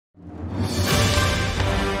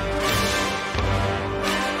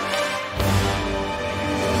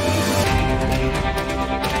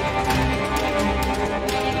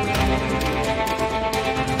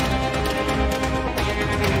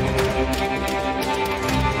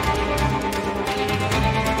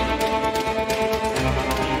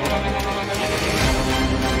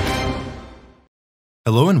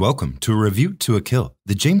Hello and welcome to A Review to a Kill,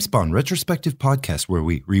 the James Bond retrospective podcast where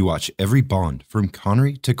we rewatch every Bond from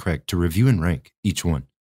Connery to Craig to review and rank each one.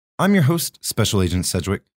 I'm your host, Special Agent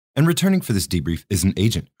Sedgwick, and returning for this debrief is an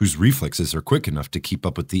agent whose reflexes are quick enough to keep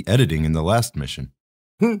up with the editing in the last mission.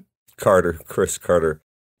 Chris Carter.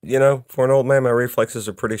 You know, for an old man, my reflexes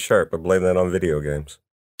are pretty sharp. I blame that on video games.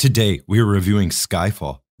 Today, we are reviewing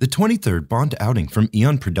Skyfall, the 23rd Bond outing from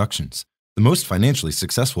Eon Productions, the most financially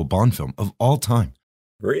successful Bond film of all time.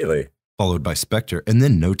 Really? Followed by Spectre and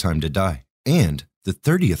then No Time to Die, and the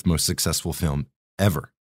 30th most successful film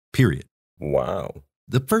ever, period. Wow.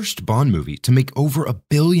 The first Bond movie to make over $1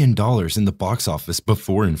 billion in the box office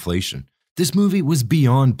before inflation. This movie was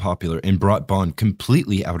beyond popular and brought Bond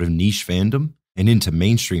completely out of niche fandom and into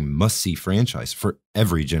mainstream must-see franchise for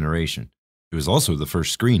every generation. It was also the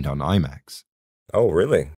first screened on IMAX. Oh,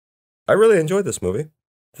 really? I really enjoyed this movie.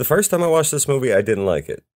 The first time I watched this movie, I didn't like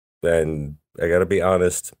it. And I gotta be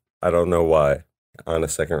honest, I don't know why. On a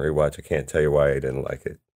second rewatch, I can't tell you why I didn't like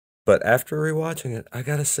it. But after rewatching it, I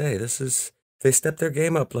gotta say, they stepped their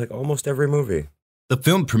game up like almost every movie. The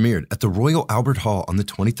film premiered at the Royal Albert Hall on the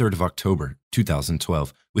 23rd of October,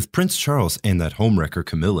 2012, with Prince Charles and that homewrecker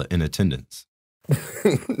Camilla in attendance.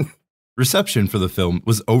 Reception for the film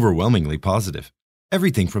was overwhelmingly positive.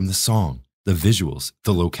 Everything from the song, the visuals,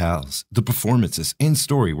 the locales, the performances, and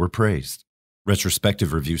story were praised.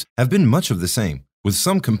 Retrospective reviews have been much of the same, with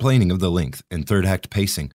some complaining of the length and third-act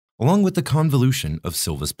pacing, along with the convolution of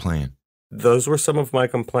Silva's plan. Those were some of my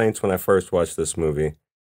complaints when I first watched this movie.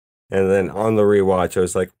 And then on the rewatch, I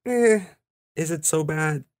was like, is it so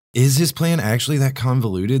bad? Is his plan actually that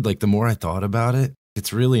convoluted? Like, the more I thought about it,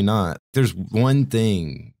 it's really not. There's one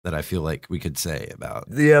thing that I feel like we could say about.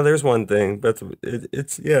 Yeah, there's one thing, but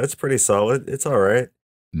it's pretty solid. It's all right.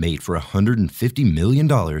 Made for $150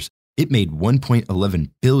 million, it made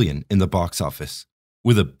 $1.11 billion in the box office,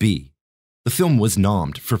 with a B. The film was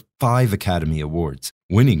nommed for 5 Academy Awards,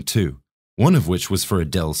 winning 2, one of which was for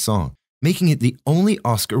Adele's song, making it the only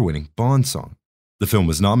Oscar-winning Bond song. The film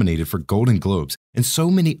was nominated for Golden Globes and so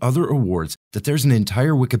many other awards that there's an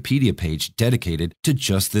entire Wikipedia page dedicated to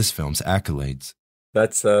just this film's accolades.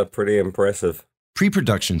 That's pretty impressive.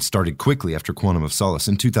 Pre-production started quickly after Quantum of Solace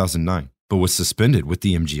in 2009, but was suspended with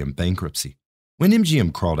the MGM bankruptcy. When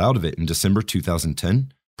MGM crawled out of it in December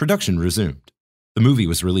 2010, production resumed. The movie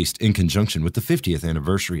was released in conjunction with the 50th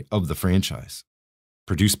anniversary of the franchise.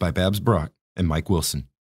 Produced by Babs Brock and Mike Wilson,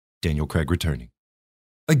 Daniel Craig returning.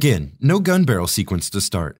 Again, no gun barrel sequence to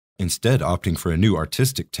start, instead opting for a new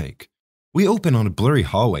artistic take. We open on a blurry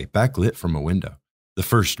hallway backlit from a window. The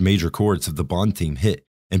first major chords of the Bond theme hit,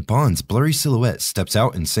 and Bond's blurry silhouette steps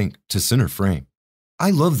out in sync to center frame. I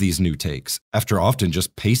love these new takes, after often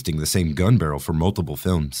just pasting the same gun barrel for multiple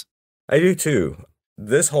films. I do too.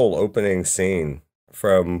 This whole opening scene,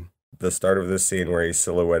 from the start of this scene where he's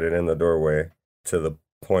silhouetted in the doorway to the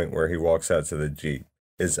point where he walks out to the Jeep,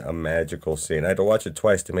 is a magical scene. I had to watch it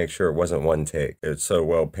twice to make sure it wasn't one take. It's so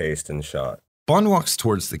well paced and shot. Bond walks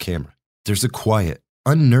towards the camera. There's a quiet,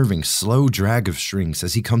 unnerving, slow drag of strings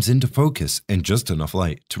as he comes into focus and just enough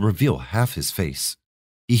light to reveal half his face.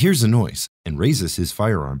 He hears a noise and raises his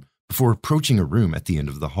firearm before approaching a room at the end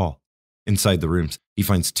of the hall. Inside the rooms, he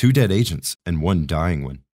finds 2 dead agents and 1 dying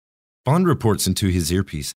one. Bond reports into his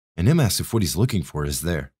earpiece, and M asks if what he's looking for is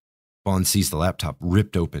there. Bond sees the laptop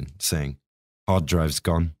ripped open, saying, "Hard drive's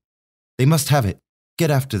gone. They must have it. Get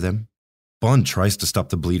after them." Bond tries to stop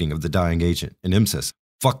the bleeding of the dying agent, and M says,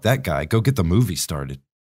 "Fuck that guy, go get the movie started."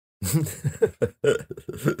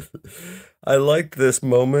 I liked this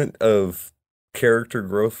moment of character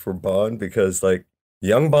growth for Bond because, like,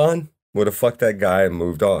 young Bond would have fucked that guy and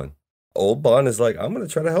moved on. Old Bond is like, I'm going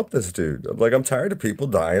to try to help this dude. I'm tired of people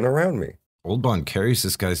dying around me. Old Bond carries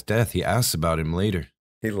this guy's death. He asks about him later.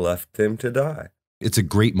 He left him to die. It's a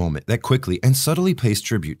great moment that quickly and subtly pays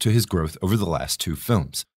tribute to his growth over the last 2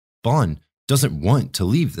 films. Bond doesn't want to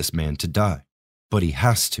leave this man to die, but he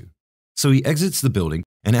has to. So he exits the building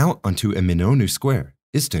and out onto Eminönü Square,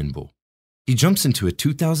 Istanbul. He jumps into a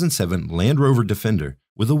 2007 Land Rover Defender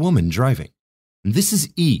with a woman driving. And this is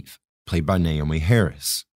Eve, played by Naomi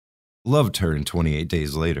Harris. Loved her in 28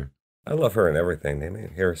 Days Later. I love her in everything. Naomi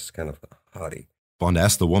Harris is kind of a hottie. Bond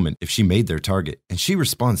asks the woman if she made their target, and she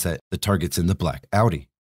responds that the target's in the black Audi,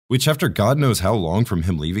 which after God knows how long from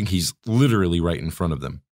him leaving, he's literally right in front of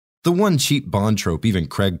them. The one cheap Bond trope even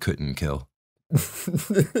Craig couldn't kill.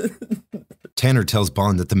 Tanner tells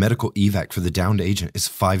Bond that the medical evac for the downed agent is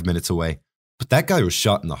 5 minutes away, but that guy was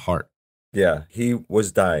shot in the heart. Yeah, he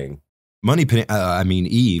was dying.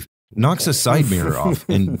 Eve knocks a side mirror off,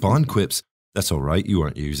 and Bond quips, "That's all right, you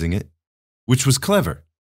aren't using it," which was clever.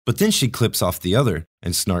 But then she clips off the other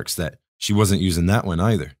and snarks that she wasn't using that one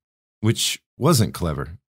either, which wasn't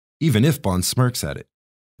clever, even if Bond smirks at it.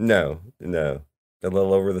 No. A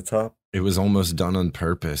little over the top. It was almost done on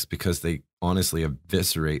purpose because they honestly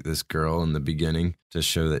eviscerate this girl in the beginning to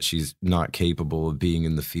show that she's not capable of being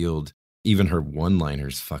in the field. Even her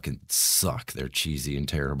one-liners fucking suck. They're cheesy and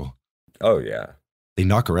terrible. Oh, yeah. They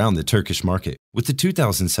knock around the Turkish market with the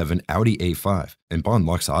 2007 Audi A5, and Bond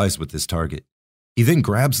locks eyes with his target. He then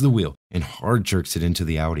grabs the wheel and hard jerks it into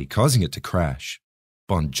the Audi, causing it to crash.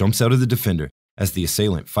 Bond jumps out of the Defender as the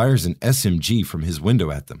assailant fires an SMG from his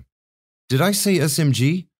window at them. Did I say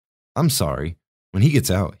SMG? I'm sorry. When he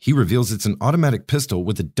gets out, he reveals it's an automatic pistol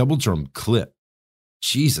with a double-drum clip.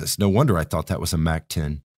 Jesus, no wonder I thought that was a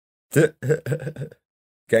MAC-10.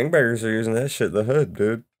 Gangbangers are using that shit in the hood,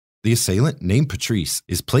 dude. The assailant, named Patrice,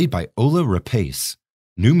 is played by Ola Rapace,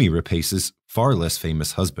 Noomi Rapace's far less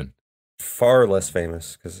famous husband. Far less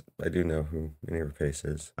famous, because I do know who Noomi Rapace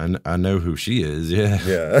is. I know who she is, yeah.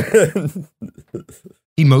 Yeah.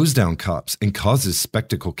 He mows down cops and causes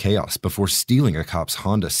spectacle chaos before stealing a cop's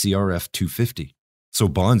Honda CRF 250. So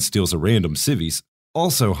Bond steals a random civvy's,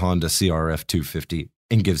 also Honda CRF 250,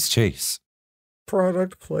 and gives chase.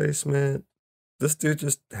 Product placement. This dude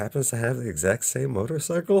just happens to have the exact same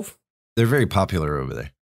motorcycle? They're very popular over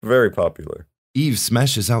there. Very popular. Eve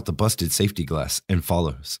smashes out the busted safety glass and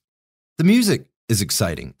follows. The music is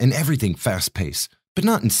exciting and everything fast-paced, but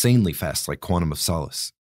not insanely fast like Quantum of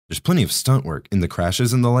Solace. There's plenty of stunt work in the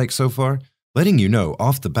crashes and the like so far, letting you know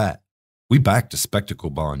off the bat, we backed a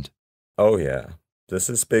spectacle Bond. Oh yeah, this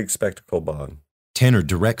is big spectacle Bond. Tanner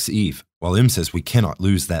directs Eve, while M says we cannot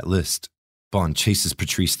lose that list. Bond chases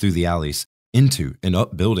Patrice through the alleys, into and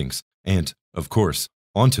up buildings, and, of course,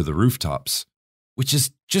 onto the rooftops, which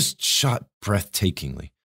is just shot breathtakingly.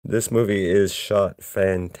 This movie is shot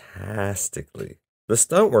fantastically. The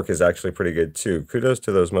stunt work is actually pretty good too. Kudos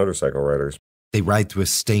to those motorcycle riders. They ride through a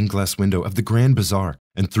stained glass window of the Grand Bazaar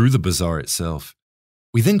and through the bazaar itself.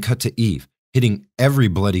 We then cut to Eve, hitting every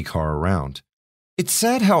bloody car around. It's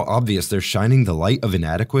sad how obvious they're shining the light of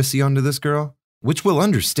inadequacy onto this girl, which we'll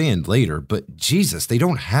understand later, but Jesus, they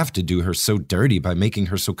don't have to do her so dirty by making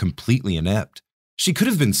her so completely inept. She could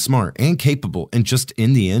have been smart and capable and just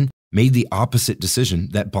in the end made the opposite decision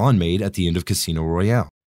that Bond made at the end of Casino Royale,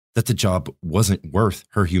 that the job wasn't worth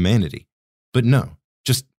her humanity. But no,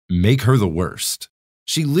 just make her the worst.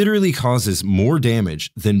 She literally causes more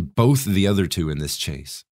damage than both the other two in this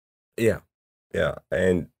chase. Yeah,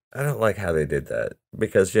 and I don't like how they did that,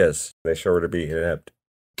 because yes, they show her to be inept.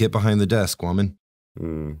 Get behind the desk, woman.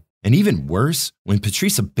 And even worse, when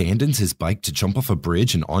Patrice abandons his bike to jump off a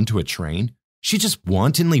bridge and onto a train, she just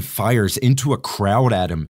wantonly fires into a crowd at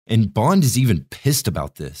him, and Bond is even pissed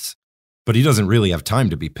about this. But he doesn't really have time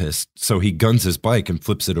to be pissed, so he guns his bike and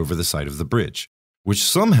flips it over the side of the bridge, which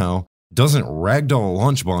somehow doesn't ragdoll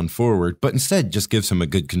launch Bond forward, but instead just gives him a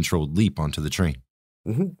good controlled leap onto the train.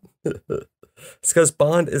 It's because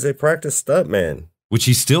Bond is a practiced stuntman. Which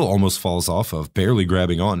he still almost falls off of, barely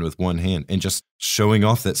grabbing on with one hand and just showing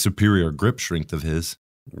off that superior grip strength of his.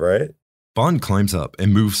 Right? Bond climbs up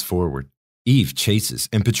and moves forward. Eve chases,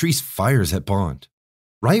 and Patrice fires at Bond.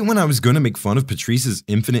 Right when I was going to make fun of Patrice's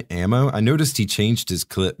infinite ammo, I noticed he changed his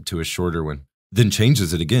clip to a shorter one, then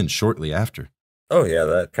changes it again shortly after. Oh yeah,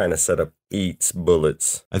 that kind of setup eats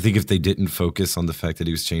bullets. I think if they didn't focus on the fact that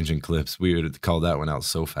he was changing clips, we would have called that one out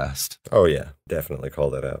so fast. Oh yeah, definitely call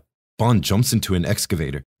that out. Bond jumps into an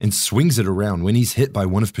excavator and swings it around when he's hit by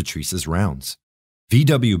one of Patrice's rounds.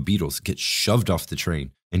 VW Beetles get shoved off the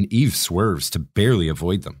train, and Eve swerves to barely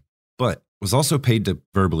avoid them, but was also paid to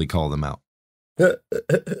verbally call them out.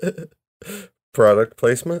 Product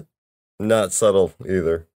placement? Not subtle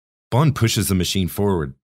either. Bond pushes the machine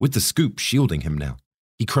forward, with the scoop shielding him now.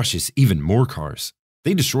 He crushes even more cars.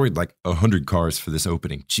 They destroyed like 100 cars for this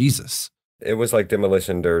opening. Jesus. It was like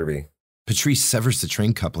Demolition Derby. Patrice severs the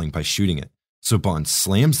train coupling by shooting it, so Bond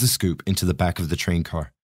slams the scoop into the back of the train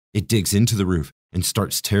car. It digs into the roof and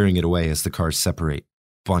starts tearing it away as the cars separate.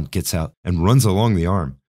 Bond gets out and runs along the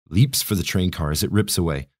arm, leaps for the train car as it rips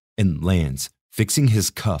away, and lands, fixing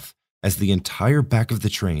his cuff as the entire back of the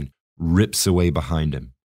train rips away behind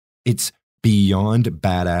him. It's beyond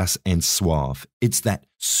badass and suave. It's that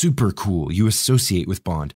super cool you associate with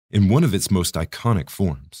Bond in one of its most iconic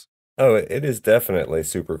forms. Oh, it is definitely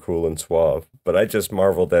super cool and suave, but I just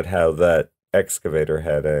marveled at how that excavator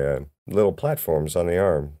had little platforms on the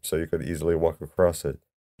arm, so you could easily walk across it.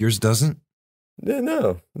 Yours doesn't?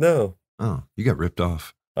 No. Oh, you got ripped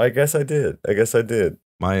off. I guess I did.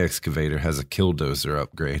 My excavator has a killdozer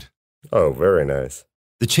upgrade. Oh, very nice.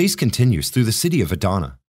 The chase continues through the city of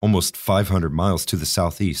Adana. almost 500 miles to the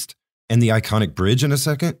southeast. And the iconic bridge in a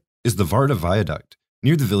second is the Varda Viaduct,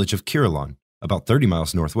 near the village of Kirilon, about 30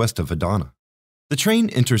 miles northwest of Adana. The train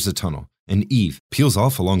enters the tunnel, and Eve peels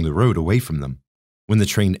off along the road away from them. When the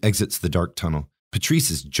train exits the dark tunnel,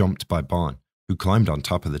 Patrice is jumped by Bond, who climbed on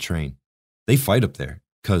top of the train. They fight up there,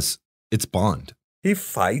 'cause it's Bond. He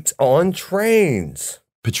fights on trains.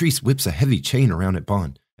 Patrice whips a heavy chain around at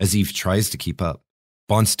Bond as Eve tries to keep up.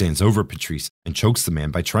 Bond stands over Patrice and chokes the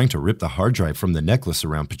man by trying to rip the hard drive from the necklace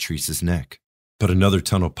around Patrice's neck. But another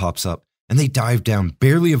tunnel pops up, and they dive down,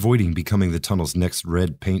 barely avoiding becoming the tunnel's next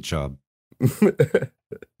red paint job.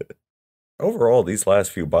 Overall, these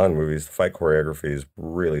last few Bond movies, the fight choreography has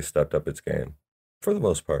really stepped up its game, for the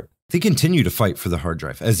most part. They continue to fight for the hard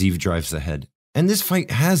drive as Eve drives ahead. And this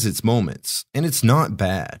fight has its moments, and it's not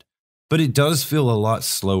bad. But it does feel a lot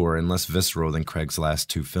slower and less visceral than Craig's last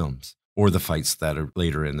two films, or the fights that are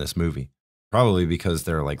later in this movie. Probably because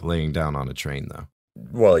they're like laying down on a train, though.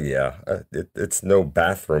 Well, yeah, it's no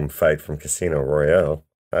bathroom fight from Casino Royale.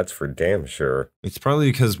 That's for damn sure. It's probably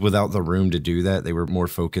because without the room to do that, they were more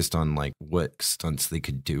focused on like what stunts they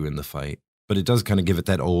could do in the fight. But it does kind of give it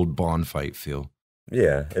that old Bond fight feel.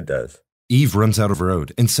 Yeah, it does. Eve runs out of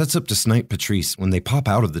road and sets up to snipe Patrice when they pop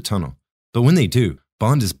out of the tunnel. But when they do,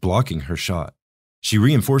 Bond is blocking her shot. She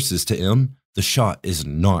reinforces to M, the shot is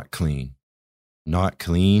not clean. Not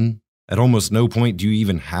clean? At almost no point do you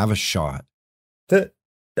even have a shot.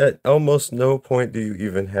 At almost no point do you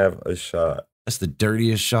even have a shot. That's the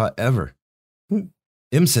dirtiest shot ever.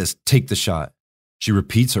 M says, take the shot. She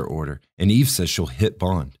repeats her order, and Eve says she'll hit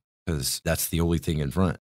Bond, because that's the only thing in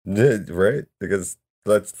front. Right? Because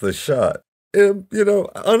that's the shot.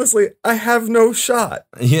 Honestly, I have no shot.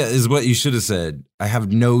 Yeah, is what you should have said. I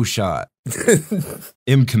have no shot.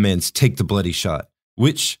 M commands, take the bloody shot,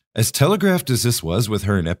 which, as telegraphed as this was with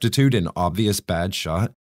her ineptitude and obvious bad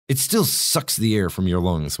shot, it still sucks the air from your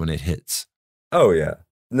lungs when it hits. Oh, yeah.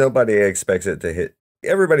 Nobody expects it to hit.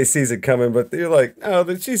 Everybody sees it coming, but they're like,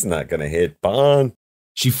 oh, she's not going to hit Bond.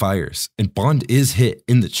 She fires, and Bond is hit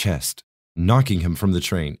in the chest, knocking him from the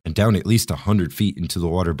train and down at least 100 feet into the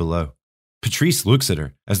water below. Patrice looks at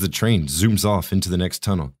her as the train zooms off into the next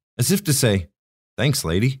tunnel, as if to say, thanks,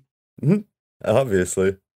 lady.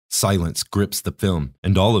 Obviously. Silence grips the film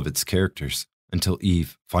and all of its characters until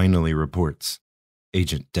Eve finally reports,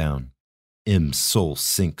 agent down. M's soul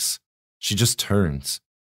sinks. She just turns,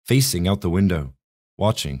 facing out the window,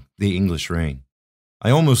 watching the English rain. I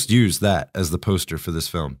almost used that as the poster for this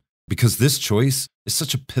film, because this choice is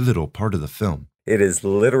such a pivotal part of the film. It is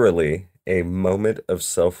literally a moment of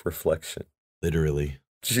self-reflection. Literally.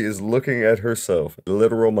 She is looking at herself, a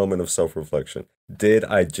literal moment of self-reflection. Did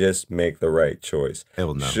I just make the right choice?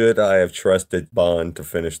 Hell no. Should I have trusted Bond to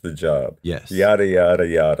finish the job? Yes. Yada, yada,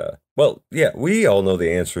 yada. Well, yeah, we all know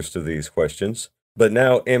the answers to these questions, but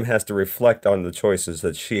now M has to reflect on the choices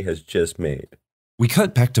that she has just made. We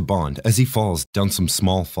cut back to Bond as he falls down some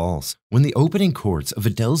small falls when the opening chords of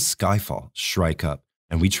Adele's Skyfall strike up,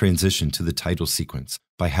 and we transition to the title sequence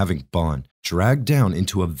by having Bond dragged down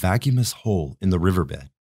into a vacuumous hole in the riverbed.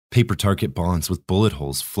 Paper target bonds with bullet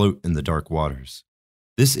holes float in the dark waters.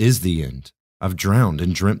 This is the end. I've drowned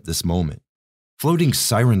and dreamt this moment. Floating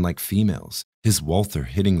siren-like females, his Walther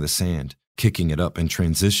hitting the sand, kicking it up and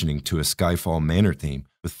transitioning to a Skyfall manor theme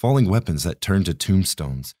with falling weapons that turn to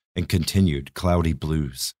tombstones and continued cloudy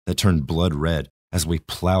blues that turn blood red as we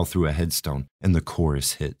plow through a headstone and the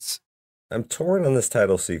chorus hits. I'm torn on this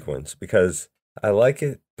title sequence because I like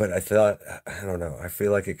it, but I don't know, I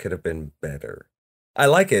feel like it could have been better. I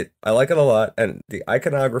like it a lot, and the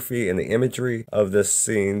iconography and the imagery of this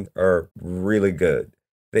scene are really good.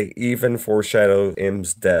 They even foreshadow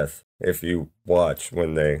M's death. If you watch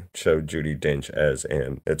when they show Judi Dench as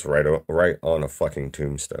M, it's right on a fucking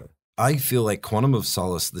tombstone. I feel like Quantum of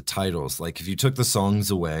Solace, the titles, like if you took the songs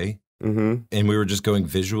away and we were just going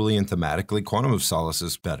visually and thematically, Quantum of Solace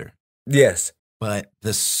is better. Yes. But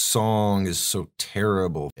the song is so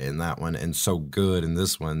terrible in that one and so good in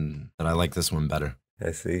this one that I like this one better.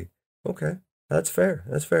 I see. Okay. That's fair.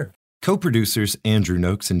 Co-producers Andrew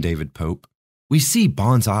Noakes and David Pope. We see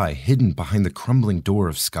Bond's eye hidden behind the crumbling door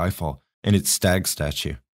of Skyfall and its stag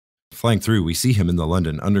statue. Flying through, we see him in the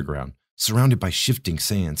London Underground, surrounded by shifting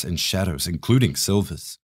sands and shadows, including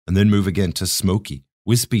Silva's, and then move again to smoky,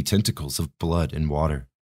 wispy tentacles of blood and water.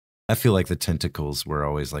 I feel like the tentacles were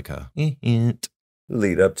always like a hint.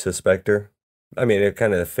 Lead up to Spectre. I mean, it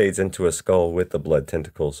kind of fades into a skull with the blood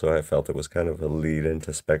tentacles, so I felt it was kind of a lead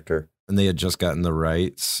into Spectre. And they had just gotten the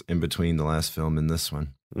rights in between the last film and this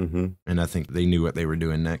one. And I think they knew what they were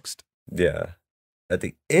doing next. Yeah. At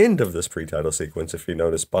the end of this pre-title sequence, if you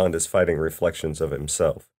notice, Bond is fighting reflections of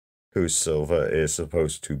himself, who Silva is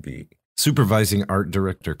supposed to be. Supervising art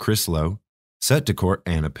director Chris Lowe, set decor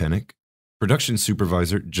Anna Pennick, production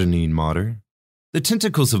supervisor Janine Motter. The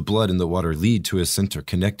tentacles of blood in the water lead to a center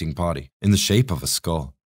connecting body in the shape of a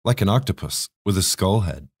skull, like an octopus with a skull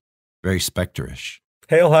head. Very Spectre-ish.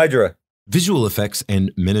 Hail Hydra! Visual effects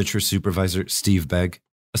and miniature supervisor Steve Begg,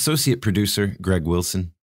 associate producer Greg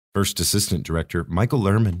Wilson, first assistant director Michael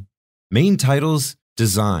Lerman. Main titles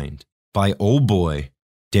designed by old boy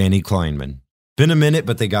Danny Kleinman. Been a minute,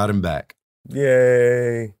 but they got him back.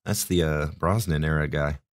 Yay! That's the Brosnan era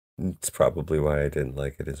guy. It's probably why I didn't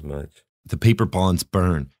like it as much. The paper bonds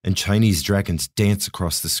burn and Chinese dragons dance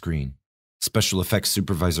across the screen. Special effects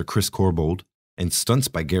supervisor Chris Corbold and stunts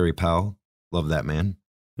by Gary Powell. Love that man.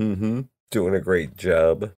 Mm-hmm. Doing a great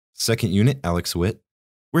job. Second unit, Alex Witt.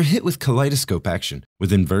 We're hit with kaleidoscope action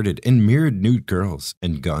with inverted and mirrored nude girls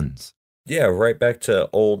and guns. Yeah, right back to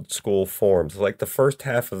old school forms. Like the first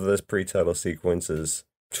half of this pre-title sequence is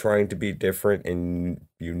trying to be different and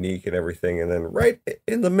unique and everything. And then right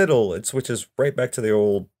in the middle, it switches right back to the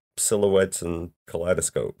old silhouettes and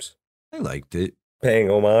kaleidoscopes. I liked it. Paying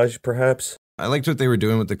homage, perhaps? I liked what they were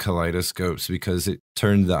doing with the kaleidoscopes because it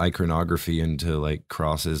turned the iconography into like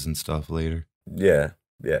crosses and stuff later. Yeah,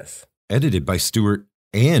 yes. Edited by Stuart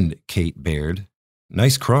and Kate Baird.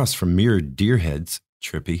 Nice cross from mirrored deer heads,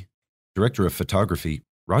 trippy. Director of photography,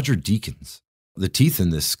 Roger Deakins. The teeth in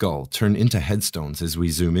this skull turn into headstones as we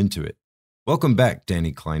zoom into it. Welcome back,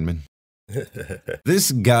 Danny Kleinman.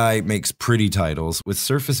 This guy makes pretty titles with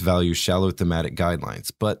surface value shallow thematic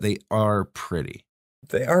guidelines, but they are pretty.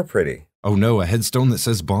 They are pretty. Oh no, a headstone that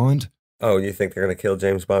says Bond? Oh, you think they're going to kill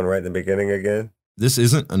James Bond right in the beginning again? This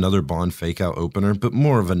isn't another Bond fake-out opener, but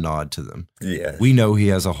more of a nod to them. Yes. We know he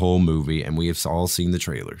has a whole movie, and we have all seen the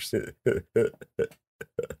trailers.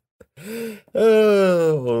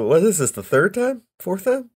 Oh, what is this, the third time? Fourth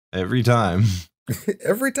time? Every time.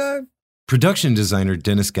 Every time? Production designer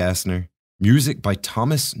Dennis Gassner. Music by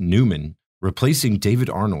Thomas Newman, replacing David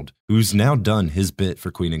Arnold, who's now done his bit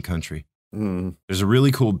for Queen and Country. There's a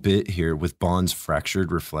really cool bit here with Bond's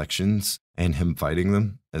fractured reflections and him fighting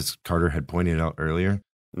them, as Carter had pointed out earlier.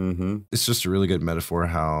 It's just a really good metaphor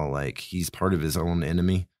how like he's part of his own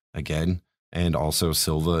enemy again, and also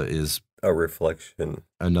Silva is a reflection,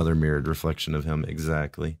 another mirrored reflection of him.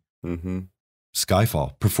 Exactly.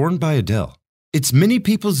 Skyfall, performed by Adele. It's many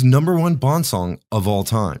people's #1 Bond song of all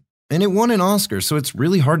time. And it won an Oscar, so it's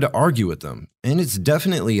really hard to argue with them. And it's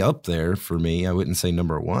definitely up there for me. I wouldn't say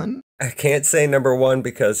 #1. I can't say #1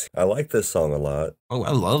 because I like this song a lot. Oh,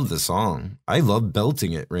 I love the song. I love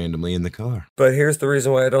belting it randomly in the car. But here's the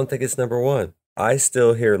reason why I don't think it's #1. I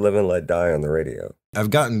still hear Live and Let Die on the radio. I've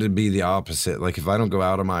gotten to be the opposite. Like if I don't go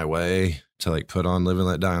out of my way to like put on Live and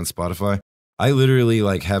Let Die on Spotify, I literally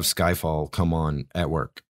like have Skyfall come on at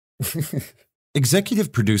work.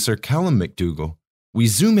 Executive producer Callum McDougall. We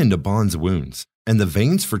zoom into Bond's wounds, and the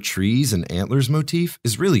veins for trees and antlers motif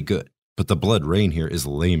is really good, but the blood rain here is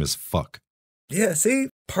lame as fuck. Yeah, see,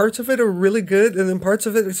 parts of it are really good, and then parts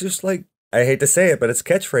of it is just like, I hate to say it, but it's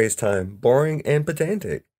catchphrase time, boring and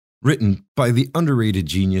pedantic. Written by the underrated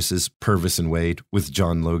geniuses Purvis and Wade with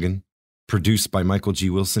John Logan, produced by Michael G.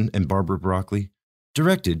 Wilson and Barbara Broccoli,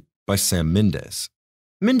 directed by Sam Mendes.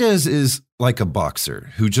 Mendes is like a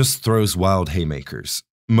boxer who just throws wild haymakers.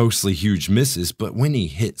 Mostly huge misses, but when he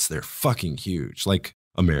hits, they're fucking huge, like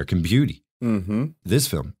American Beauty. This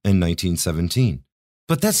film in 1917.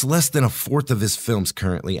 But that's less than a fourth of his films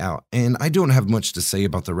currently out, and I don't have much to say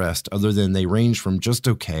about the rest other than they range from just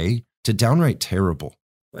okay to downright terrible.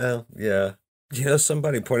 Well, yeah. You know,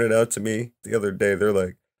 somebody pointed out to me the other day, they're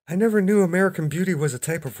like, I never knew American Beauty was a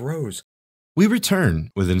type of rose. We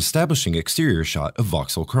return with an establishing exterior shot of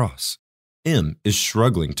Vauxhall Cross. M is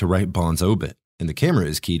struggling to write Bond's obit, and the camera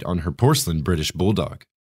is keyed on her porcelain British bulldog.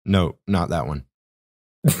 No, not that one.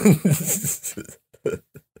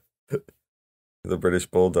 The British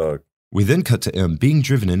bulldog. We then cut to M being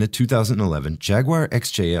driven in a 2011 Jaguar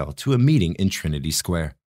XJL to a meeting in Trinity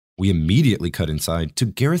Square. We immediately cut inside to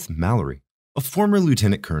Gareth Mallory, a former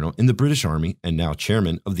lieutenant colonel in the British Army and now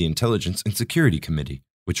chairman of the Intelligence and Security Committee,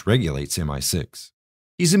 which regulates MI6.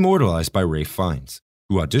 He's immortalized by Ralph Fiennes,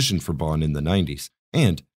 who auditioned for Bond in the 90s,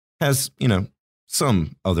 and has,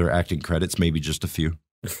 some other acting credits, maybe just a few.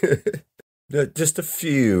 Just a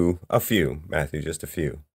few, Matthew, just a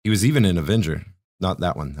few. He was even in Avenger. Not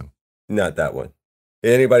that one, though. Not that one.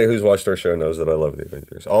 Anybody who's watched our show knows that I love the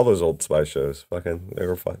Avengers. All those old spy shows, they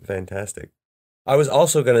were fantastic. I was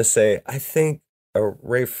also going to say, I think a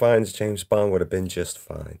Ralph Fiennes James Bond would have been just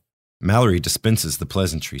fine. Mallory dispenses the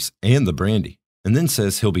pleasantries and the brandy, and then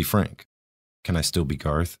says he'll be Frank. Can I still be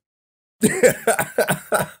Garth? The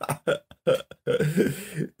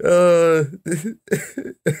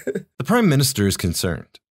Prime Minister is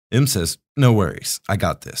concerned. M says, no worries, I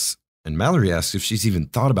got this. And Mallory asks if she's even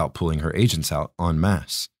thought about pulling her agents out en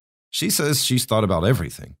masse. She says she's thought about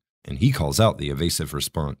everything, and he calls out the evasive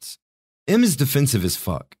response. M is defensive as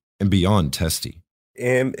fuck and beyond testy.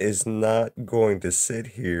 M is not going to sit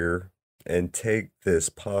here and take this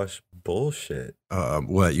posh bullshit.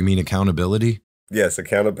 What, you mean accountability? Yes,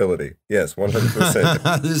 accountability. Yes,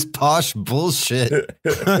 100%. This posh bullshit.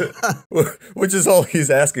 Which is all he's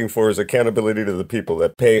asking for is accountability to the people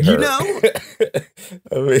that pay her. You know?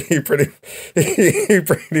 I mean, he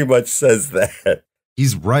pretty much says that.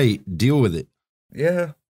 He's right. Deal with it.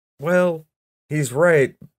 Yeah. Well, he's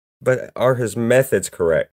right, but are his methods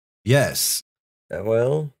correct? Yes.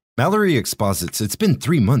 Well, Mallory exposits it's been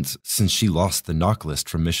 3 months since she lost the knock list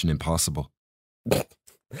from Mission Impossible.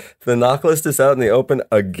 The knock list is out in the open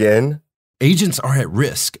again? Agents are at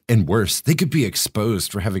risk, and worse, they could be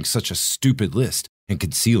exposed for having such a stupid list and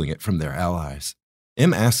concealing it from their allies.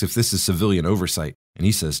 M asks if this is civilian oversight, and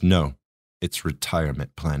he says no, it's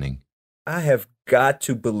retirement planning. I have got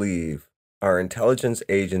to believe our intelligence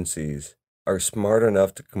agencies are smart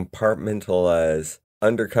enough to compartmentalize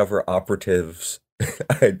undercover operatives'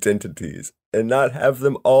 identities and not have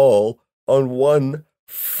them all on one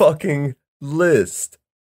fucking list.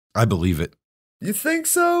 I believe it. You think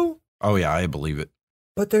so? Oh yeah, I believe it.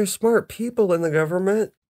 But there's smart people in the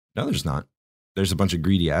government. No, there's not. There's a bunch of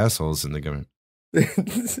greedy assholes in the government.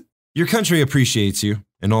 Your country appreciates you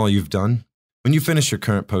and all you've done. When you finish your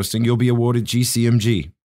current posting, you'll be awarded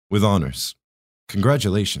GCMG with honors.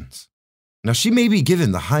 Congratulations. Now, she may be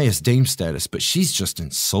given the highest dame status, but she's just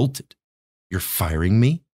insulted. You're firing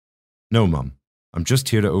me? No, Mum. I'm just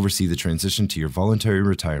here to oversee the transition to your voluntary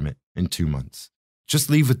retirement in 2 months. Just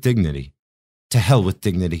leave with dignity. To hell with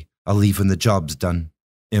dignity. I'll leave when the job's done,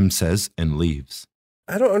 M says and leaves.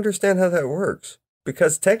 I don't understand how that works.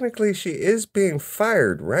 Because technically she is being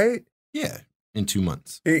fired, right? Yeah, in 2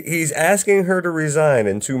 months. He's asking her to resign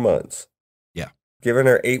in 2 months. Yeah. Giving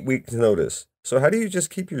her 8 weeks notice. So how do you just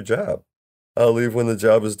keep your job? I'll leave when the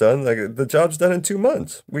job is done. Like, the job's done in 2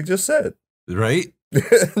 months. We just said. Right?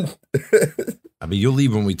 I mean, you'll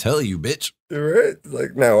leave when we tell you, bitch. Right?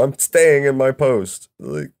 Like, no, I'm staying in my post.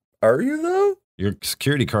 Like, are you though? Your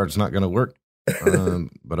security card's not going to work.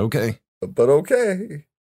 But okay. But okay.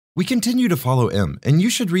 We continue to follow M, and you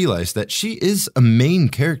should realize that she is a main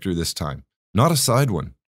character this time, not a side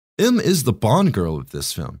one. M is the Bond girl of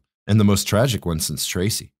this film, and the most tragic one since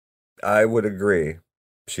Tracy. I would agree.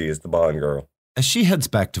 She is the Bond girl. As she heads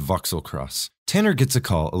back to Vauxhall Cross, Tanner gets a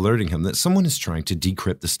call alerting him that someone is trying to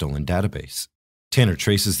decrypt the stolen database. Tanner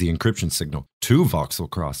traces the encryption signal to Vauxhall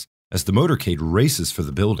Cross as the motorcade races for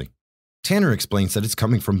the building. Tanner explains that it's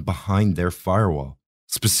coming from behind their firewall,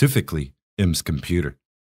 specifically M's computer.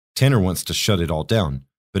 Tanner wants to shut it all down,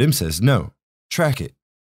 but M says no, track it.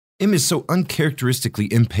 M is so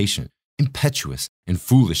uncharacteristically impatient, impetuous, and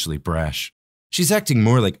foolishly brash. She's acting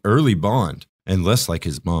more like early Bond and less like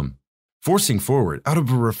his mom, forcing forward out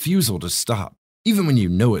of a refusal to stop, even when you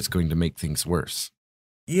know it's going to make things worse.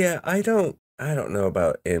 Yeah, I don't know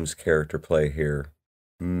about M's character play here.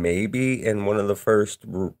 Maybe in one of the first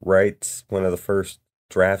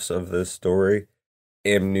drafts of this story,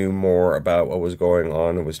 M knew more about what was going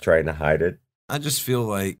on and was trying to hide it. I just feel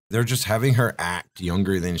like they're just having her act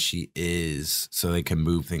younger than she is so they can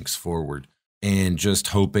move things forward, and just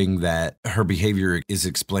hoping that her behavior is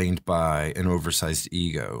explained by an oversized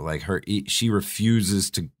ego. Like she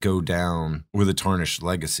refuses to go down with a tarnished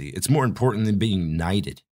legacy. It's more important than being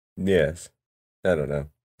knighted. Yes. I don't know.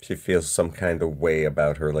 She feels some kind of way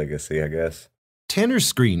about her legacy, I guess. Tanner's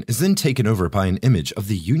screen is then taken over by an image of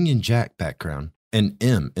the Union Jack background and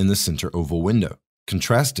M in the center oval window,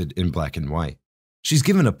 contrasted in black and white. She's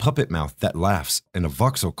given a puppet mouth that laughs and a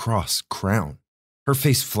Vauxhall Cross crown. Her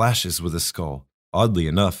face flashes with a skull, oddly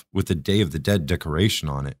enough with the Day of the Dead decoration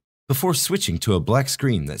on it, before switching to a black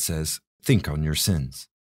screen that says, "Think on your sins."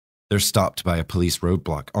 They're stopped by a police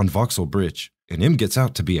roadblock on Vauxhall Bridge, and M gets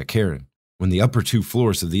out to be a Karen when the upper 2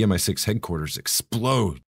 floors of the MI6 headquarters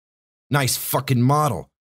explode. Nice fucking model,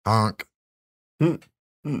 honk.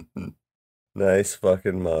 Nice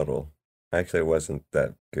fucking model. Actually, it wasn't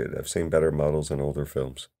that good. I've seen better models in older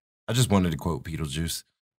films. I just wanted to quote Beetlejuice.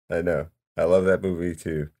 I know. I love that movie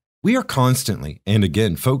too. We are constantly, and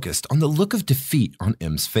again, focused on the look of defeat on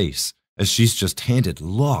M's face, as she's just handed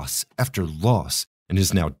loss after loss and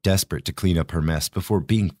is now desperate to clean up her mess before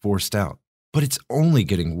being forced out. But it's only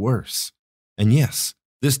getting worse. And yes,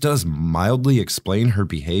 this does mildly explain her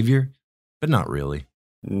behavior, but not really.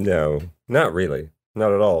 No, not really.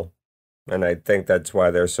 Not at all. And I think that's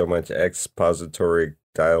why there's so much expository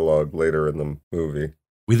dialogue later in the movie.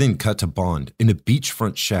 We then cut to Bond in a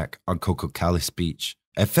beachfront shack on Kokokalis Beach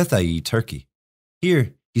at Fethaye, Turkey.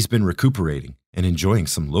 Here, he's been recuperating and enjoying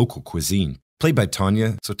some local cuisine, played by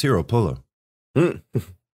Tanya Sotiropoulos.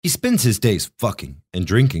 He spends his days fucking and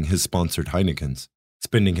drinking his sponsored Heinekens,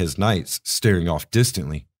 spending his nights staring off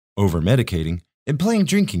distantly, over-medicating, and playing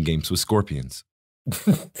drinking games with scorpions.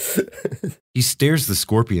 He stares the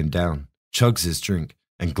scorpion down, chugs his drink,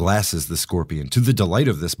 and glasses the scorpion to the delight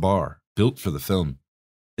of this bar, built for the film.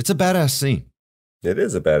 It's a badass scene. It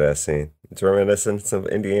is a badass scene. It's reminiscent of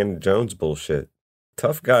Indiana Jones bullshit.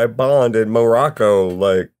 Tough guy Bond in Morocco,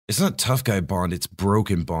 like... It's not tough guy Bond, it's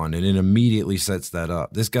broken Bond, and it immediately sets that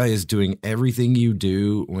up. This guy is doing everything you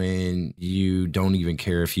do when you don't even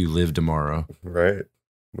care if you live tomorrow. Right.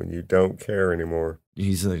 When you don't care anymore.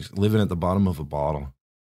 He's like living at the bottom of a bottle.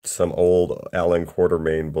 Some old Alan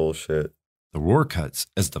Quartermain bullshit. The roar cuts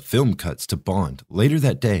as the film cuts to Bond later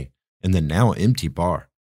that day in the now empty bar,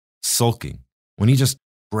 sulking when he just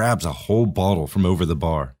grabs a whole bottle from over the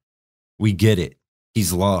bar. We get it.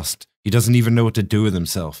 He's lost. He doesn't even know what to do with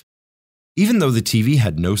himself. Even though the TV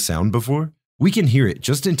had no sound before, we can hear it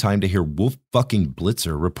just in time to hear Wolf fucking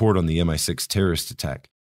Blitzer report on the MI6 terrorist attack,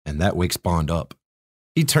 and that wakes Bond up.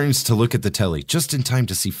 He turns to look at the telly just in time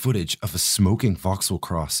to see footage of a smoking Vauxhall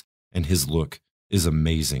Cross, and his look is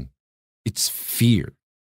amazing. It's fear.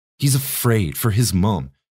 He's afraid for his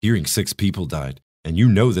mom, hearing 6 people died, and you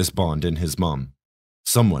know this Bond and his mom.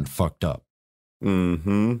 Someone fucked up.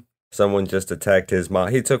 Someone just attacked his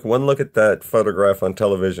mom. He took one look at that photograph on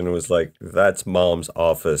television and was like, that's Mom's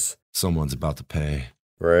office. Someone's about to pay.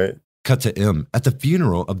 Right? Cut to M at the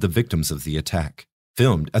funeral of the victims of the attack,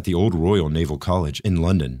 filmed at the Old Royal Naval College in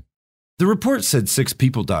London. The report said 6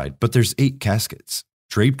 people died, but there's 8 caskets,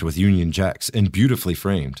 draped with Union Jacks and beautifully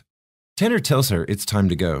framed. Tanner tells her it's time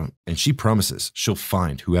to go, and she promises she'll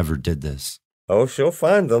find whoever did this. Oh, she'll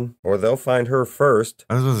find them, or they'll find her first.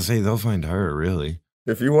 I was about to say, they'll find her, really.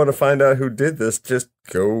 If you want to find out who did this, just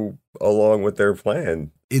go along with their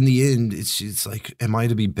plan. In the end, it's like, am I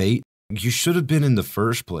to be bait? You should have been in the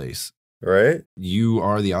first place. Right? You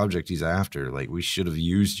are the object he's after. Like, we should have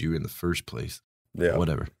used you in the first place. Yeah.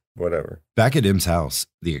 Whatever. Back at M's house,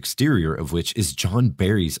 the exterior of which is John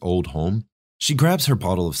Barry's old home, she grabs her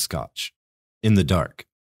bottle of scotch. In the dark.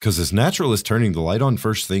 Because as natural as turning the light on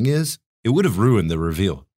first thing is, it would have ruined the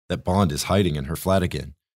reveal that Bond is hiding in her flat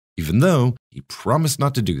again. Even though he promised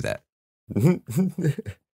not to do that.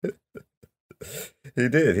 He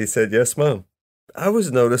did. He said, yes, Mom. I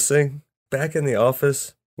was noticing, back in the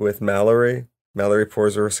office with Mallory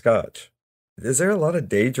pours her a scotch. Is there a lot of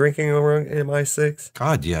day drinking around MI6?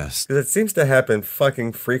 God, yes. Because it seems to happen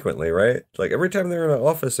fucking frequently, right? Like every time they're in an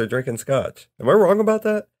office, they're drinking scotch. Am I wrong about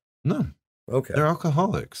that? No. Okay. They're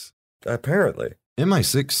alcoholics. Apparently.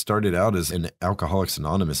 MI6 started out as an Alcoholics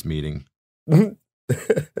Anonymous meeting. You're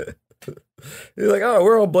like, oh,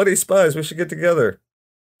 we're all bloody spies. We should get together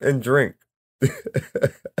and drink.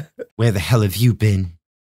 Where the hell have you been?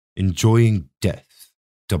 Enjoying death.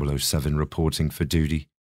 007 reporting for duty.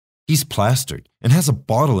 He's plastered and has a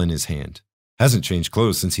bottle in his hand. Hasn't changed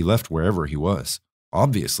clothes since he left wherever he was.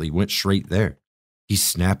 Obviously went straight there. He's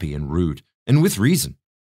snappy and rude, and with reason.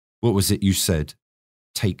 What was it you said?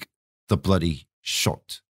 Take the bloody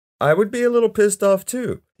shot. I would be a little pissed off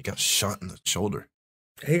too. He got shot in the shoulder.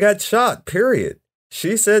 He got shot, period.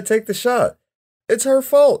 She said take the shot. It's her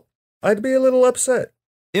fault. I'd be a little upset.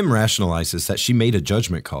 M rationalizes that she made a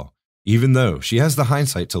judgment call, even though she has the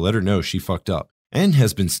hindsight to let her know she fucked up, and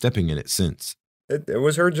has been stepping in it since. It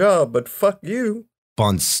was her job, but fuck you.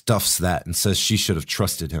 Bond stuffs that and says she should have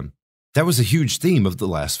trusted him. That was a huge theme of the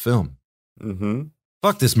last film.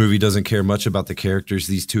 Fuck, this movie doesn't care much about the characters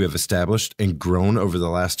these two have established and grown over the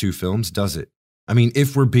last 2 films, does it? I mean,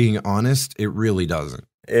 if we're being honest, it really doesn't.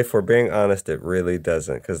 If we're being honest, it really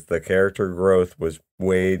doesn't, because the character growth was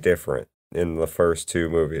way different in the first 2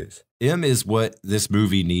 movies. M is what this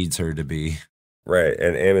movie needs her to be. Right,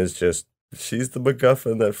 and M is just, she's the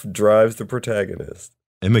MacGuffin that drives the protagonist.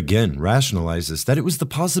 M again rationalizes that it was the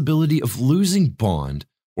possibility of losing Bond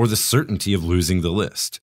or the certainty of losing the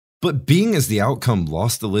list. But being as the outcome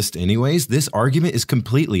lost the list anyways, this argument is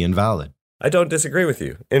completely invalid. I don't disagree with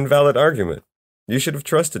you. Invalid argument. You should have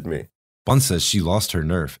trusted me. Bond says she lost her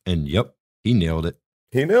nerve, and yep, he nailed it.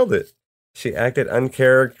 He nailed it. She acted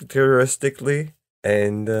uncharacteristically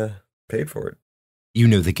and paid for it. You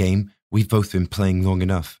know the game. We've both been playing long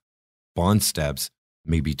enough. Bond stabs,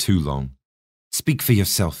 maybe too long. Speak for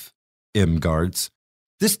yourself, M guards.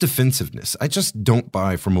 This defensiveness, I just don't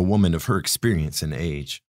buy from a woman of her experience and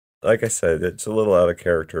age. Like I said, it's a little out of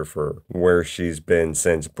character for where she's been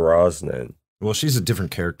since Brosnan. Well, she's a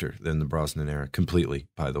different character than the Brosnan era, completely,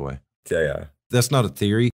 by the way. Yeah. That's not a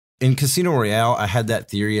theory. In Casino Royale, I had that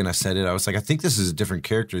theory and I said it. I was like, I think this is a different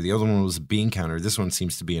character. The other one was a bean counter. This one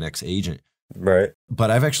seems to be an ex-agent. Right.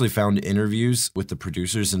 But I've actually found interviews with the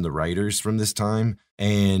producers and the writers from this time,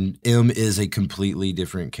 and M is a completely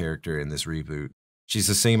different character in this reboot. She's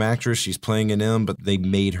the same actress. She's playing an M, but they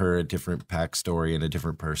made her a different backstory and a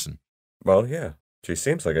different person. Well, yeah. She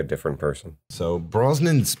seems like a different person. So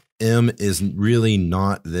Brosnan's M is really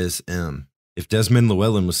not this M. If Desmond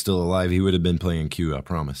Llewellyn was still alive, he would have been playing Q, I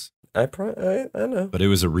promise. I know. But it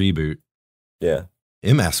was a reboot. Yeah.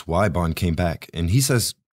 M asks why Bond came back, and he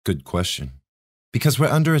says, good question. Because we're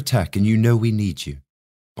under attack and you know we need you.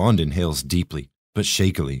 Bond inhales deeply, but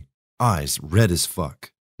shakily, eyes red as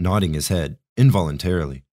fuck, nodding his head,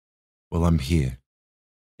 involuntarily. Well, I'm here.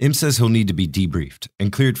 M says he'll need to be debriefed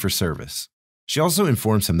and cleared for service. She also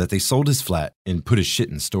informs him that they sold his flat and put his shit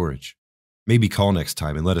in storage. Maybe call next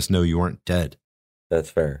time and let us know you aren't dead. That's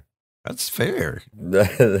fair. That's fair.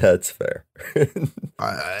 That's fair.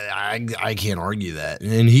 I can't argue that,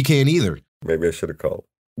 and he can't either. Maybe I should have called.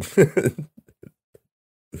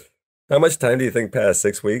 How much time do you think passed?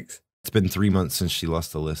 6 weeks? It's been 3 months since she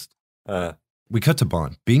lost the list. Ah. We cut to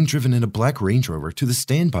Bond being driven in a black Range Rover to the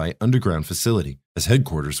standby underground facility as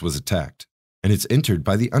headquarters was attacked, and it's entered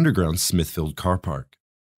by the underground Smithfield car park.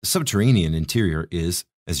 The subterranean interior is,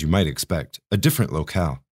 as you might expect, a different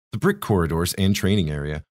locale. The brick corridors and training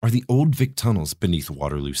area are the old Vic tunnels beneath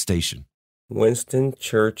Waterloo Station. Winston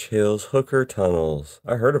Churchill's hooker tunnels.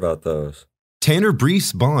 I heard about those. Tanner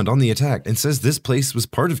briefs Bond on the attack and says this place was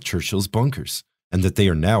part of Churchill's bunkers, and that they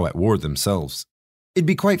are now at war themselves. It'd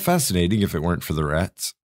be quite fascinating if it weren't for the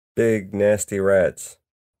rats. Big, nasty rats.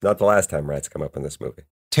 Not the last time rats come up in this movie.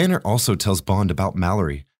 Tanner also tells Bond about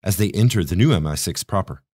Mallory as they enter the new MI6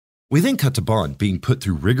 proper. We then cut to Bond being put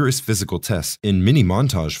through rigorous physical tests in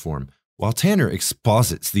mini-montage form, while Tanner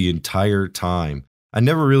exposits the entire time. I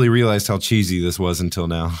never really realized how cheesy this was until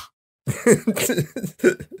now.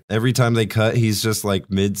 Every time they cut, he's just like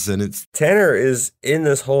mid-sentence. Tanner is in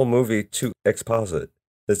this whole movie to exposit.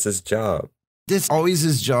 That's his job. It's always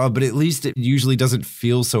his job, but at least it usually doesn't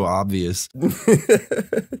feel so obvious.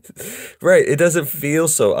 Right, it doesn't feel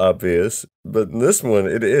so obvious, but in this one,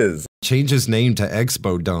 it is. Change his name to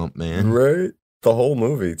Expo Dump, man. Right? The whole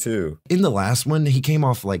movie, too. In the last one, he came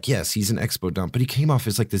off like, yes, he's an Expo Dump, but he came off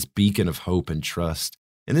as like this beacon of hope and trust.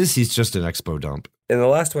 In this, he's just an Expo Dump. In the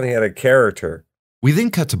last one, he had a character. We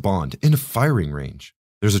then cut to Bond in a firing range.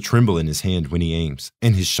 There's a tremble in his hand when he aims,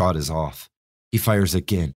 and his shot is off. He fires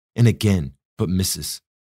again and again, but misses.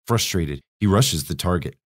 Frustrated, he rushes the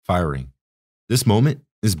target, firing. This moment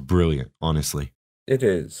is brilliant, honestly. It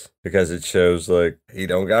is, because it shows, like, he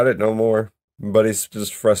don't got it no more, but he's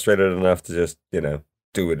just frustrated enough to just,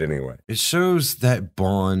 do it anyway. It shows that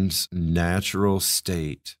Bond's natural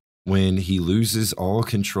state, when he loses all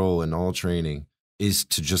control and all training, is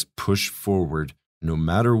to just push forward no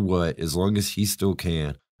matter what, as long as he still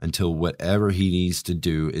can, until whatever he needs to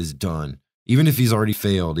do is done. Even if he's already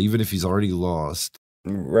failed, even if he's already lost.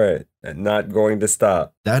 Right. And not going to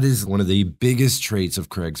stop. That is one of the biggest traits of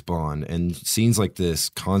Craig's Bond, and scenes like this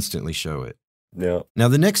constantly show it. Yeah. Now,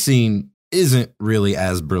 the next scene isn't really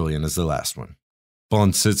as brilliant as the last one.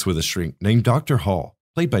 Bond sits with a shrink named Dr. Hall,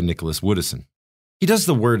 played by Nicholas Woodison. He does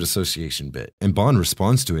the word association bit, and Bond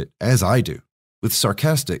responds to it, as I do, with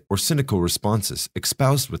sarcastic or cynical responses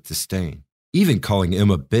espoused with disdain, even calling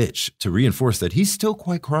Emma a bitch to reinforce that he's still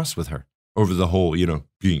quite cross with her over the whole,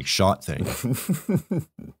 being shot thing.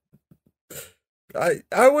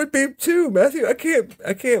 I would be too, Matthew. I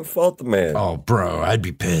can't fault the man. Oh, bro, I'd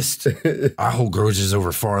be pissed. I hold grudges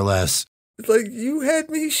over far less. It's like, you had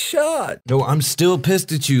me shot. No, I'm still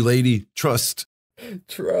pissed at you, lady. Trust.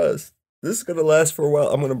 This is going to last for a while.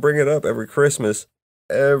 I'm going to bring it up every Christmas.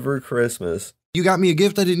 Every Christmas. You got me a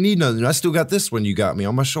gift. I didn't need nothing. I still got this one you got me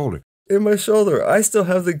on my shoulder. In my shoulder. I still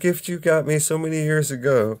have the gift you got me so many years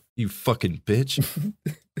ago. You fucking bitch.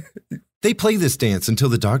 They play this dance until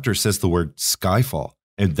the doctor says the word Skyfall,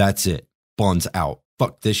 and that's it. Bond's out.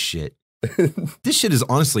 Fuck this shit. This shit is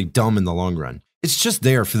honestly dumb in the long run. It's just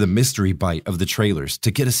there for the mystery bite of the trailers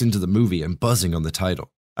to get us into the movie and buzzing on the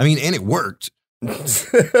title. I mean, and it worked. But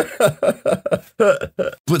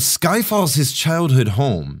Skyfall's his childhood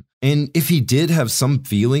home, and if he did have some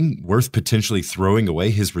feeling worth potentially throwing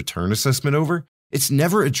away his return assessment over, it's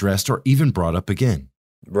never addressed or even brought up again.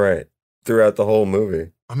 Right. throughout the whole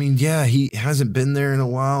movie. I mean, yeah, he hasn't been there in a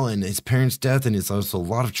while, and his parents' death, and it's also a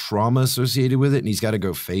lot of trauma associated with it, and he's got to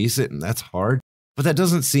go face it, and that's hard. But that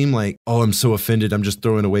doesn't seem like, oh, I'm so offended, I'm just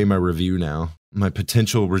throwing away my review now. My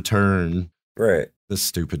potential return. Right. That's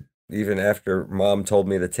stupid. Even after mom told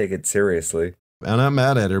me to take it seriously. And I'm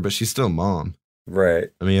mad at her, but she's still mom.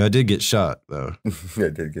 Right. I mean, I did get shot, though. I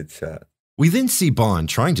did get shot. We then see Bond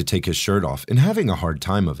trying to take his shirt off and having a hard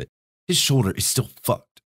time of it. His shoulder is still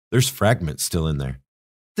fucked. There's fragments still in there.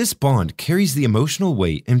 This Bond carries the emotional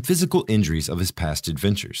weight and physical injuries of his past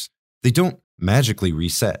adventures. They don't magically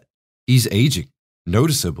reset. He's aging,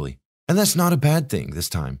 noticeably. And that's not a bad thing this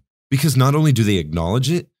time. Because not only do they acknowledge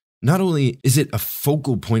it, not only is it a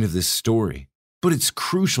focal point of this story, but it's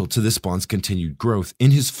crucial to this Bond's continued growth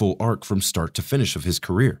in his full arc from start to finish of his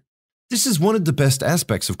career. This is one of the best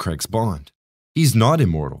aspects of Craig's Bond. He's not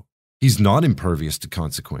immortal. He's not impervious to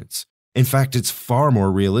consequence. In fact, it's far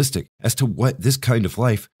more realistic as to what this kind of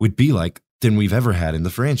life would be like than we've ever had in the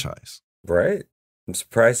franchise. Right. I'm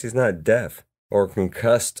surprised he's not deaf or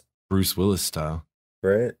concussed. Bruce Willis style.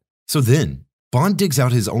 Right. So then, Bond digs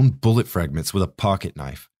out his own bullet fragments with a pocket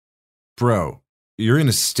knife. Bro, you're in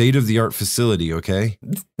a state-of-the-art facility, okay?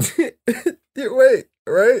 Wait,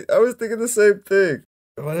 right? I was thinking the same thing.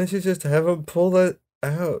 Why don't you just have him pull that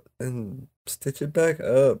out and stitch it back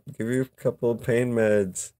up? Give you a couple of pain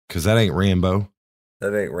meds. Because that ain't Rambo.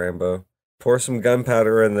 That ain't Rambo. Pour some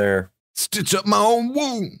gunpowder in there. Stitch up my own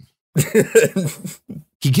wound.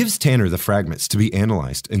 He gives Tanner the fragments to be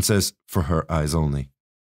analyzed and says, for her eyes only.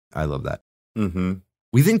 I love that. Mm-hmm.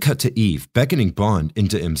 We then cut to Eve beckoning Bond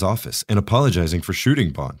into M's office and apologizing for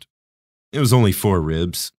shooting Bond. It was only 4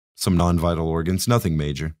 ribs, some non-vital organs, nothing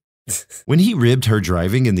major. When he ribbed her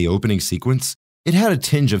driving in the opening sequence, it had a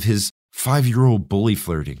tinge of his 5-year-old bully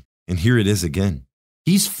flirting. And here it is again.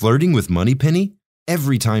 He's flirting with Moneypenny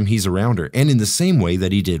every time he's around her, and in the same way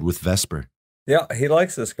that he did with Vesper. Yeah, he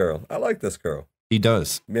likes this girl. I like this girl. He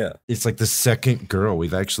does. Yeah. It's like the second girl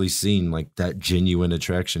we've actually seen like that genuine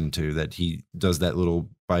attraction to, that he does that little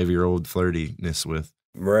 5-year-old flirtiness with.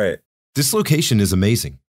 Right. This location is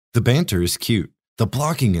amazing. The banter is cute. The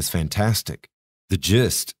blocking is fantastic. The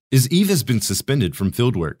gist is Eve has been suspended from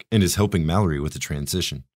fieldwork and is helping Mallory with the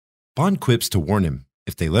transition. Bond quips to warn him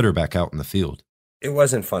if they let her back out in the field. It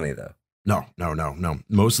wasn't funny, though. No.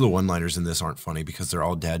 Most of the one-liners in this aren't funny because they're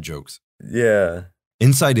all dad jokes. Yeah.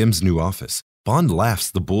 Inside M's new office, Bond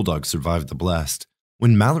laughs the bulldog survived the blast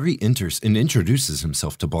when Mallory enters and introduces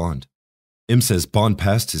himself to Bond. M says Bond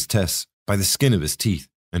passed his tests by the skin of his teeth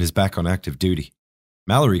and is back on active duty.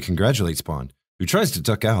 Mallory congratulates Bond, who tries to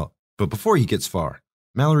duck out, but before he gets far,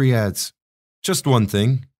 Mallory adds, just one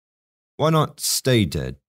thing. Why not stay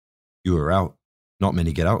dead? You are out. Not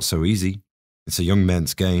many get out so easy. It's a young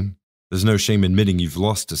man's game. There's no shame admitting you've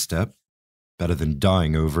lost a step. Better than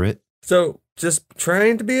dying over it. So, just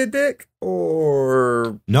trying to be a dick?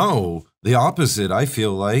 Or... No, the opposite, I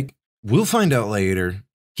feel like. We'll find out later.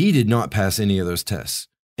 He did not pass any of those tests.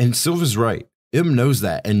 And Silva's right. M knows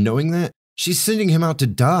that, and knowing that, she's sending him out to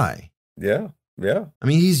die. Yeah. I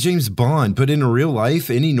mean, he's James Bond, but in real life,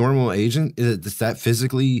 any normal agent that's that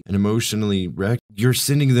physically and emotionally wrecked, you're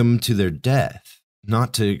sending them to their death,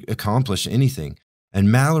 not to accomplish anything.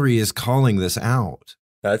 And Mallory is calling this out.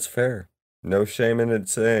 That's fair. No shame in it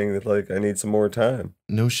saying that, like, I need some more time.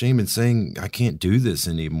 No shame in saying, I can't do this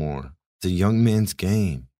anymore. It's a young man's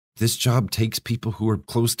game. This job takes people who are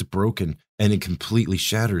close to broken, and it completely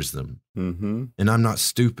shatters them. Mm-hmm. And I'm not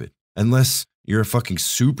stupid. Unless you're a fucking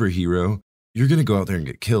superhero, you're going to go out there and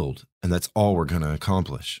get killed, and that's all we're going to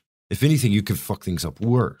accomplish. If anything, you could fuck things up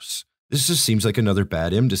worse. This just seems like another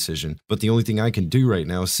bad M decision, but the only thing I can do right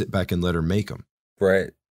now is sit back and let her make them.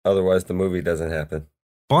 Right. Otherwise, the movie doesn't happen.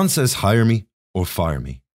 Bond says hire me or fire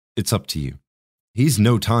me. It's up to you. He's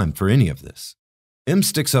no time for any of this. M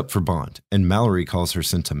sticks up for Bond, and Mallory calls her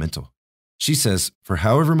sentimental. She says for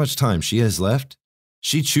however much time she has left,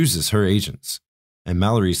 she chooses her agents. And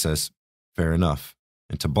Mallory says, fair enough.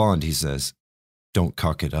 And to Bond, he says, don't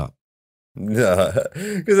cock it up. Nah,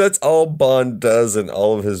 because that's all Bond does in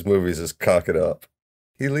all of his movies is cock it up.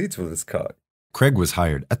 He leads with his cock. Craig was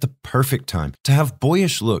hired at the perfect time to have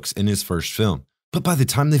boyish looks in his first film. But by the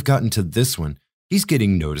time they've gotten to this one, he's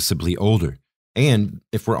getting noticeably older. And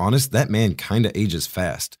if we're honest, that man kind of ages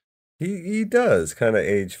fast. He does kind of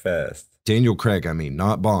age fast. Daniel Craig,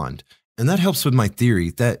 not Bond. And that helps with my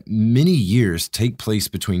theory that many years take place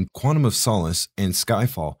between Quantum of Solace and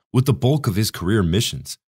Skyfall with the bulk of his career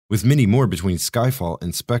missions, with many more between Skyfall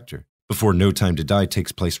and Spectre, before No Time to Die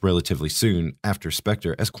takes place relatively soon after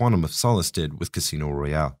Spectre, as Quantum of Solace did with Casino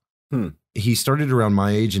Royale. He started around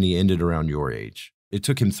my age and he ended around your age. it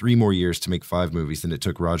took him 3 more years to make 5 movies than it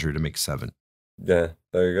took Roger to make 7. Yeah,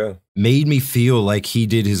 there you go. Made me feel like he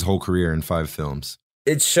did his whole career in 5 films.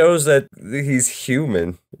 It shows that he's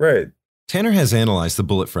human, right? Tanner has analyzed the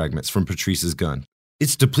bullet fragments from Patrice's gun.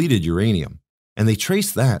 It's depleted uranium, and they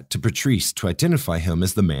trace that to Patrice to identify him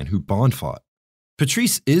as the man who Bond fought.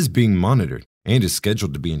 Patrice is being monitored and is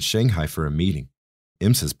scheduled to be in Shanghai for a meeting.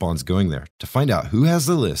 M says Bond's going there to find out who has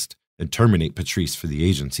the list and terminate Patrice for the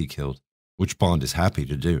agents he killed, which Bond is happy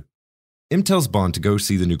to do. M tells Bond to go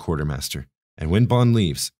see the new quartermaster, and when Bond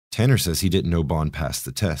leaves, Tanner says he didn't know Bond passed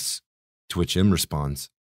the tests, to which M responds,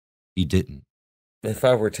 he didn't. If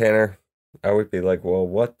I were Tanner, I would be like, well,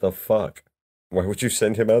 what the fuck? Why would you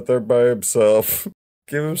send him out there by himself?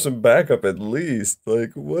 Give him some backup at least.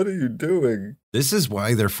 Like, what are you doing? This is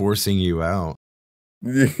why they're forcing you out.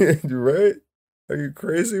 Yeah, you're right. Are you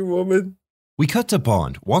crazy, woman? We cut to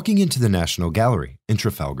Bond walking into the National Gallery in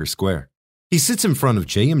Trafalgar Square. He sits in front of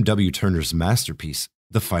J.M.W. Turner's masterpiece,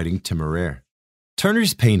 The Fighting Temeraire.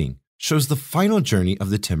 Turner's painting shows the final journey of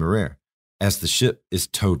the Temeraire, as the ship is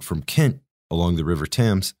towed from Kent along the River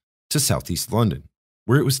Thames to southeast London,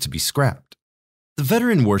 where it was to be scrapped. The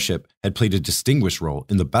veteran warship had played a distinguished role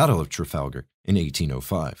in the Battle of Trafalgar in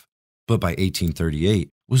 1805, but by 1838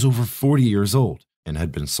 was over 40 years old and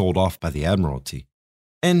had been sold off by the Admiralty.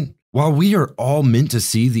 And while we are all meant to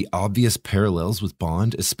see the obvious parallels with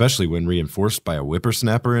Bond, especially when reinforced by a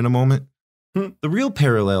whippersnapper in a moment, the real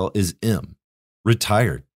parallel is M,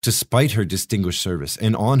 retired despite her distinguished service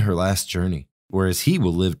and on her last journey, whereas he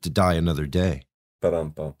will live to die another day.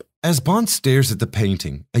 Ba-dum-bump. As Bond stares at the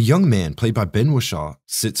painting, a young man played by Ben Whishaw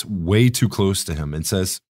sits way too close to him and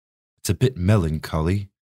says, "It's a bit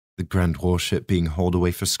melancholy, the grand warship being hauled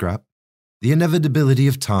away for scrap. The inevitability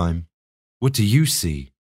of time. What do you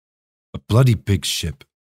see?" "A bloody big ship.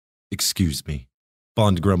 Excuse me."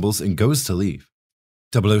 Bond grumbles and goes to leave.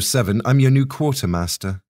 007, I'm your new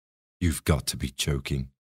quartermaster. You've got to be joking.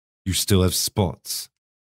 You still have spots.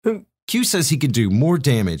 Q says he can do more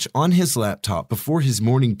damage on his laptop before his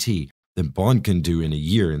morning tea than Bond can do in a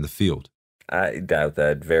year in the field. I doubt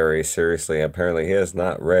that very seriously. Apparently, he has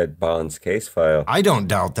not read Bond's case file. I don't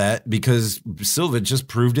doubt that because Silva just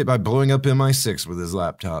proved it by blowing up MI6 with his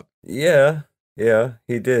laptop. Yeah,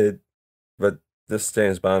 he did. But this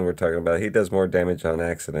James Bond we're talking about, he does more damage on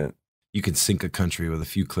accident. You could sink a country with a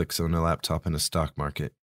few clicks on a laptop in a stock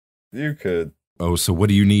market. You could. Oh, so what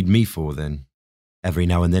do you need me for then? Every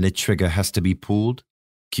now and then a trigger has to be pulled,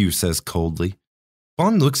 Q says coldly.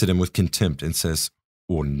 Bond looks at him with contempt and says,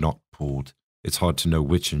 or not pulled. It's hard to know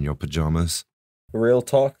which in your pajamas. Real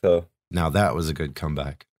talk, though. Now that was a good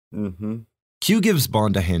comeback. Mm-hmm. Q gives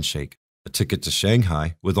Bond a handshake, a ticket to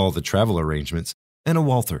Shanghai with all the travel arrangements, and a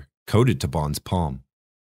Walther coded to Bond's palm.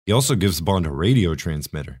 He also gives Bond a radio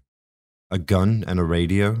transmitter. A gun and a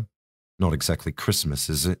radio? Not exactly Christmas,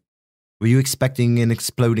 is it? Were you expecting an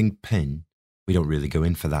exploding pen? We don't really go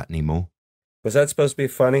in for that anymore. Was that supposed to be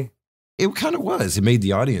funny? It kind of was. It made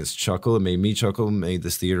the audience chuckle. It made me chuckle. It made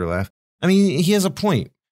this theater laugh. I mean, he has a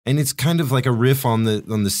point, and it's kind of like a riff on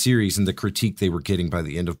the series and the critique they were getting by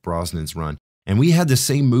the end of Brosnan's run. And we had the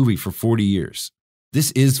same movie for 40 years.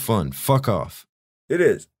 This is fun. Fuck off. It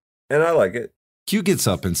is, and I like it. Q gets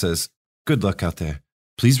up and says, "Good luck out there.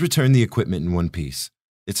 Please return the equipment in one piece."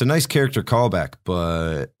 It's a nice character callback,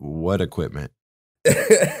 but what equipment?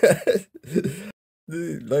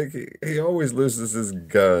 Like, he always loses his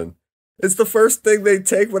gun. It's the first thing they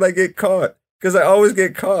take when I get caught, because I always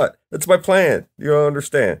get caught. That's my plan. You don't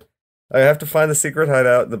understand. I have to find the secret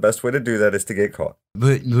hideout, and the best way to do that is to get caught.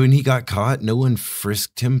 But when he got caught, no one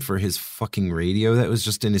frisked him for his fucking radio that was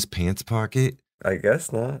just in his pants pocket? I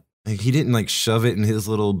guess not. Like, he didn't, like, shove it in his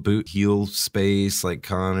little boot heel space like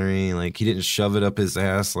Connery. Like, he didn't shove it up his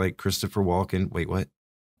ass like Christopher Walken. Wait, what?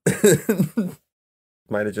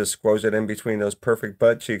 Might have just squoze it in between those perfect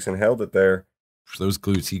butt cheeks and held it there. For those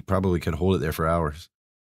glutes, he probably could hold it there for hours.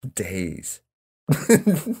 Days.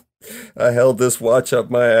 I held this watch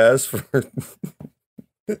up my ass for...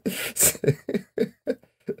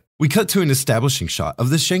 We cut to an establishing shot of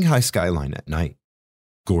the Shanghai skyline at night.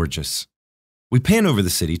 Gorgeous. We pan over the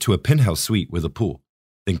city to a penthouse suite with a pool,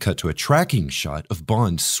 then cut to a tracking shot of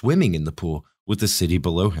Bond swimming in the pool with the city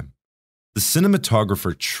below him. The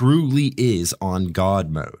cinematographer truly is on God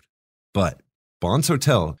mode. But Bond's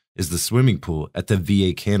hotel is the swimming pool at the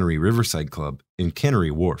VA Cannery Riverside Club in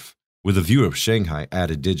Cannery Wharf, with a view of Shanghai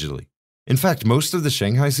added digitally. In fact, most of the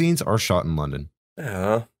Shanghai scenes are shot in London.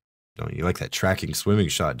 Yeah. Don't you like that tracking swimming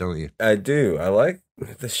shot, don't you? I do. I like...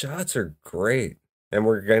 The shots are great. And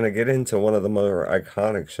we're going to get into one of the more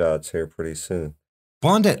iconic shots here pretty soon.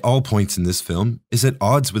 Bond at all points in this film is at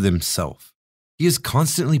odds with himself. He is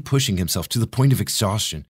constantly pushing himself to the point of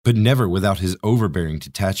exhaustion, but never without his overbearing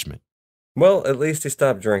detachment. Well, at least he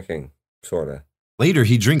stopped drinking, sorta. Later,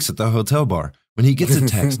 he drinks at the hotel bar when he gets a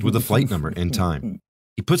text with a flight number and time.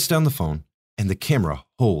 He puts down the phone, and the camera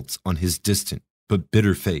holds on his distant but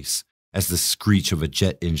bitter face as the screech of a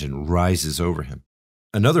jet engine rises over him.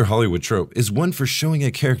 Another Hollywood trope is one for showing a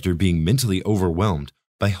character being mentally overwhelmed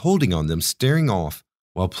by holding on them staring off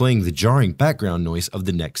while playing the jarring background noise of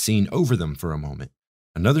the next scene over them for a moment.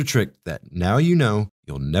 Another trick that now you know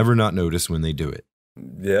you'll never not notice when they do it.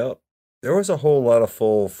 Yep. There was a whole lot of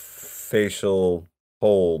full facial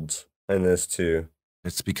holds in this too.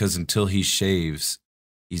 It's because until he shaves,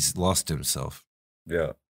 he's lost himself.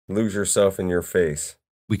 Yeah. Lose yourself in your face.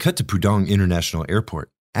 We cut to Pudong International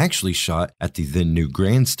Airport, actually shot at the then new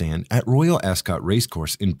grandstand at Royal Ascot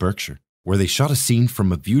Racecourse in Berkshire, where they shot a scene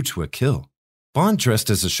from A View to a Kill. Bond dressed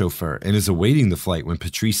as a chauffeur and is awaiting the flight when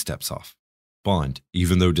Patrice steps off. Bond,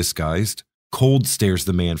 even though disguised, cold stares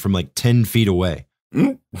the man from like 10 feet away.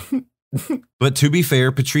 But to be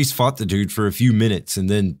fair, Patrice fought the dude for a few minutes and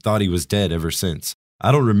then thought he was dead ever since.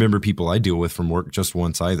 I don't remember people I deal with from work just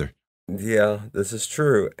once either. Yeah, this is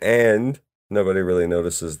true. And nobody really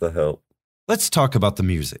notices the help. Let's talk about the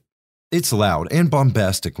music. It's loud and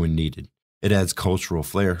bombastic when needed. It adds cultural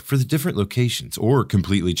flair for the different locations or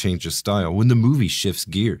completely changes style when the movie shifts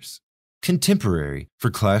gears. Contemporary for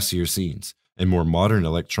classier scenes and more modern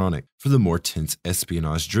electronic for the more tense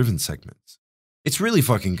espionage-driven segments. It's really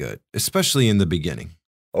fucking good, especially in the beginning.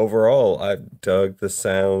 Overall, I've dug the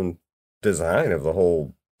sound design of the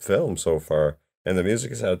whole film so far, and the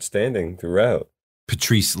music is outstanding throughout.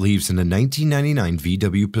 Patrice leaves in a 1999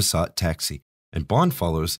 VW Passat taxi, and Bond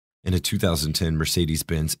follows in a 2010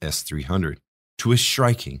 Mercedes-Benz S300 to a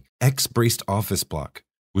striking, X-braced office block,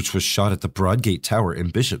 which was shot at the Broadgate Tower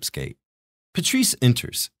in Bishopsgate. Patrice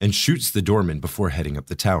enters and shoots the doorman before heading up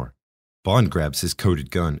the tower. Bond grabs his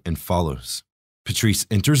coated gun and follows. Patrice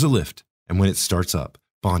enters a lift, and when it starts up,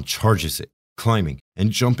 Bond charges it, climbing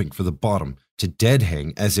and jumping for the bottom to dead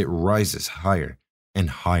hang as it rises higher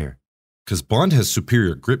and higher. Because Bond has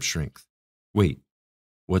superior grip strength. Wait,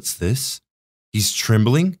 what's this? He's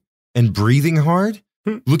trembling and breathing hard?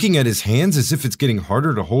 Looking at his hands as if it's getting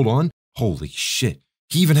harder to hold on? Holy shit.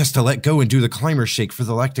 He even has to let go and do the climber shake for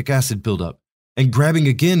the lactic acid buildup, and grabbing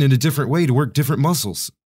again in a different way to work different muscles.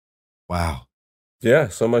 Wow. Yeah,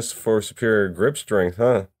 so much for superior grip strength,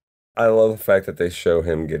 huh? I love the fact that they show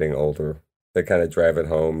him getting older. They kind of drive it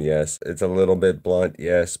home, yes. It's a little bit blunt,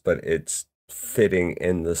 yes, but it's fitting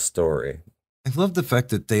in the story. I love the fact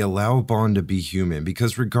that they allow Bond to be human,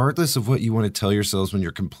 because regardless of what you want to tell yourselves when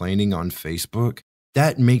you're complaining on Facebook,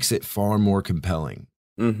 that makes it far more compelling.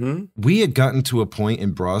 We had gotten to a point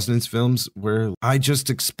in Brosnan's films where I just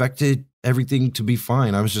expected everything to be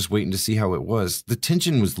fine. I was just waiting to see how it was. The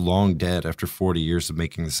tension was long dead after 40 years of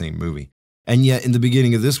making the same movie. And yet, in the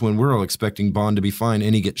beginning of this one, we're all expecting Bond to be fine,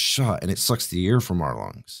 and he gets shot, and it sucks the air from our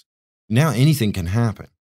lungs. Now anything can happen.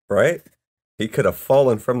 Right? He could have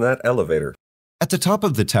fallen from that elevator. At the top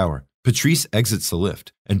of the tower, Patrice exits the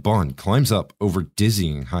lift, and Bond climbs up over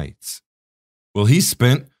dizzying heights. Well, he's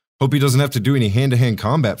spent. Hope he doesn't have to do any hand-to-hand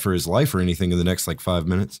combat for his life or anything in the next, 5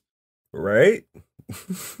 minutes. Right?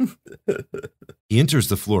 He enters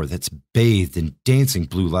the floor that's bathed in dancing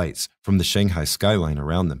blue lights from the Shanghai skyline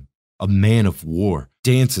around them. A man of war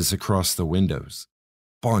dances across the windows.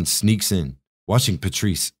 Bond sneaks in, watching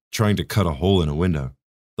Patrice trying to cut a hole in a window.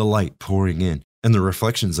 The light pouring in, and the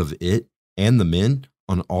reflections of it and the men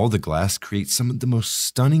on all the glass create some of the most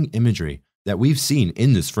stunning imagery that we've seen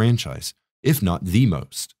in this franchise, if not the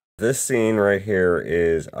most. This scene right here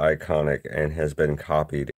is iconic and has been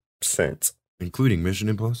copied since. Including Mission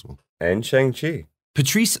Impossible. And Shang-Chi.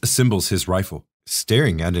 Patrice assembles his rifle,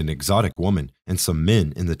 staring at an exotic woman and some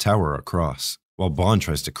men in the tower across, while Bond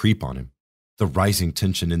tries to creep on him. The rising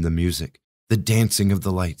tension in the music, the dancing of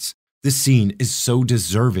the lights. This scene is so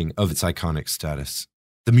deserving of its iconic status.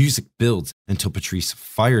 The music builds until Patrice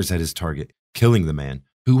fires at his target, killing the man,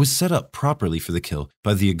 who was set up properly for the kill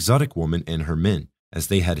by the exotic woman and her men, as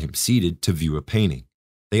they had him seated to view a painting.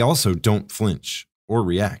 They also don't flinch or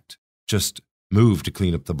react, just move to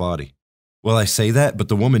clean up the body. Well, I say that, but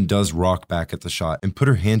the woman does rock back at the shot and put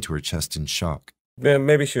her hand to her chest in shock. Yeah,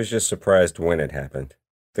 maybe she was just surprised when it happened.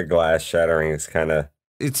 The glass shattering is kind of...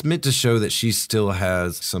 It's meant to show that she still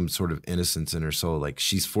has some sort of innocence in her soul. Like,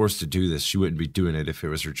 she's forced to do this. She wouldn't be doing it if it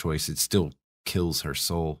was her choice. It still kills her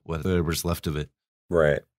soul, whatever's left of it.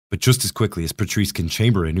 Right. But just as quickly as Patrice can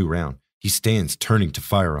chamber a new round, he stands turning to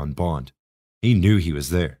fire on Bond. He knew he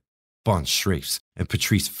was there. Bond strafes, and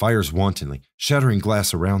Patrice fires wantonly, shattering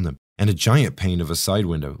glass around them and a giant pane of a side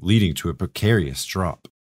window leading to a precarious drop.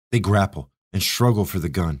 They grapple and struggle for the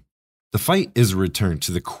gun. The fight is a return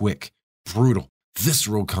to the quick, brutal,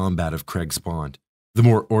 visceral combat of Craig's Bond, the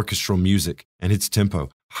more orchestral music and its tempo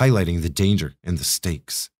highlighting the danger and the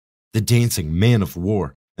stakes. The dancing man of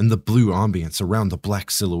war and the blue ambience around the black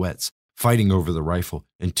silhouettes fighting over the rifle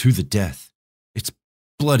and to the death. It's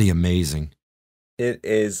bloody amazing. It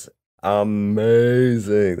is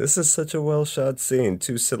amazing. This is such a well-shot scene.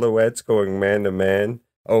 Two silhouettes going man to man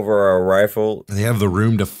over a rifle. They have the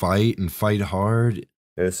room to fight and fight hard. It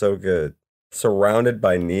is so good. Surrounded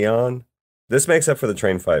by neon. This makes up for the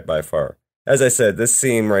train fight by far. As I said, this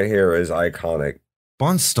scene right here is iconic.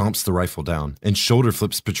 Bond stomps the rifle down and shoulder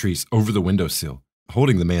flips Patrice over the windowsill,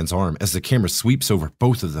 holding the man's arm as the camera sweeps over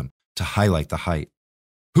both of them to highlight the height.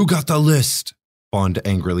 "Who got the list?" Bond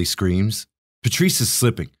angrily screams. Patrice is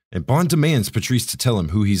slipping, and Bond demands Patrice to tell him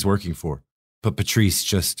who he's working for. But Patrice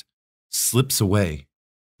just slips away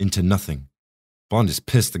into nothing. Bond is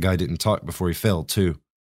pissed the guy didn't talk before he fell, too.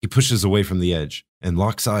 He pushes away from the edge and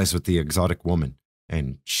locks eyes with the exotic woman.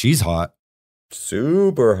 And she's hot.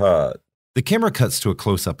 Super hot. The camera cuts to a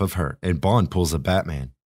close-up of her, and Bond pulls a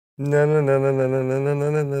Batman. Na na na na na na na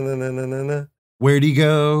na na na na na na. Where'd he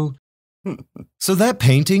go? So that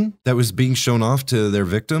painting that was being shown off to their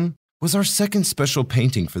victim was our second special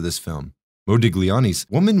painting for this film, Modigliani's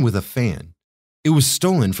Woman with a Fan. It was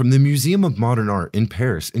stolen from the Museum of Modern Art in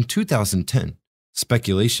Paris in 2010.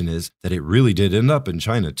 Speculation is that it really did end up in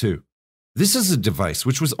China, too. This is a device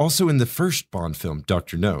which was also in the first Bond film,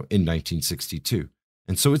 Dr. No, in 1962,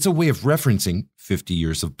 and so it's a way of referencing 50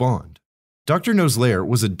 years of Bond. Dr. No's lair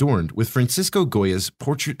was adorned with Francisco Goya's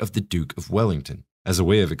portrait of the Duke of Wellington, as a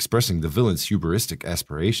way of expressing the villain's hubristic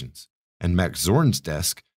aspirations, and Max Zorn's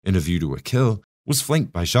desk, in A View to a Kill, was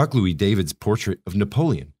flanked by Jacques-Louis David's portrait of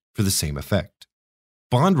Napoleon for the same effect.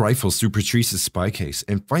 Bond rifles through Patrice's spy case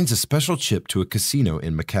and finds a special chip to a casino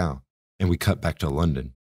in Macau, and we cut back to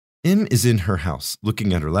London. M is in her house,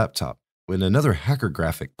 looking at her laptop, when another hacker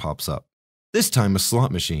graphic pops up. This time a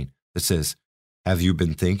slot machine that says, "Have you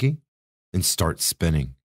been thinking?" and starts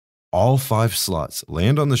spinning. All 5 slots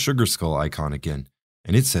land on the sugar skull icon again,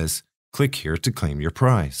 and it says, "Click here to claim your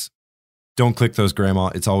prize." Don't click those, Grandma.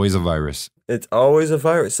 It's always a virus. It's always a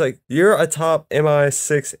virus. Like, you're a top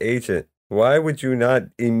MI6 agent. Why would you not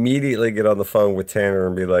immediately get on the phone with Tanner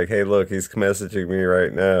and be like, "Hey, look, he's messaging me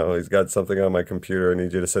right now. He's got something on my computer. I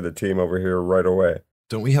need you to send a team over here right away."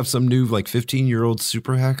 Don't we have some new, 15-year-old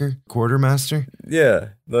super hacker, quartermaster?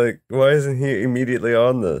 Yeah, like, why isn't he immediately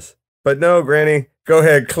on this? But no, Granny, go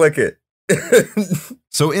ahead, click it.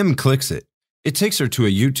 So M clicks it. It takes her to a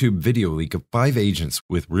YouTube video leak of 5 agents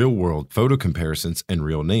with real-world photo comparisons and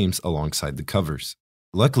real names alongside the covers.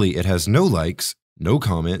 Luckily, it has no likes, no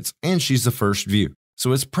comments, and she's the first view,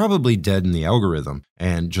 so it's probably dead in the algorithm,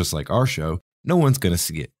 and just like our show, no one's gonna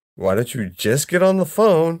see it. Why don't you just get on the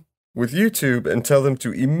phone with YouTube and tell them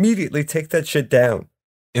to immediately take that shit down?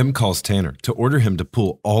 M calls Tanner to order him to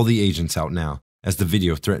pull all the agents out now, as the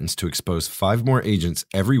video threatens to expose 5 more agents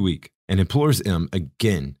every week, and implores M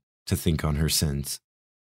again to think on her sins.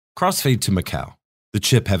 Crossfade to Macau, the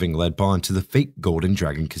chip having led Bond to the fake Golden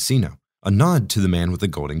Dragon Casino, a nod to the man with the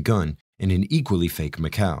golden gun in an equally fake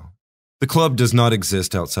Macau. The club does not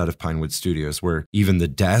exist outside of Pinewood Studios, where even the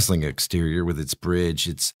dazzling exterior with its bridge,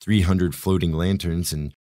 its 300 floating lanterns,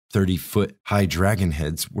 and 30-foot high dragon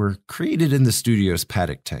heads were created in the studio's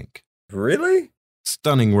paddock tank. Really?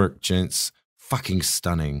 Stunning work, gents. Fucking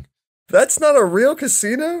stunning. That's not a real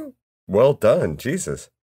casino? Well done, Jesus.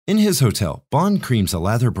 In his hotel, Bond creams a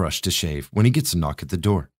lather brush to shave when he gets a knock at the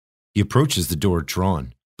door. He approaches the door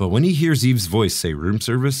drawn, but when he hears Eve's voice say room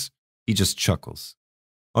service, he just chuckles.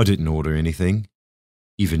 "I didn't order anything.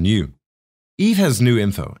 Even you." Eve has new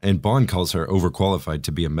info, and Bond calls her overqualified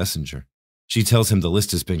to be a messenger. She tells him the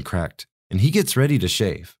list has been cracked, and he gets ready to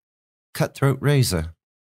shave. Cutthroat razor.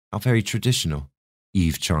 How very traditional.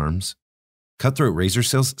 Eve charms. Cutthroat razor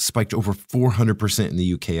sales spiked over 400% in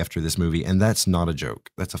the UK after this movie, and that's not a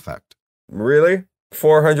joke. That's a fact. Really?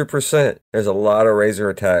 400%. There's a lot of razor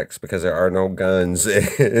attacks because there are no guns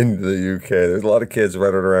in the UK. There's a lot of kids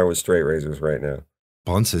running around with straight razors right now.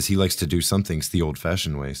 Bond says he likes to do some things the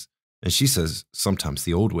old-fashioned ways, and she says sometimes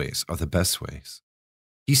the old ways are the best ways.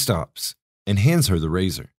 He stops and hands her the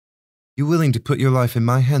razor. "You willing to put your life in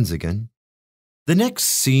my hands again?" The next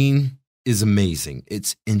scene is amazing.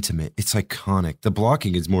 It's intimate. It's iconic. The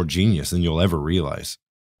blocking is more genius than you'll ever realize.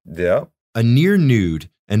 Yeah. A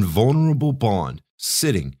near-nude and vulnerable Bond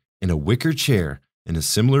sitting in a wicker chair in a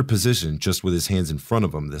similar position, just with his hands in front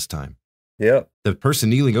of him this time. Yep. The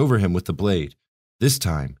person kneeling over him with the blade, this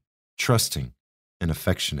time trusting and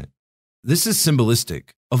affectionate. This is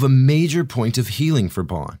symbolistic of a major point of healing for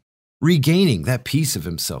Bond, regaining that piece of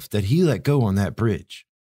himself that he let go on that bridge,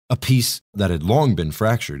 a piece that had long been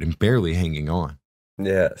fractured and barely hanging on.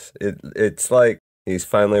 Yes, it's like he's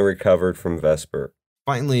finally recovered from Vesper.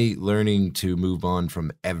 Finally learning to move on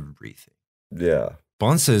from everything. Yeah.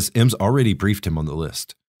 Bond says M's already briefed him on the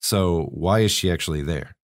list, so why is she actually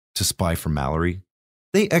there? To spy for Mallory?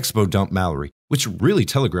 They expo dump Mallory, which really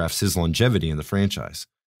telegraphs his longevity in the franchise,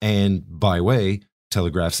 and, by way,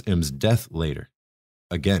 telegraphs M's death later.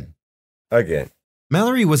 Again.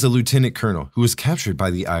 Mallory was a lieutenant colonel who was captured by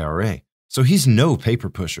the IRA, so he's no paper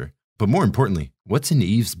pusher. But more importantly, what's in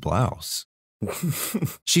Eve's blouse?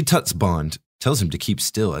 She tuts Bond, tells him to keep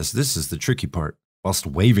still as this is the tricky part, whilst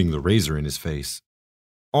waving the razor in his face.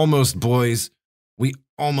 Almost, boys. We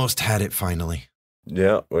almost had it finally.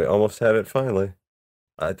 Yeah, we almost had it finally.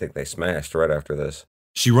 I think they smashed right after this.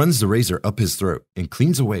 She runs the razor up his throat and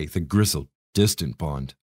cleans away the grizzled, distant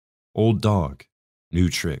Bond. Old dog, new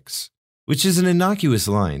tricks. Which is an innocuous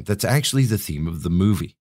line that's actually the theme of the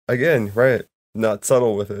movie. Again, right. Not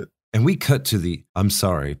subtle with it. And we cut to the, I'm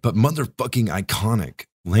sorry, but motherfucking iconic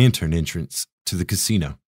lantern entrance to the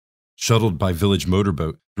casino. Shuttled by village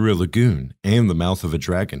motorboat through a lagoon and the mouth of a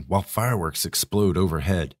dragon while fireworks explode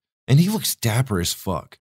overhead. And he looks dapper as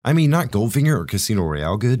fuck. I mean, not Goldfinger or Casino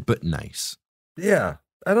Royale good, but nice. Yeah,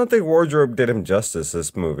 I don't think wardrobe did him justice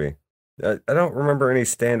this movie. I don't remember any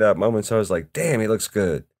standout moments. So I was like, damn, he looks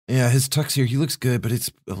good. Yeah, his tux here, he looks good, but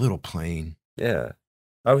it's a little plain. Yeah.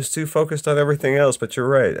 I was too focused on everything else, but you're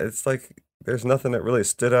right. It's like there's nothing that really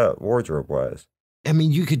stood out wardrobe-wise. I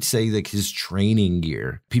mean, you could say like his training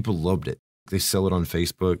gear. People loved it. They sell it on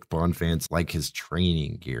Facebook. Bond fans like his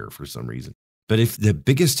training gear for some reason. But if the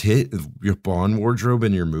biggest hit of your Bond wardrobe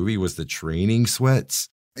in your movie was the training sweats,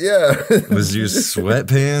 yeah, was your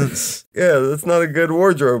sweatpants, yeah, that's not a good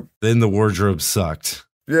wardrobe. Then the wardrobe sucked.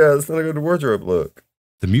 Yeah, that's not a good wardrobe look.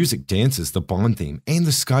 The music dances the Bond theme and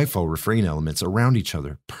the Skyfall refrain elements around each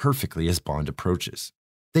other perfectly as Bond approaches.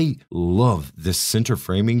 They love this center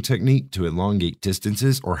framing technique to elongate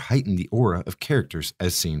distances or heighten the aura of characters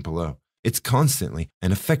as seen below. It's constantly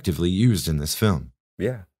and effectively used in this film.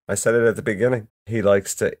 Yeah, I said it at the beginning. He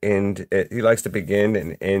likes to begin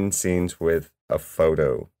and end scenes with a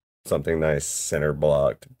photo. Something nice, center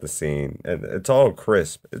blocked the scene, and it's all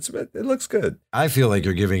crisp. It looks good. I feel like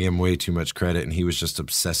you're giving him way too much credit, and he was just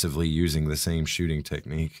obsessively using the same shooting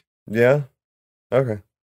technique. Yeah? Okay.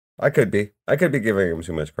 I could be giving him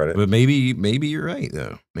too much credit. But maybe you're right,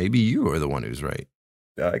 though. Maybe you are the one who's right.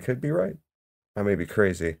 I could be right. I may be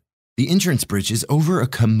crazy. The entrance bridge is over a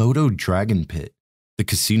Komodo dragon pit. The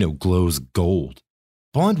casino glows gold.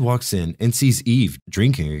 Bond walks in and sees Eve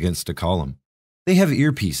drinking against a column. They have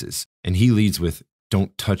earpieces, and he leads with,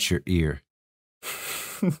 "Don't touch your ear."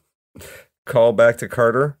 Call back to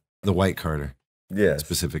Carter? The white Carter. Yes.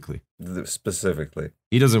 Specifically. Specifically.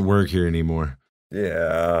 He doesn't work here anymore.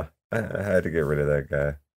 Yeah, I had to get rid of that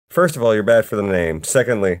guy. First of all, you're bad for the name.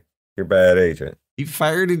 Secondly, you're bad agent. He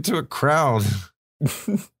fired into a crowd.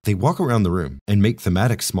 They walk around the room and make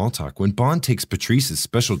thematic small talk when Bond takes Patrice's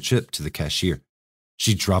special chip to the cashier.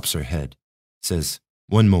 She drops her head, says,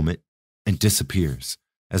 "One moment," and disappears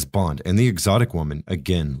as Bond and the exotic woman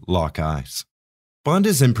again lock eyes. Bond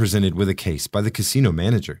is then presented with a case by the casino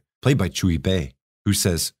manager, played by Chui Bei, who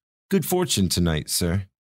says, "Good fortune tonight, sir."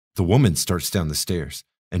 The woman starts down the stairs,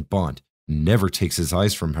 and Bond never takes his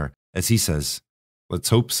eyes from her as he says, "Let's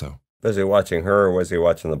hope so." Was he watching her or was he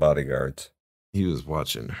watching the bodyguards? He was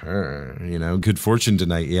watching her, good fortune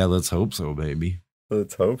tonight. Yeah, let's hope so, baby.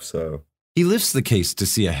 Let's hope so. He lifts the case to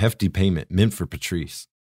see a hefty payment meant for Patrice.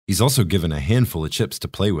 He's also given a handful of chips to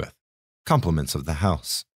play with. Compliments of the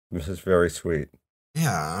house. This is very sweet.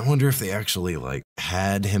 Yeah, I wonder if they actually,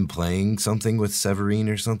 had him playing something with Severine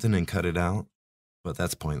or something and cut it out. But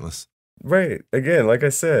that's pointless. Right. Again, like I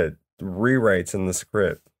said, rewrites in the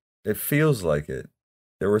script. It feels like it.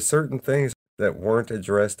 There were certain things that weren't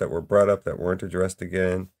addressed, that were brought up, that weren't addressed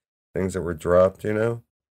again. Things that were dropped,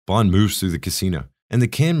 Bond moves through the casino, and the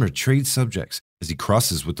camera trades subjects as he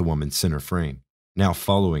crosses with the woman's center frame, now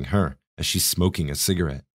following her as she's smoking a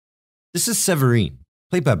cigarette. This is Severine,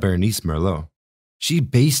 played by Berenice Merlot. She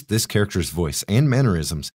based this character's voice and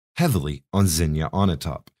mannerisms heavily on Xenia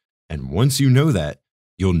Onatopp, and once you know that,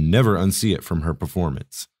 you'll never unsee it from her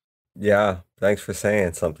performance. Yeah, thanks for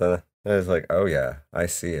saying something. I was like, oh yeah, I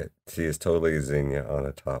see it. She is totally Xenia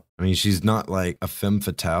Onatopp. I mean, she's not like a femme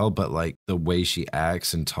fatale, but the way she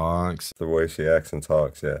acts and talks. The way she acts and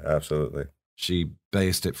talks, yeah, absolutely. She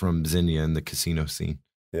based it from Xenia in the casino scene.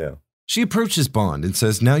 Yeah. She approaches Bond and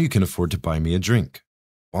says, "Now you can afford to buy me a drink."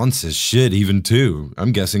 Bond says, shit, even two.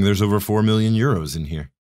 I'm guessing there's over 4 million euros in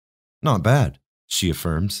here. Not bad, she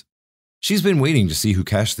affirms. She's been waiting to see who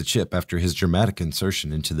cashed the chip after his dramatic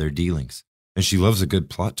insertion into their dealings, and she loves a good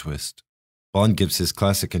plot twist. Bond gives his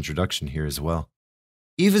classic introduction here as well.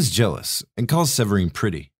 Eve is jealous and calls Severine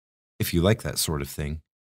pretty, if you like that sort of thing.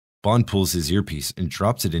 Bond pulls his earpiece and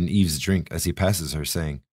drops it in Eve's drink as he passes her,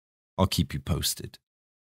 saying, I'll keep you posted.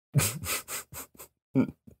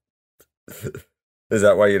 Is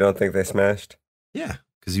that why you don't think they smashed? Yeah,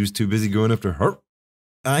 because he was too busy going after her.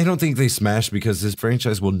 I don't think they smashed because this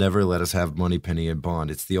franchise will never let us have Moneypenny and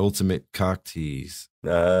Bond. It's the ultimate cock tease.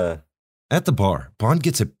 At the bar, Bond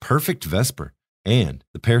gets a perfect Vesper, and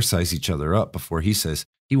the pair size each other up before he says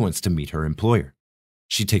he wants to meet her employer.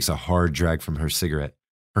 She takes a hard drag from her cigarette,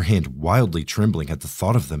 her hand wildly trembling at the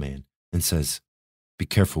thought of the man, and says, be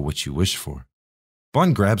careful what you wish for.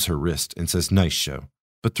 Bond grabs her wrist and says, nice show,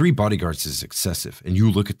 but 3 bodyguards is excessive, and you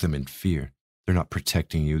look at them in fear. They're not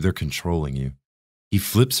protecting you, they're controlling you. He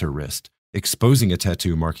flips her wrist, exposing a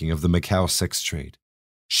tattoo marking of the Macau sex trade.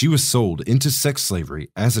 She was sold into sex slavery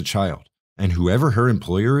as a child, and whoever her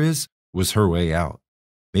employer is was her way out.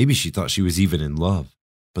 Maybe she thought she was even in love,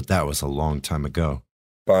 but that was a long time ago.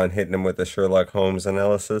 Bond hitting him with the Sherlock Holmes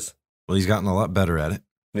analysis. Well, he's gotten a lot better at it.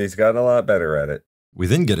 He's gotten a lot better at it. We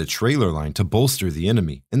then get a trailer line to bolster the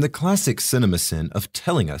enemy in the classic cinema sin of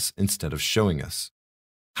telling us instead of showing us.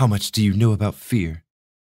 How much do you know about fear?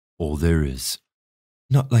 All there is.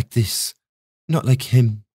 Not like this. Not like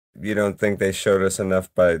him. You don't think they showed us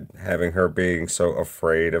enough by having her being so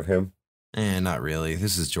afraid of him? Not really.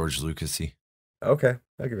 This is George Lucas-y. Okay,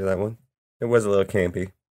 I'll give you that one. It was a little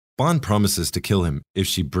campy. Bond promises to kill him if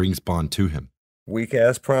she brings Bond to him.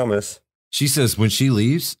 Weak-ass promise. She says when she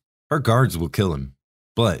leaves, her guards will kill him.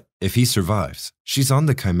 But if he survives, she's on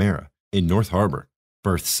the Chimera in North Harbor,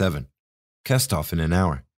 berth 7. Cast off in an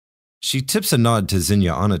hour. She tips a nod to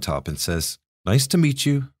Zinnia Onatop and says, nice to meet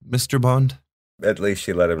you, Mr. Bond. At least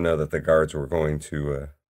she let him know that the guards were going to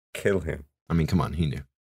kill him. I mean, come on, he knew.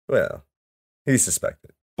 Well, he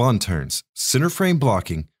suspected. Bond turns, center frame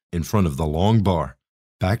blocking, in front of the long bar,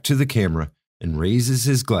 back to the camera, and raises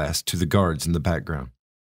his glass to the guards in the background.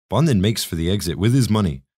 Bond then makes for the exit with his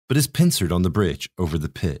money, but is pincered on the bridge over the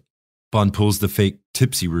pit. Bond pulls the fake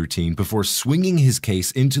tipsy routine before swinging his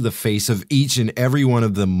case into the face of each and every one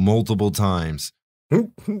of them multiple times.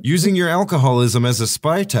 Using your alcoholism as a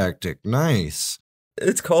spy tactic. Nice.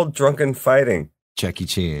 It's called drunken fighting. Jackie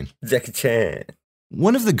Chan. Jackie Chan.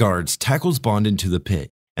 One of the guards tackles Bond into the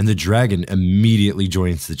pit, and the dragon immediately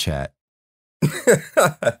joins the chat.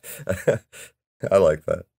 I like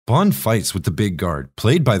that. Bond fights with the big guard,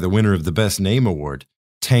 played by the winner of the Best Name Award,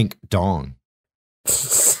 Tank Dong.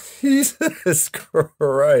 Jesus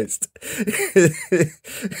Christ.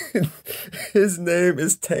 His name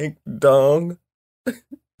is Tank Dong.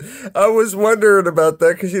 I was wondering about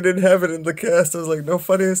that because you didn't have it in the cast. I was like, no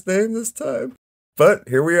funniest name this time. But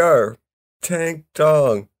here we are. Tank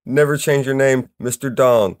Dong. Never change your name, Mr.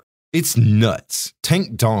 Dong. It's nuts.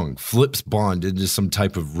 Tank Dong flips Bond into some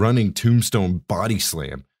type of running tombstone body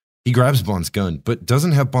slam. He grabs Bond's gun, but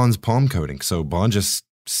doesn't have Bond's palm coating, so Bond just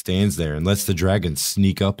stands there and lets the dragon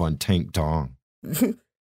sneak up on Tank Dong.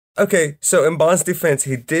 Okay, so in Bond's defense,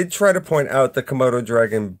 he did try to point out the Komodo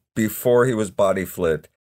dragon before he was body flipped,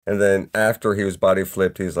 and then after he was body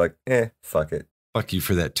flipped, he's like, fuck it. Fuck you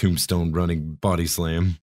for that tombstone running body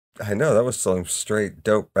slam. I know, that was some straight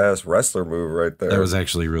dope-ass wrestler move right there. That was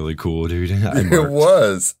actually really cool, dude. It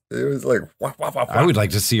was. It was like, wah, wah, wah, wah. I would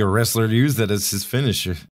like to see a wrestler use that as his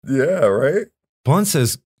finisher. Yeah, right? Bond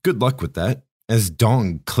says, good luck with that, as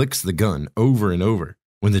Dong clicks the gun over and over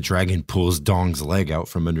when the dragon pulls Dong's leg out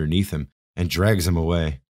from underneath him and drags him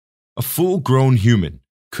away. A full-grown human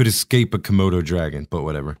could escape a Komodo dragon, but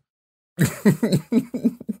whatever.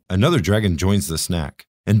 Another dragon joins the snack,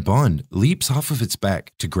 and Bond leaps off of its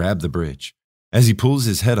back to grab the bridge. As he pulls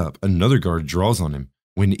his head up, another guard draws on him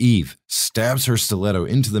when Eve stabs her stiletto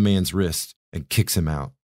into the man's wrist and kicks him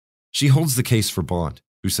out. She holds the case for Bond,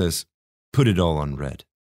 who says, put it all on red.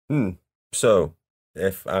 So,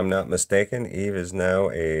 if I'm not mistaken, Eve is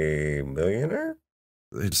now a millionaire?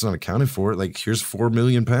 It's not accounted for. Like, here's 4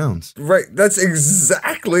 million pounds. Right, that's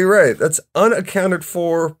exactly right. That's unaccounted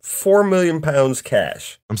for 4 million pounds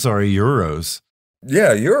cash. I'm sorry, euros.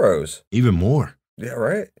 Yeah, euros. Even more. Yeah,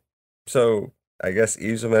 right. So, I guess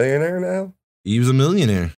Eve's a millionaire now? Eve's a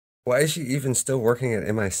millionaire. Why is she even still working at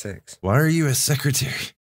MI6? Why are you a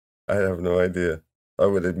secretary? I have no idea. I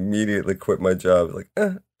would immediately quit my job. Like,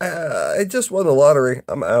 I just won the lottery.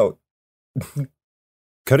 I'm out.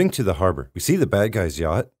 Cutting to the harbor, we see the bad guy's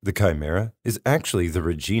yacht, the Chimera, is actually the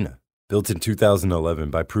Regina. built in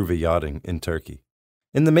 2011 by Pruva Yachting in Turkey.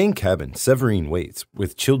 In the main cabin, Severine waits,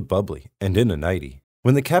 with chilled bubbly and in a nightie,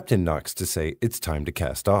 when the captain knocks to say it's time to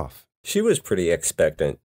cast off. She was pretty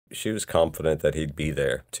expectant. She was confident that he'd be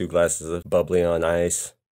there. 2 glasses of bubbly on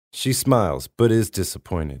ice. She smiles, but is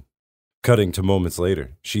disappointed. Cutting to moments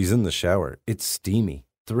later, she's in the shower. It's steamy.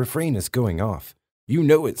 The refrain is going off. You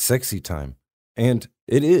know it's sexy time. And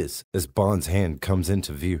it is, as Bond's hand comes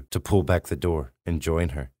into view to pull back the door and join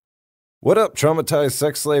her. What up, traumatized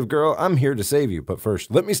sex slave girl? I'm here to save you, but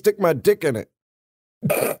first, let me stick my dick in it.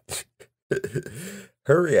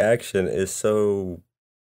 Her reaction is so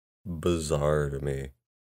bizarre to me.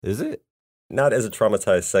 Is it? Not as a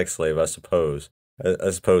traumatized sex slave, I suppose.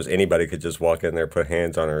 I suppose anybody could just walk in there, put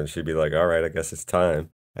hands on her, and she'd be like, all right, I guess it's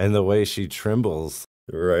time. And the way she trembles.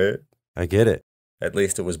 Right? I get it. At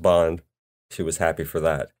least it was Bond. She was happy for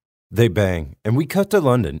that. They bang, and we cut to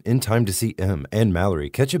London in time to see M and Mallory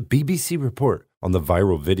catch a BBC report on the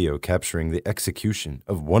viral video capturing the execution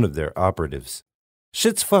of one of their operatives.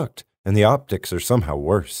 Shit's fucked, and the optics are somehow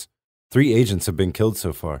worse. 3 agents have been killed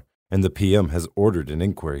so far, and the PM has ordered an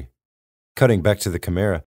inquiry. Cutting back to the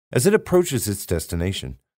Chimera, as it approaches its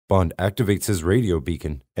destination, Bond activates his radio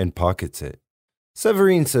beacon and pockets it.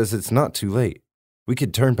 Severine says it's not too late. We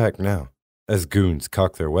could turn back now, as goons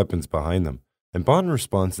cock their weapons behind them, and Bond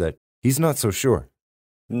responds that he's not so sure.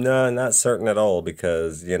 No, not certain at all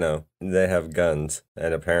because, they have guns,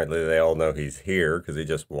 and apparently they all know he's here because he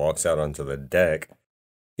just walks out onto the deck.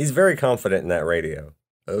 He's very confident in that radio.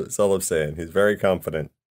 That's all I'm saying. He's very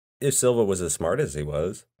confident. If Silva was as smart as he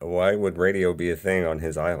was, why would radio be a thing on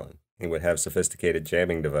his island? He would have sophisticated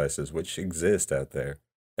jamming devices, which exist out there.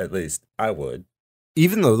 At least, I would.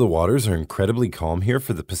 Even though the waters are incredibly calm here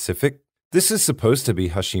for the Pacific, this is supposed to be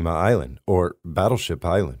Hashima Island, or Battleship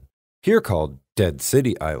Island, here called Dead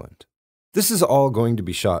City Island. This is all going to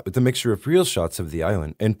be shot with a mixture of real shots of the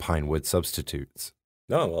island and pinewood substitutes.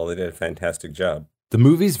 Oh, well, they did a fantastic job. The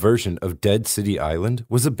movie's version of Dead City Island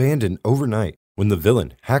was abandoned overnight when the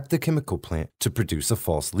villain hacked the chemical plant to produce a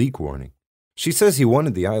false leak warning. She says he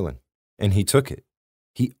wanted the island, and he took it.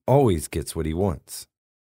 He always gets what he wants.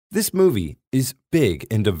 This movie is big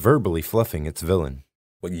into verbally fluffing its villain.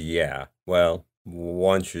 Well, yeah. Well,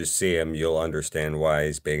 once you see him, you'll understand why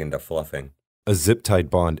he's big into fluffing. A zip-tied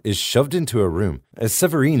Bond is shoved into a room as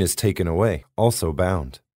Severine is taken away, also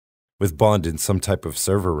bound. With Bond in some type of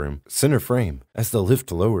server room, center frame, as the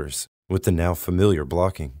lift lowers, with the now familiar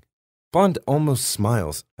blocking. Bond almost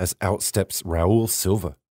smiles as out steps Raul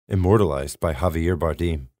Silva, immortalized by Javier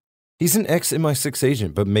Bardem. He's an ex-MI6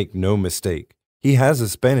 agent, but make no mistake, he has a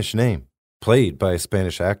Spanish name, played by a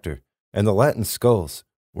Spanish actor, and the Latin skulls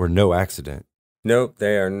were no accident. Nope,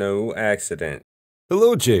 they are no accident.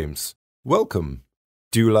 Hello, James. Welcome.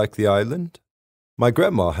 Do you like the island? My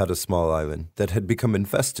grandma had a small island that had become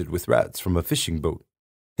infested with rats from a fishing boat.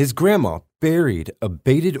 His grandma buried a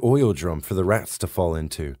baited oil drum for the rats to fall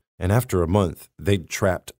into, and after a month, they'd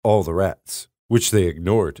trapped all the rats, which they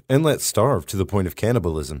ignored and let starve to the point of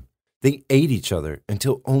cannibalism. They ate each other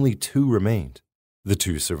until only 2 remained, the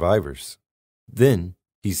 2 survivors. Then,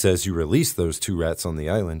 he says you release those 2 rats on the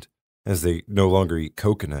island, as they no longer eat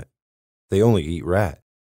coconut. They only eat rat.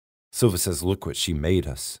 Silva says, look what she made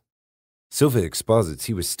us. Silva exposits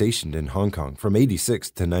he was stationed in Hong Kong from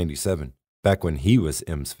 86 to 97, back when he was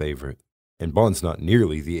M's favorite. And Bond's not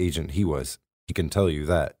nearly the agent he was, he can tell you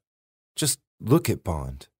that. Just look at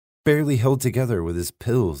Bond, barely held together with his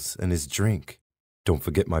pills and his drink. Don't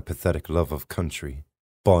forget my pathetic love of country,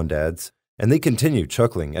 Bond adds, and they continue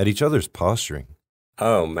chuckling at each other's posturing.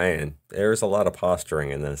 Oh man, there's a lot of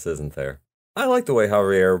posturing in this, isn't there? I like the way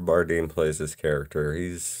Javier Bardem plays his character.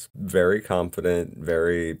 He's very confident,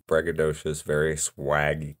 very braggadocious, very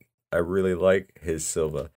swaggy. I really like his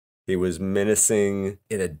Silva. He was menacing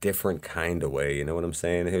in a different kind of way, you know what I'm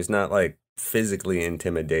saying? He was not like physically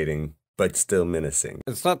intimidating, but still menacing.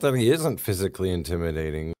 It's not that he isn't physically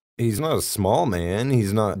intimidating. He's not a small man.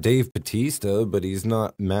 He's not Dave Bautista, but he's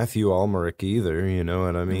not Matthew Almeric either, you know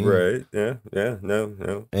what I mean? Right, yeah,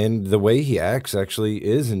 no. And the way he acts actually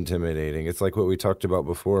is intimidating. It's like what we talked about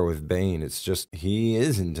before with Bane. It's just, he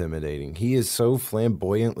is intimidating. He is so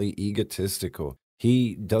flamboyantly egotistical.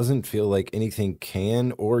 He doesn't feel like anything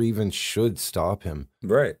can or even should stop him.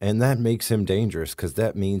 Right. And that makes him dangerous because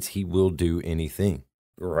that means he will do anything.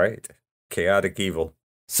 Right. Chaotic evil.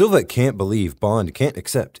 Silva can't believe Bond can't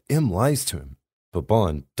accept M lies to him, but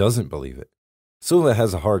Bond doesn't believe it. Silva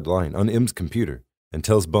has a hard line on M's computer and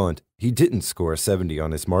tells Bond he didn't score a 70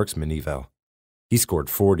 on his marksman eval. He scored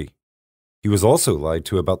 40. He was also lied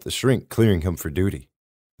to about the shrink clearing him for duty.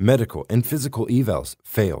 Medical and physical evals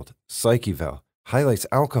failed, psych eval, highlights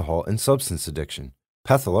alcohol and substance addiction,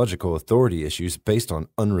 pathological authority issues based on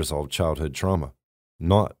unresolved childhood trauma.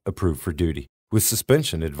 Not approved for duty, with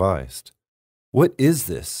suspension advised. What is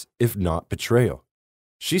this, if not betrayal?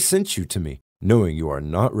 She sent you to me, knowing you are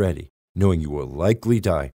not ready, knowing you will likely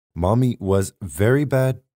die. Mommy was very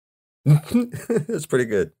bad. That's pretty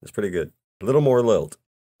good. That's pretty good. A little more lilt.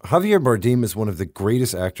 Javier Bardem is one of the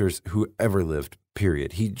greatest actors who ever lived,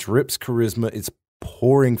 period. He drips charisma. It's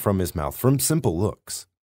pouring from his mouth from simple looks.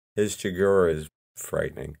 His figure is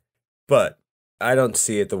frightening. But I don't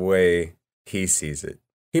see it the way he sees it.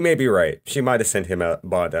 He may be right. She might have sent him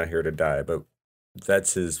Bond out here to die, but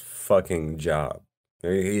that's his fucking job.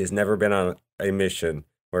 He has never been on a mission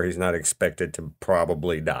where he's not expected to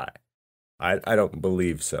probably die. I don't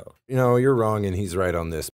believe so. You know, you're wrong and he's right on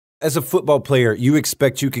this. As a football player, you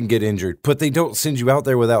expect you can get injured, but they don't send you out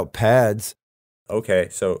there without pads. Okay,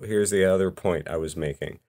 so here's the other point I was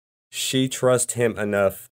making. She trusts him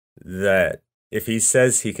enough that if he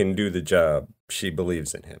says he can do the job, she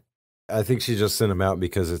believes in him. I think she just sent him out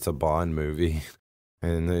because it's a Bond movie.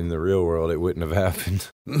 And in the real world, it wouldn't have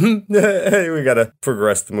happened. Hey, we gotta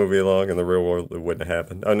progress the movie along. In the real world, it wouldn't have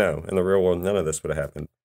happened. Oh no, in the real world, none of this would have happened.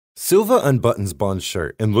 Silva unbuttons Bond's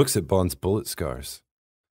shirt and looks at Bond's bullet scars.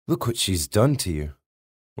 Look what she's done to you.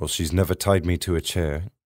 Well, she's never tied me to a chair.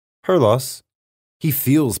 Her loss. He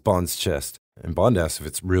feels Bond's chest, and Bond asks if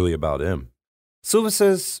it's really about him. Silva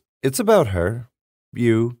says, it's about her,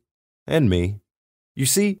 you, and me. You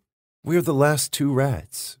see, we're the last two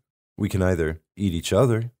rats. We can either eat each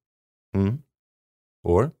other,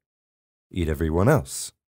 or eat everyone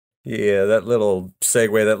else. Yeah, that little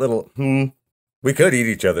segue, that little, we could eat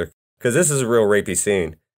each other, because this is a real rapey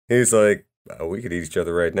scene. He's like, oh, we could eat each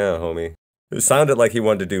other right now, homie. It sounded like he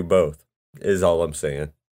wanted to do both, is all I'm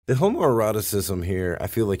saying. The homoeroticism here, I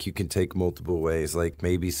feel like you can take multiple ways. Like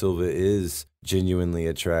maybe Silva is genuinely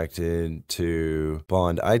attracted to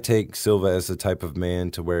Bond. I take Silva as the type of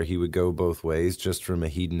man to where he would go both ways just from a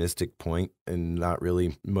hedonistic point and not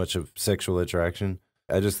really much of sexual attraction.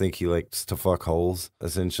 I just think he likes to fuck holes,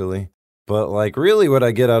 essentially. But like really what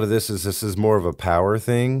I get out of this is more of a power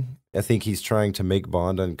thing. I think he's trying to make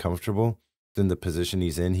Bond uncomfortable. In the position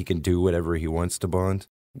he's in, he can do whatever he wants to Bond.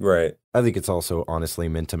 Right. I think it's also honestly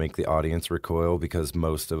meant to make the audience recoil because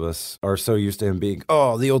most of us are so used to him being,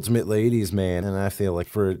 oh, the ultimate ladies man. And I feel like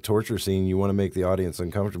for a torture scene, you want to make the audience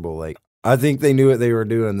uncomfortable. Like, I think they knew what they were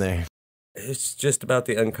doing there. It's just about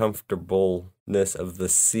the uncomfortableness of the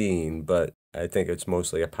scene, but I think it's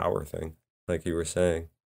mostly a power thing, like you were saying.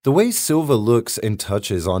 The way Silva looks and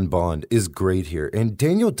touches on Bond is great here, and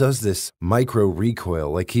Daniel does this micro recoil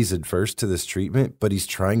like he's adverse to this treatment, but he's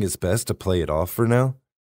trying his best to play it off for now.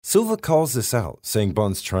 Silva calls this out, saying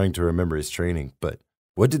Bond's trying to remember his training, but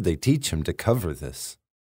what did they teach him to cover this?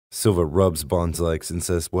 Silva rubs Bond's legs and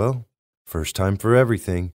says, well, first time for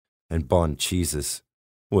everything, and Bond cheeses.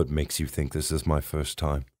 What makes you think this is my first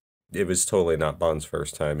time? It was totally not Bond's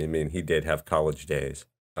first time. I mean, he did have college days.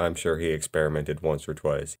 I'm sure he experimented once or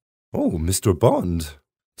twice. Oh, Mr. Bond,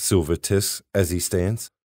 Silva tisks as he stands.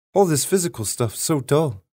 All this physical stuff so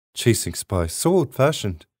dull. Chasing spies so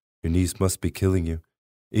old-fashioned. Your knees must be killing you.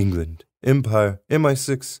 England, Empire,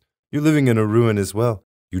 MI6. You're living in a ruin as well.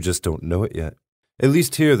 You just don't know it yet. At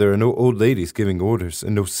least here there are no old ladies giving orders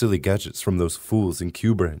and no silly gadgets from those fools in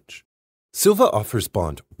Q Branch. Silva offers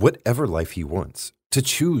Bond whatever life he wants. To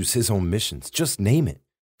choose his own missions, just name it.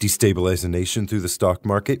 Destabilize a nation through the stock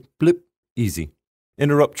market? Blip. Easy.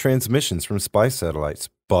 Interrupt transmissions from spy satellites?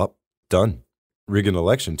 Bop. Done. Rig an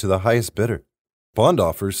election to the highest bidder. Bond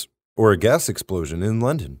offers, or a gas explosion in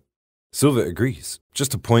London. Silva agrees.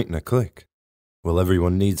 Just a point and a click. Well,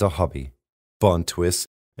 everyone needs a hobby. Bond twists,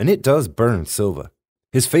 and it does burn Silva.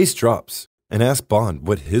 His face drops, and asks Bond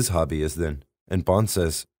what his hobby is then. And Bond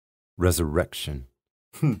says, resurrection.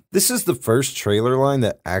 This is the first trailer line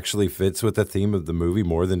that actually fits with the theme of the movie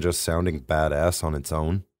more than just sounding badass on its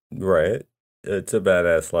own. Right. It's a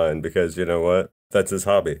badass line because, you know what? That's his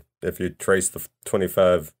hobby. If you trace the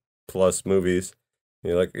 25 plus movies,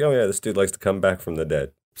 you're like, oh yeah, this dude likes to come back from the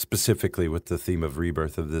dead. Specifically with the theme of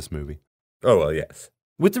rebirth of this movie. Oh, well, yes.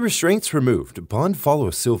 With the restraints removed, Bond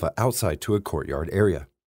follows Silva outside to a courtyard area.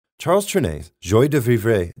 Charles Trenay's Joie de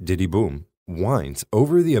Vivre Diddy Boom whines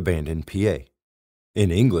over the abandoned PA. In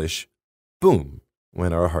English, boom.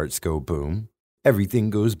 When our hearts go boom, everything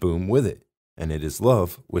goes boom with it, and it is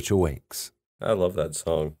love which awakes. I love that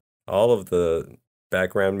song. All of the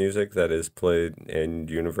background music that is played in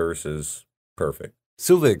universe is perfect.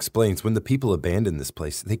 Silva explains when the people abandoned this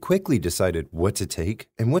place, they quickly decided what to take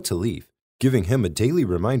and what to leave, giving him a daily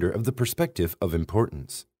reminder of the perspective of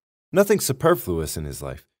importance. Nothing superfluous in his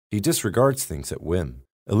life. He disregards things at whim,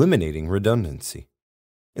 eliminating redundancy.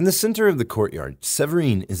 In the center of the courtyard,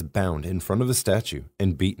 Severine is bound in front of a statue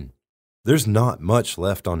and beaten. There's not much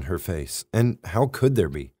left on her face, and how could there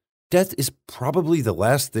be? Death is probably the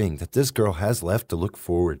last thing that this girl has left to look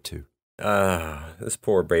forward to. This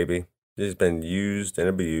poor baby. She's been used and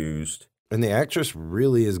abused. And the actress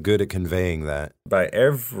really is good at conveying that. By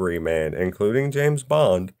every man, including James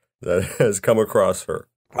Bond, that has come across her.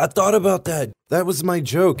 I thought about that. That was my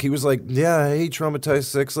joke. He was like, yeah, hey, traumatized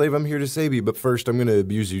sex slave, I'm here to save you, but first I'm going to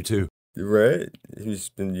abuse you too. Right? He's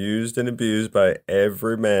been used and abused by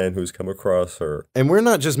every man who's come across her. And we're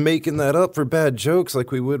not just making that up for bad jokes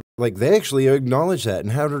like we would. Like, they actually acknowledge that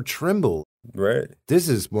and had her tremble. Right. This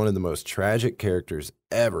is one of the most tragic characters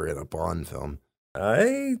ever in a Bond film.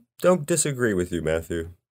 I don't disagree with you,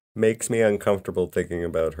 Matthew. Makes me uncomfortable thinking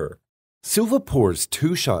about her. Silva pours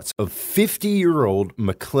 2 shots of 50-year-old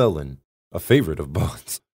McClellan, a favorite of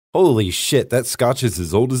Bond's. Holy shit, that scotch is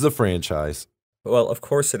as old as the franchise. Well, of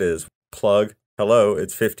course it is. Plug. Hello,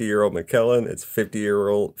 it's 50-year-old McKellen. It's 50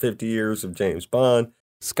 years of James Bond.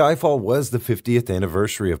 Skyfall was the 50th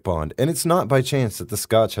anniversary of Bond, and it's not by chance that the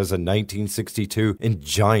scotch has a 1962 in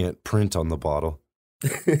giant print on the bottle.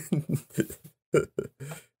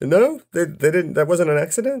 No, they didn't. That wasn't an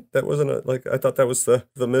accident. That wasn't I thought that was the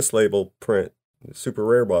mislabel print. Super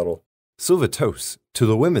rare bottle. Silva toasts to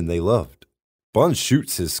the women they loved. Bond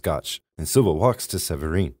shoots his scotch, and Silva walks to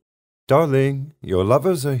Severine. Darling, your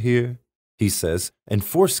lovers are here, he says, and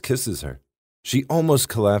force kisses her. She almost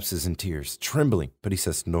collapses in tears, trembling, but he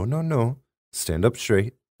says, no, no, no. Stand up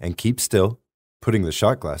straight and keep still, putting the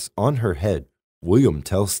shot glass on her head, William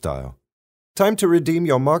Tell style. Time to redeem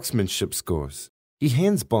your marksmanship scores. He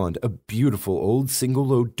hands Bond a beautiful old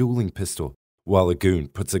single-load dueling pistol, while a goon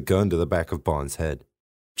puts a gun to the back of Bond's head.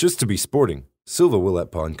 Just to be sporting, Silva will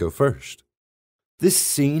let Bond go first. This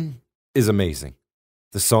scene is amazing.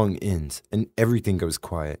 The song ends, and everything goes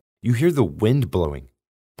quiet. You hear the wind blowing.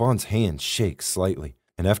 Bond's hand shakes slightly,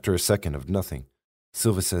 and after a second of nothing,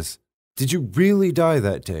 Silva says, "Did you really die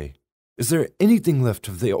that day? Is there anything left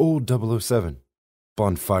of the old 007?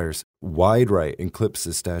 Bond fires wide right and clips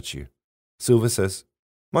the statue. Silva says,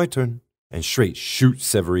 "My turn," and straight shoots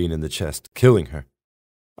Severine in the chest, killing her.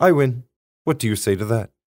 I win. What do you say to that?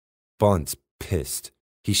 Bond's pissed.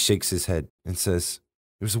 He shakes his head and says,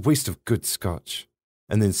 "It was a waste of good scotch,"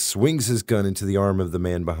 and then swings his gun into the arm of the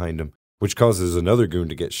man behind him, which causes another goon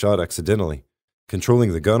to get shot accidentally.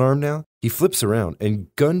 Controlling the gun arm now, he flips around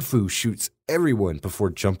and Gun Fu shoots everyone before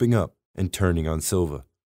jumping up and turning on Silva.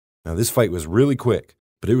 Now this fight was really quick,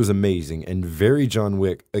 but it was amazing and very John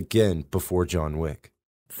Wick again before John Wick.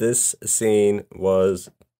 This scene was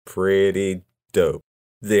pretty dope.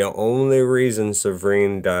 The only reason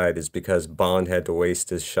Severine died is because Bond had to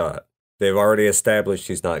waste his shot. They've already established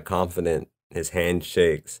he's not confident. His hand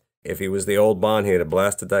shakes. If he was the old Bond, he'd have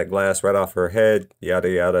blasted that glass right off her head, yada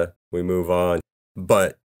yada, we move on.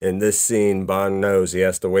 But in this scene, Bond knows he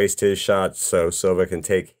has to waste his shot so Silva can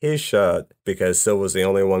take his shot because Silva's the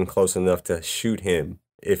only one close enough to shoot him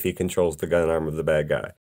if he controls the gun arm of the bad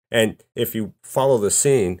guy. And if you follow the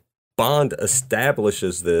scene, Bond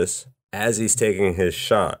establishes this as he's taking his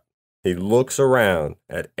shot. He looks around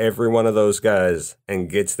at every one of those guys and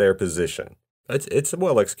gets their position. It's a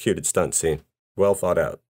well-executed stunt scene. Well thought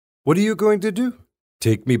out. What are you going to do?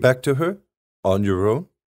 Take me back to her? On your own?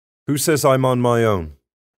 Who says I'm on my own?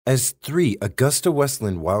 As 3 Augusta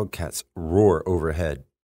Westland Wildcats roar overhead,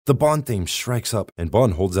 the Bond theme strikes up and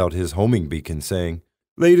Bond holds out his homing beacon saying,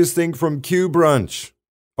 "Latest thing from Q Brunch.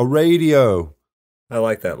 A radio." I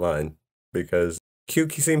like that line because Q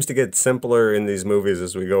seems to get simpler in these movies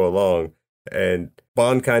as we go along, and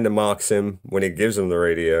Bond kind of mocks him when he gives him the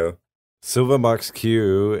radio. Silva mocks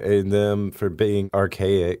Q and them for being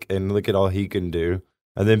archaic, and look at all he can do.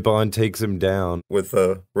 And then Bond takes him down. With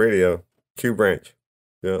the radio. Q branch.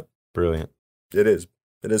 Yeah. Brilliant. It is.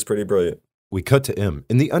 It is pretty brilliant. We cut to M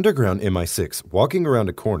in the underground MI6, walking around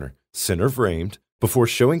a corner, center framed, before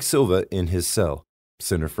showing Silva in his cell,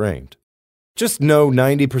 center framed. Just know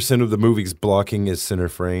 90% of the movie's blocking is center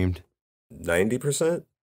framed. 90%?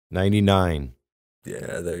 99.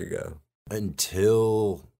 Yeah, there you go.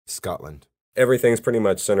 Until Scotland. Everything's pretty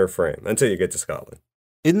much center frame until you get to Scotland.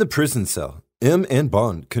 In the prison cell, M and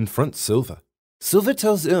Bond confront Silva. Silva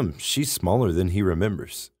tells M she's smaller than he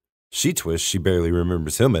remembers. She twists she barely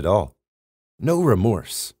remembers him at all. No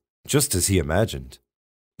remorse, just as he imagined.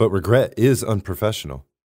 But regret is unprofessional.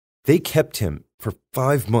 They kept him for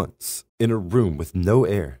 5 months in a room with no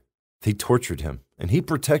air. They tortured him, and he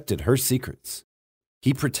protected her secrets.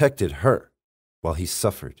 He protected her while he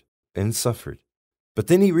suffered and suffered. But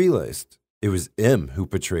then he realized It was M who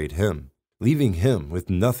betrayed him, leaving him with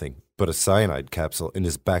nothing but a cyanide capsule in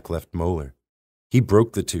his back left molar. He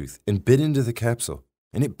broke the tooth and bit into the capsule,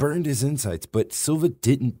 and it burned his insides, but Silva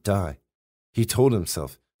didn't die. He told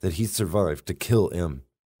himself that he'd survived to kill M.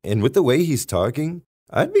 And with the way he's talking,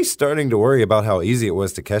 I'd be starting to worry about how easy it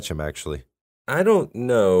was to catch him, actually. I don't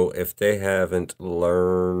know if they haven't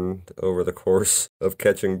learned over the course of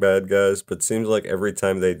catching bad guys, but it seems like every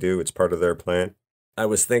time they do, it's part of their plan. I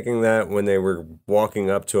was thinking that when they were walking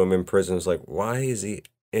up to him in prison, it's like, why is he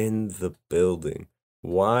in the building?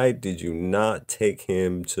 Why did you not take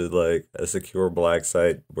him to, like, a secure black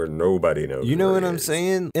site where nobody knows? You know what I'm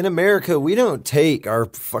saying? In America, we don't take our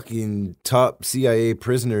fucking top CIA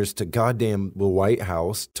prisoners to goddamn the White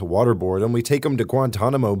House to waterboard them. We take them to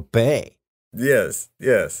Guantanamo Bay. Yes.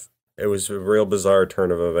 It was a real bizarre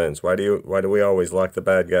turn of events. Why do we always lock the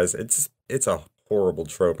bad guys? It's a horrible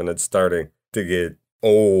trope, and it's starting to get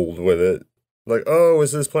old with it. Like, oh,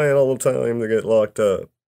 is this plan all the time to get locked up?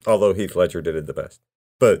 Although Heath Ledger did it the best.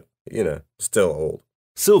 But, still old.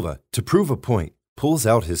 Silva, to prove a point, pulls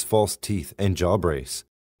out his false teeth and jaw brace.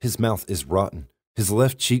 His mouth is rotten, his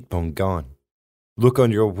left cheekbone gone. Look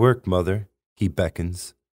on your work, mother, he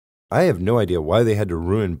beckons. I have no idea why they had to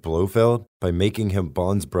ruin Blofeld by making him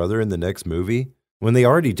Bond's brother in the next movie, when they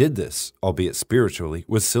already did this, albeit spiritually,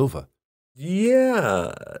 with Silva.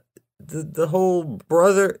 Yeah, the whole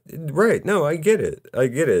brother, right, no, I get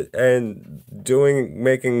it, and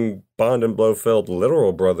making Bond and Blofeld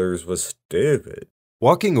literal brothers was stupid.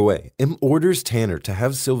 Walking away, M orders Tanner to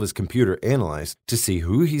have Silva's computer analyzed to see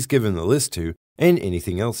who he's given the list to and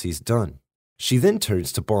anything else he's done. She then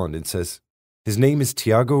turns to Bond and says, his name is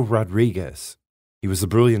Tiago Rodriguez. He was a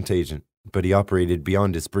brilliant agent, but he operated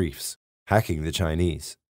beyond his briefs, hacking the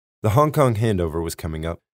Chinese. The Hong Kong handover was coming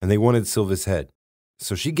up, and they wanted Silva's head.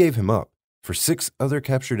 So she gave him up for 6 other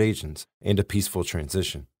captured agents and a peaceful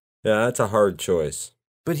transition. Yeah, that's a hard choice.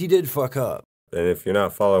 But he did fuck up. And if you're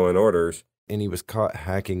not following orders... And he was caught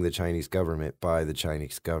hacking the Chinese government by the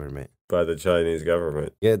Chinese government. By the Chinese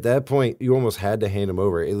government. Yeah, at that point, you almost had to hand him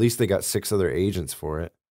over. At least they got 6 other agents for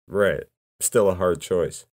it. Right. Still a hard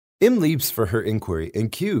choice. M leaves for her inquiry,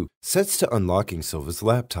 and Q sets to unlocking Silva's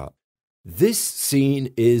laptop. This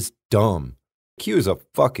scene is dumb. Q is a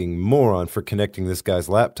fucking moron for connecting this guy's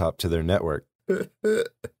laptop to their network.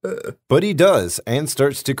 But he does, and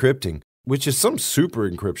starts decrypting, which is some super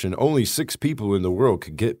encryption only 6 people in the world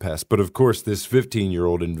could get past, but of course this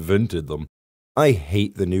 15-year-old invented them. I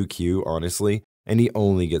hate the new Q, honestly, and he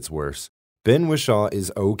only gets worse. Ben Whishaw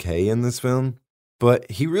is okay in this film, but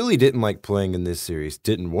he really didn't like playing in this series,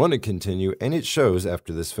 didn't want to continue, and it shows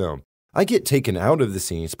after this film. I get taken out of the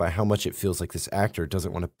scenes by how much it feels like this actor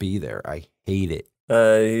doesn't want to be there. I hate it.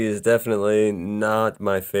 He is definitely not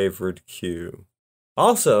my favorite Q.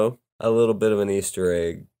 Also, a little bit of an Easter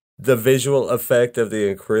egg. The visual effect of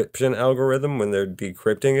the encryption algorithm when they're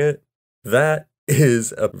decrypting it, that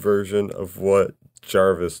is a version of what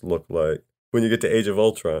Jarvis looked like when you get to Age of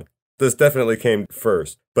Ultron. This definitely came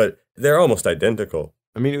first, but they're almost identical.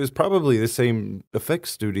 I mean, it was probably the same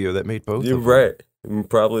effects studio that made both You're of them. right.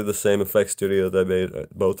 Probably the same effects studio that made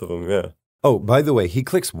both of them, yeah. Oh, by the way, he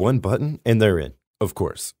clicks one button and they're in, of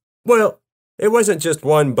course. Well, it wasn't just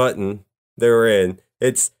one button they were in.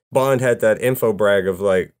 It's Bond had that info brag of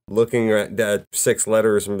like looking at that 6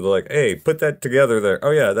 letters and be like, hey, put that together there.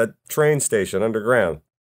 Oh yeah, that train station underground.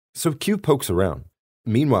 So Q pokes around.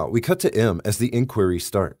 Meanwhile, we cut to M as the inquiry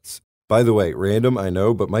starts. By the way, random, I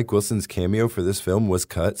know, but Mike Wilson's cameo for this film was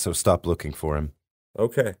cut, so stop looking for him.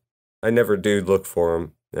 Okay. I never do look for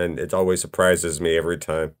him, and it always surprises me every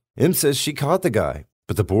time. M says she caught the guy,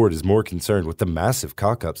 but the board is more concerned with the massive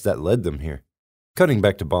cock-ups that led them here. Cutting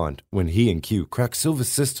back to Bond, when he and Q crack Silva's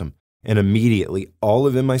system, and immediately all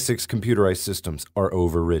of MI6 computerized systems are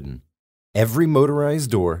overridden. Every motorized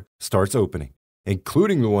door starts opening,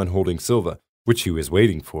 including the one holding Silva, which he was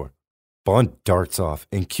waiting for. Bond darts off,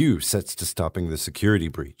 and Q sets to stopping the security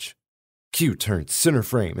breach. Q turns center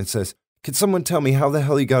frame and says, "Can someone tell me how the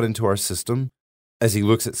hell he got into our system?" As he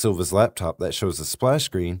looks at Silva's laptop that shows a splash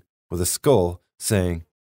screen with a skull saying,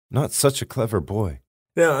 "Not such a clever boy."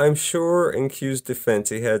 Now, I'm sure in Q's defense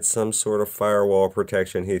he had some sort of firewall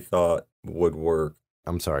protection he thought would work.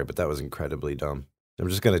 I'm sorry, but that was incredibly dumb. I'm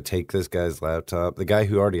just going to take this guy's laptop, the guy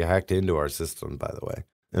who already hacked into our system, by the way,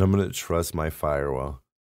 and I'm going to trust my firewall.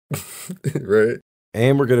 Right?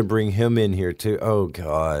 And we're going to bring him in here too. Oh,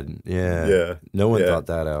 God. Yeah. No one thought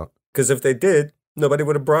that out. Because if they did, nobody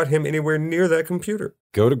would have brought him anywhere near that computer.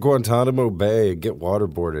 Go to Guantanamo Bay and get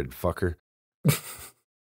waterboarded, fucker.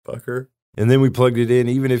 Fucker. And then we plugged it in.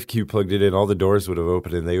 Even if Q plugged it in, all the doors would have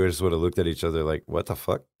opened and they just would have looked at each other like, what the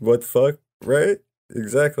fuck? What the fuck? Right?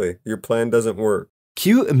 Exactly. Your plan doesn't work.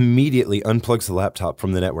 Q immediately unplugs the laptop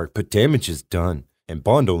from the network, but damage is done, and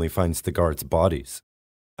Bond only finds the guards' bodies.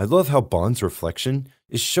 I love how Bond's reflection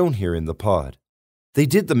is shown here in the pod. They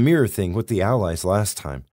did the mirror thing with the Allies last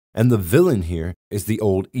time, and the villain here is the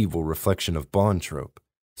old evil reflection of Bond trope.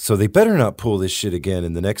 So they better not pull this shit again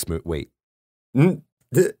in the next Wait.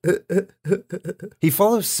 He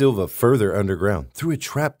follows Silva further underground through a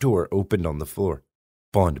trapdoor opened on the floor.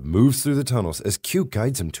 Bond moves through the tunnels as Q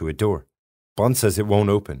guides him to a door. Bond says it won't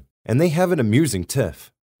open, and they have an amusing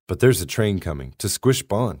tiff. But there's a train coming to squish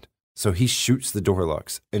Bond, so he shoots the door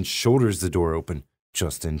locks and shoulders the door open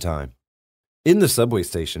just in time. In the subway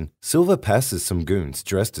station, Silva passes some goons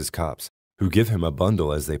dressed as cops, who give him a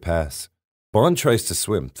bundle as they pass. Bond tries to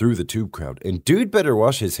swim through the tube crowd, and dude better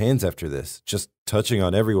wash his hands after this. Just touching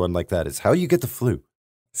on everyone like that is how you get the flu.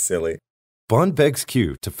 Silly. Bond begs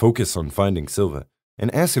Q to focus on finding Silva,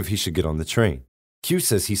 and asks if he should get on the train. Q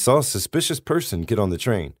says he saw a suspicious person get on the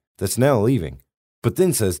train that's now leaving, but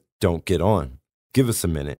then says, don't get on. Give us a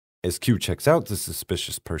minute, as Q checks out the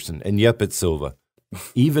suspicious person, and yep, it's Silva.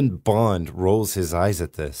 Even Bond rolls his eyes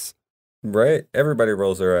at this. Right? Everybody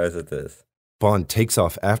rolls their eyes at this. Bond takes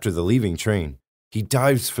off after the leaving train. He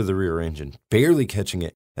dives for the rear engine, barely catching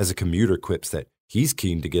it as a commuter quips that he's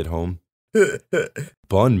keen to get home.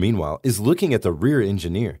 Bond, meanwhile, is looking at the rear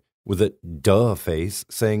engineer with a duh face,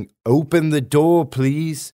 saying, open the door,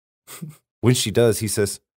 please. When she does, he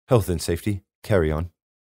says, health and safety, carry on.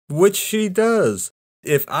 Which she does.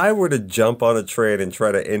 If I were to jump on a train and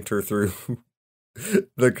try to enter through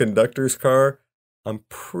the conductor's car, I'm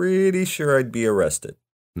pretty sure I'd be arrested.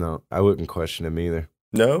 No, I wouldn't question him either.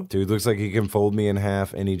 No? Dude looks like he can fold me in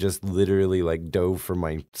half, and he just literally dove for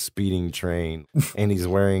my speeding train, and he's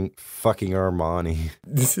wearing fucking Armani.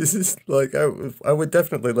 This is I would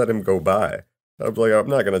definitely let him go by. I'm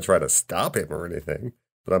not going to try to stop him or anything,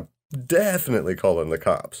 but I'm definitely calling the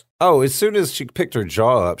cops. Oh, as soon as she picked her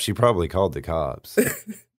jaw up, she probably called the cops.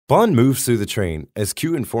 Bond moves through the train. As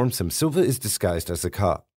Q informs him Silva is disguised as a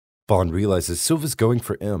cop. Bond realizes Silva's going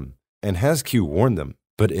for M, and has Q warn them,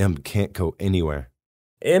 but M can't go anywhere.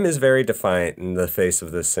 M is very defiant in the face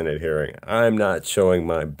of this Senate hearing. I'm not showing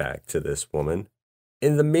my back to this woman.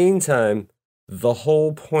 In the meantime, the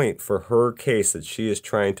whole point for her case that she is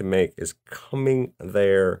trying to make is coming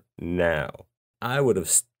there now. I would have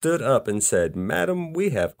stood up and said, Madam,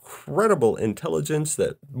 we have credible intelligence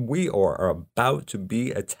that we are about to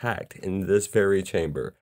be attacked in this very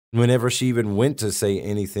chamber. Whenever she even went to say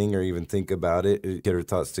anything or even think about it, get her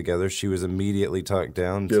thoughts together, she was immediately talked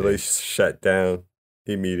down. Really shut down.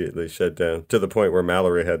 Immediately shut down. To the point where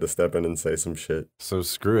Mallory had to step in and say some shit. So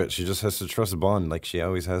screw it. She just has to trust Bond like she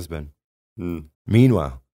always has been.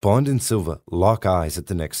 Meanwhile, Bond and Silva lock eyes at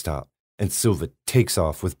the next stop, and Silva takes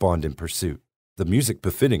off with Bond in pursuit. The music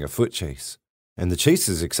befitting a foot chase. And the chase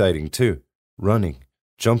is exciting too. Running,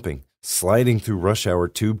 jumping, sliding through rush hour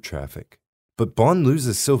tube traffic. But Bond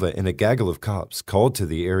loses Silva in a gaggle of cops called to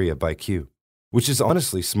the area by Q, which is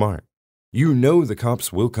honestly smart. You know the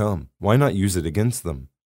cops will come. Why not use it against them?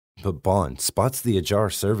 But Bond spots the ajar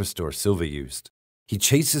service door Silva used. He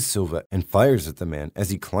chases Silva and fires at the man as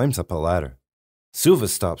he climbs up a ladder. Silva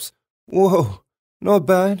stops. Whoa, not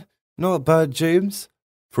bad, James.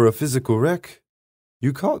 For a physical wreck,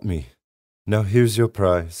 you caught me. Now here's your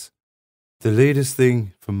prize. The latest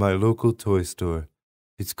thing from my local toy store.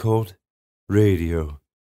 It's called Radio.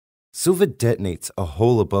 Silva detonates a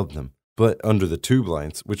hole above them, but under the tube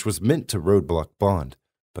lines, which was meant to roadblock Bond.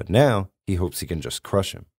 But now, he hopes he can just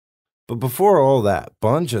crush him. But before all that,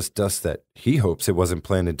 Bond just dusts that he hopes it wasn't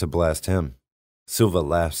planted to blast him. Silva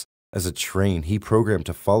laughs as a train he programmed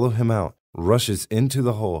to follow him out rushes into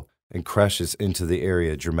the hole and crashes into the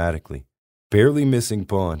area dramatically, barely missing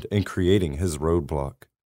Bond and creating his roadblock.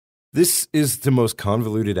 This is the most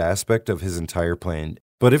convoluted aspect of his entire plan,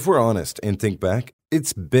 but if we're honest and think back,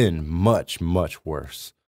 it's been much, much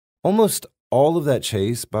worse. Almost all of that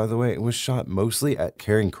chase, by the way, was shot mostly at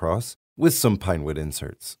Charing Cross with some Pinewood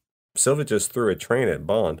inserts. Silva just threw a train at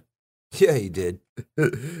Bond. Yeah, he did.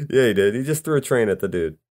 Yeah, he did. He just threw a train at the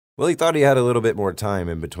dude. Well, he thought he had a little bit more time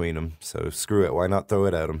in between them, so screw it. Why not throw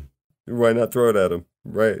it at him? Why not throw it at him?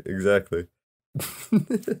 Right, exactly.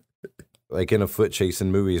 Like in a foot chase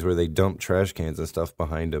in movies where they dump trash cans and stuff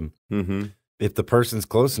behind him. Mm-hmm. If the person's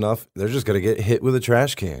close enough, they're just going to get hit with a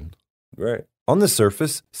trash can. Right. On the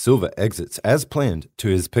surface, Silva exits as planned to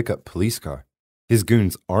his pickup police car. His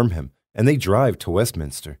goons arm him, and they drive to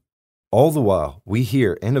Westminster. All the while, we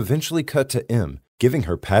hear and eventually cut to M giving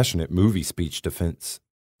her passionate movie speech defense.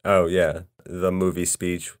 Oh, yeah, the movie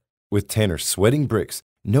speech. With Tanner sweating bricks,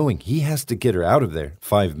 knowing he has to get her out of there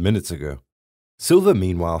 5 minutes ago. Silva,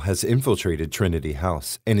 meanwhile, has infiltrated Trinity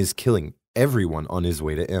House and is killing everyone on his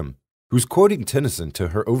way to M, who's quoting Tennyson to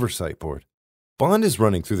her oversight board. Bond is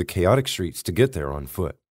running through the chaotic streets to get there on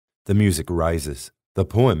foot. The music rises. The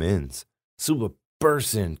poem ends. Silva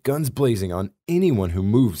bursts in, guns blazing on anyone who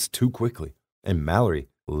moves too quickly, and Mallory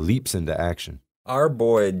leaps into action. Our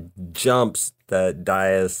boy jumps that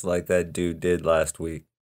dais like that dude did last week.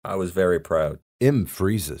 I was very proud. M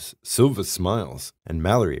freezes, Silva smiles, and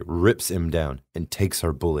Mallory rips M down and takes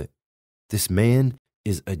her bullet. This man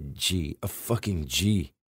is a G, a fucking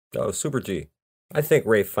G. Oh, super G. I think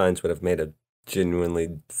Ralph Fiennes would have made a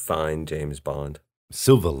genuinely fine James Bond.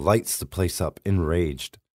 Silva lights the place up,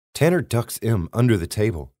 enraged. Tanner ducks M under the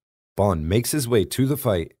table. Bond makes his way to the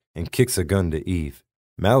fight and kicks a gun to Eve.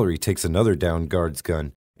 Mallory takes another downed guard's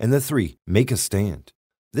gun, and the three make a stand.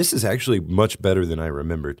 This is actually much better than I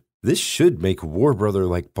remembered. This should make war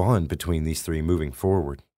brother-like bond between these three moving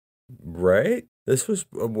forward. Right? This was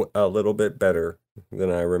a little bit better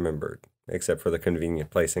than I remembered, except for the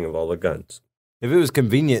convenient placing of all the guns. If it was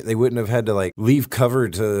convenient, they wouldn't have had to leave cover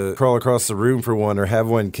to crawl across the room for one or have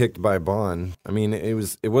one kicked by Bond. I mean,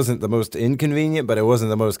 it wasn't the most inconvenient, but it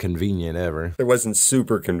wasn't the most convenient ever. It wasn't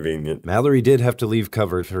super convenient. Mallory did have to leave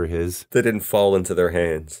cover for his. They didn't fall into their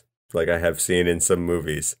hands, like I have seen in some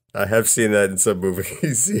movies. I have seen that in some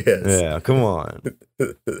movies, yes. Yeah, come on.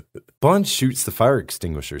 Bond shoots the fire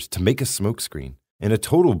extinguishers to make a smokescreen, in a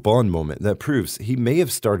total Bond moment that proves he may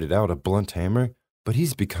have started out a blunt hammer, but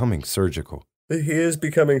he's becoming surgical. He is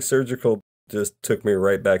becoming surgical. Just took me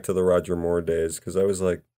right back to the Roger Moore days, because I was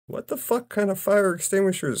like, what the fuck kind of fire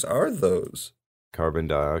extinguishers are those? Carbon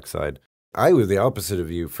dioxide. I was the opposite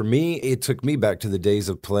of you. For me, it took me back to the days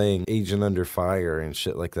of playing Agent Under Fire and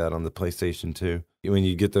shit like that on the PlayStation 2. When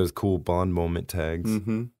you get those cool Bond moment tags.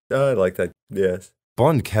 Mm-hmm. I like that, yes.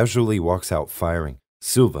 Bond casually walks out firing.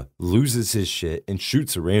 Silva loses his shit and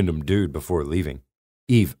shoots a random dude before leaving.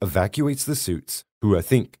 Eve evacuates the suits, who I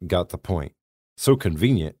think got the point. So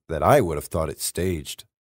convenient that I would have thought it staged.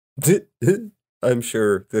 I'm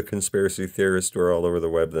sure the conspiracy theorists were all over the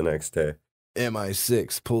web the next day.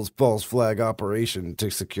 MI6 pulls false flag operation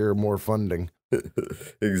to secure more funding.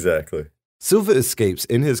 Exactly. Silva escapes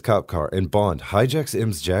in his cop car and Bond hijacks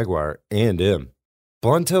M's Jaguar and M.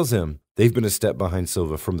 Bond tells him they've been a step behind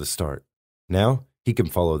Silva from the start. Now he can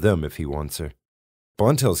follow them if he wants her.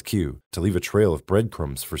 Bond tells Q to leave a trail of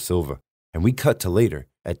breadcrumbs for Silva, and we cut to later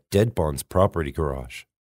at Dead Bond's property garage.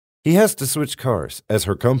 He has to switch cars, as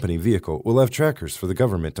her company vehicle will have trackers for the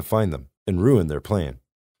government to find them and ruin their plan.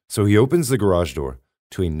 So he opens the garage door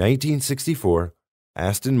to a 1964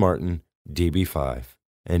 Aston Martin DB5,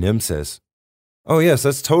 and M says, "Oh yes,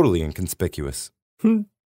 that's totally inconspicuous."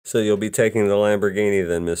 So you'll be taking the Lamborghini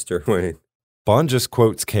then, Mr. Wayne. Bond just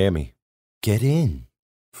quotes Cammy, "Get in."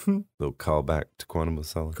 Little callback to Quantum of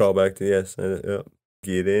Solace. Callback to yes, yep.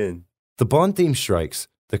 Get in. The Bond theme strikes,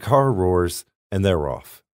 the car roars, and they're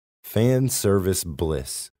off. Fan service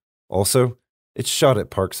bliss. Also, it's shot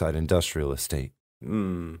at Parkside Industrial Estate.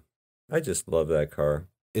 I just love that car.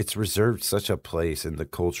 It's reserved such a place in the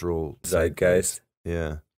cultural zeitgeist.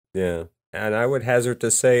 Yeah. Yeah. And I would hazard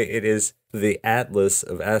to say it is the Atlas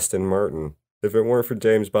of Aston Martin. If it weren't for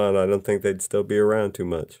James Bond, I don't think they'd still be around too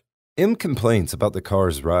much. M complains about the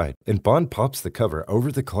car's ride, and Bond pops the cover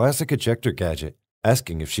over the classic ejector gadget,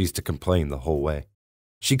 asking if she's to complain the whole way.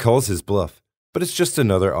 She calls his bluff, but it's just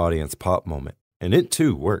another audience pop moment, and it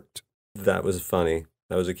too worked. That was funny.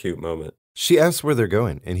 That was a cute moment. She asks where they're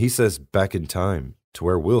going, and he says back in time, to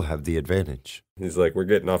where we'll have the advantage. He's like, we're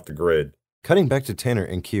getting off the grid. Cutting back to Tanner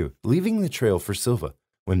and Q, leaving the trail for Silva,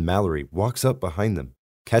 when Mallory walks up behind them,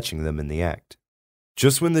 catching them in the act.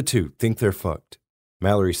 Just when the two think they're fucked,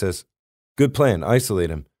 Mallory says, "Good plan, isolate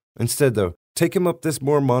him. Instead, though, take him up this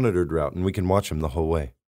more monitored route and we can watch him the whole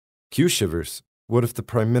way." Q shivers. What if the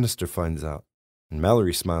Prime Minister finds out? And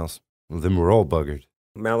Mallory smiles. Well, then we're all buggered.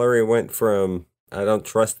 Mallory went from, I don't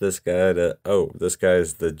trust this guy, to, oh, this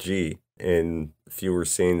guy's the G, in fewer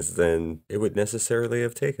scenes than it would necessarily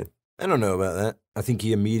have taken. I don't know about that. I think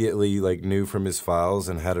he immediately knew from his files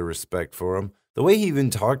and had a respect for him. The way he even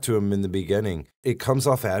talked to him in the beginning, it comes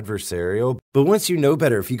off adversarial. But once you know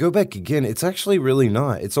better, if you go back again, it's actually really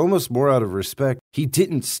not. It's almost more out of respect. He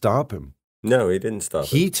didn't stop him. No, he didn't stop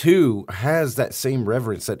him. He, too, has that same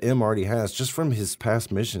reverence that M already has just from his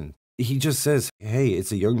past mission. He just says, hey,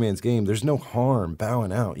 it's a young man's game. There's no harm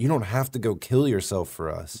bowing out. You don't have to go kill yourself for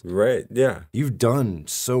us. Right, yeah. You've done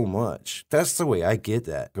so much. That's the way I get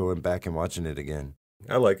that, going back and watching it again.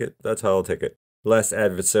 I like it. That's how I'll take it. Less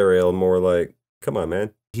adversarial, more like, come on,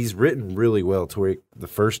 man. He's written really well to where the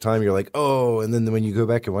first time you're like, oh, and then when you go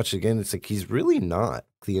back and watch it again, it's like he's really not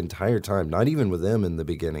the entire time, not even with them in the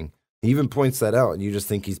beginning. He even points that out, and you just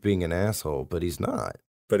think he's being an asshole, but he's not.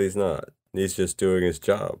 But he's not. He's just doing his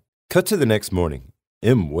job. Cut to the next morning.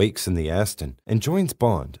 M wakes in the Aston and joins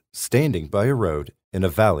Bond, standing by a road in a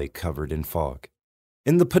valley covered in fog.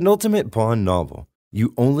 In the penultimate Bond novel,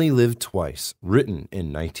 You Only Live Twice, written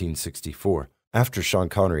in 1964, after Sean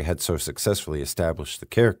Connery had so successfully established the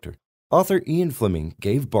character, author Ian Fleming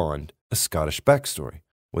gave Bond a Scottish backstory,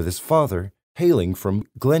 with his father hailing from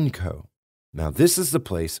Glencoe. Now this is the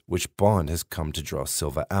place which Bond has come to draw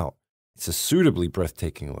Silva out. It's a suitably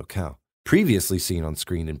breathtaking locale, previously seen on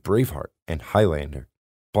screen in Braveheart and Highlander.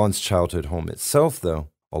 Bond's childhood home itself, though,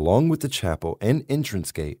 along with the chapel and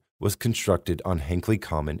entrance gate, was constructed on Hankley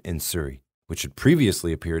Common in Surrey, which had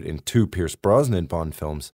previously appeared in 2 Pierce Brosnan Bond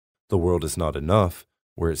films, The World Is Not Enough,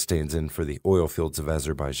 where it stands in for the oil fields of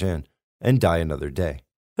Azerbaijan, and Die Another Day.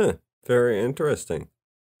 Very interesting.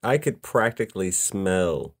 I could practically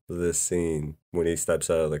smell this scene when he steps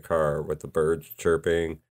out of the car with the birds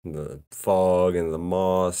chirping, and the fog and the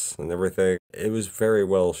moss and everything. It was very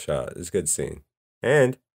well shot. It was a good scene.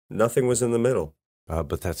 And nothing was in the middle.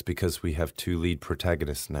 But that's because we have 2 lead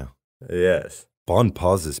protagonists now. Yes. Bond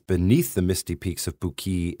pauses beneath the misty peaks of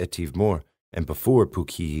Bouquet-Etive Moor and before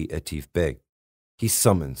Bouquet-Etive Beg. He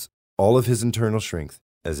summons all of his internal strength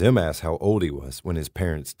as M asks how old he was when his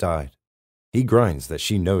parents died. He grinds that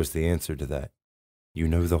she knows the answer to that. You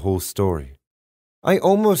know the whole story. I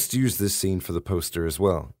almost used this scene for the poster as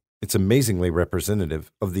well. It's amazingly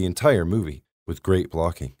representative of the entire movie, with great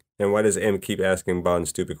blocking. And why does M keep asking Bond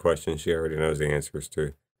stupid questions she already knows the answers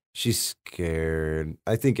to? She's scared.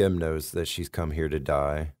 I think M knows that she's come here to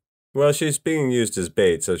die. Well, she's being used as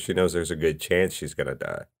bait, so she knows there's a good chance she's going to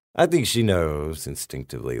die. I think she knows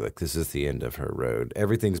instinctively, like, this is the end of her road.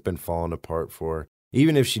 Everything's been falling apart for her.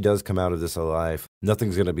 Even if she does come out of this alive,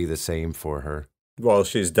 nothing's going to be the same for her. Well,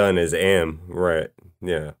 she's done as M, right?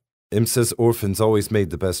 Yeah. M says orphans always made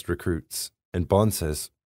the best recruits. And Bond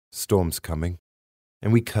says, storm's coming.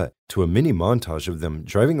 And we cut to a mini montage of them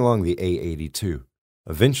driving along the A82,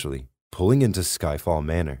 eventually pulling into Skyfall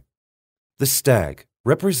Manor. The stag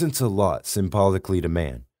represents a lot symbolically to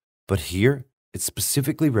man, but here it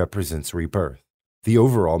specifically represents rebirth, the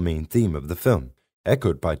overall main theme of the film,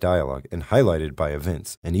 echoed by dialogue and highlighted by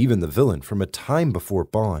events, and even the villain from a time before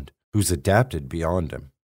Bond, who's adapted beyond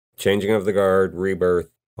him. Changing of the guard, rebirth.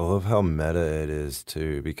 I love how meta it is,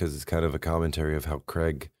 too, because it's kind of a commentary of how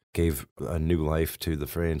Craig gave a new life to the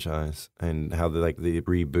franchise and how the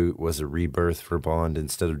reboot was a rebirth for Bond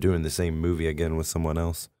instead of doing the same movie again with someone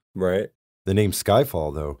else. Right. The name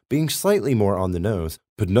Skyfall, though, being slightly more on the nose,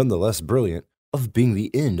 but nonetheless brilliant, of being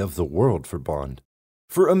the end of the world for Bond.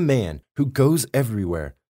 For a man who goes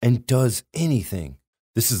everywhere and does anything,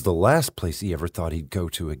 this is the last place he ever thought he'd go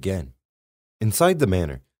to again. Inside the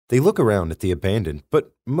manor, they look around at the abandoned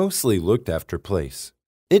but mostly looked after place.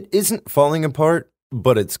 It isn't falling apart,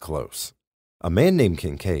 but it's close. A man named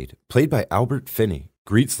Kincaid, played by Albert Finney,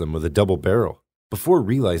 greets them with a double barrel before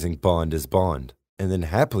realizing Bond is Bond, and then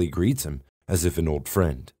happily greets him as if an old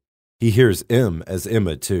friend. He hears M as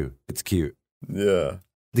Emma too. It's cute. Yeah.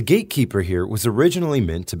 The gatekeeper here was originally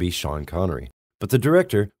meant to be Sean Connery, but the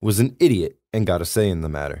director was an idiot and got a say in the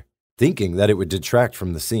matter, thinking that it would detract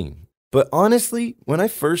from the scene. But honestly, when I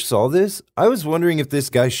first saw this, I was wondering if this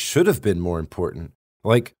guy should have been more important.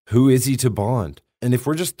 Like, who is he to Bond? And if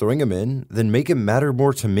we're just throwing him in, then make him matter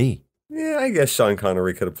more to me. Yeah, I guess Sean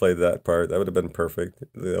Connery could have played that part. That would have been perfect.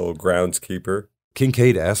 The old groundskeeper.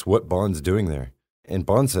 Kincaid asks what Bond's doing there, and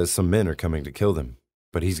Bond says some men are coming to kill them,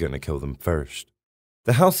 but he's going to kill them first.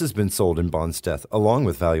 The house has been sold in Bond's death, along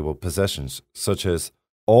with valuable possessions, such as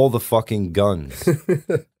all the fucking guns,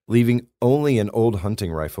 leaving only an old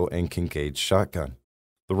hunting rifle and Kincaid's shotgun.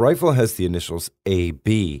 The rifle has the initials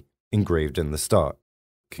AB engraved in the stock.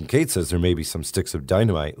 Kincaid says there may be some sticks of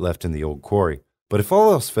dynamite left in the old quarry, but if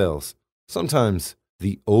all else fails, sometimes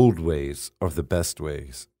the old ways are the best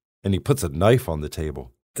ways. And he puts a knife on the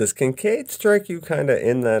table. Does Kincaid strike you kind of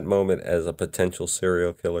in that moment as a potential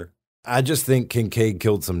serial killer? I just think Kincaid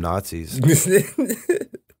killed some Nazis.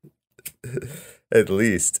 At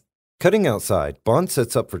least. Cutting outside, Bond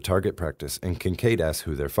sets up for target practice and Kincaid asks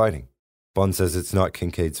who they're fighting. Bond says it's not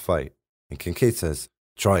Kincaid's fight, and Kincaid says,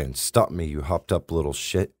 "Try and stop me, you hopped up little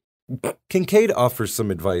shit." Kincaid offers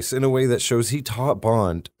some advice in a way that shows he taught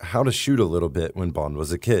Bond how to shoot a little bit when Bond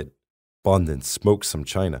was a kid. Bond then smokes some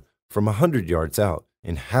china from 100 yards out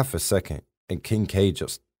in half a second, and Kincaid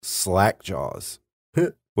just slack jaws.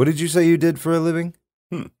 What did you say you did for a living?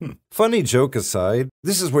 Funny joke aside,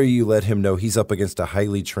 this is where you let him know he's up against a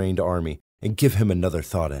highly trained army and give him another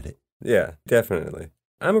thought at it. Yeah, definitely.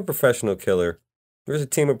 I'm a professional killer. There's a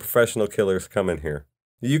team of professional killers coming here.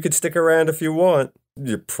 You could stick around if you want.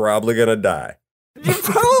 You're probably gonna die. You're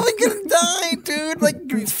probably gonna die, dude.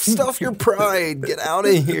 Like, stuff your pride. Get out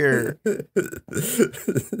of here.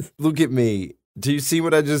 Look at me. Do you see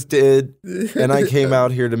what I just did? And I came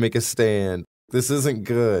out here to make a stand. This isn't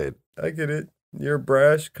good. I get it. You're a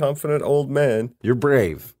brash, confident old man. You're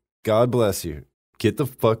brave. God bless you. Get the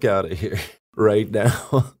fuck out of here right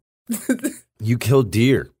now. You kill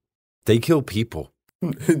deer. They kill people.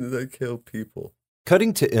 They kill people.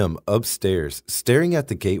 Cutting to M upstairs, staring at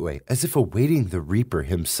the gateway as if awaiting the Reaper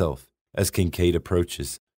himself as Kincaid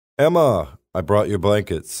approaches. Emma, I brought your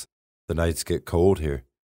blankets. The nights get cold here.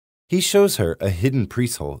 He shows her a hidden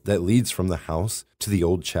priest hole that leads from the house to the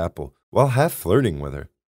old chapel while half flirting with her.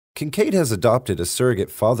 Kincaid has adopted a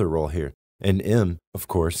surrogate father role here, and M, of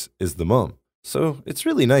course, is the mom. So it's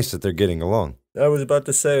really nice that they're getting along. I was about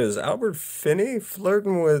to say, is Albert Finney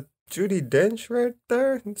flirting with Judi Dench right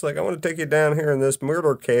there? It's like, I want to take you down here in this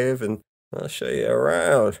murder cave and I'll show you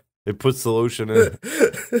around. It puts the lotion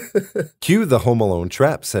in. Cue the Home Alone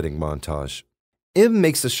trap setting montage. M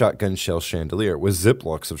makes a shotgun shell chandelier with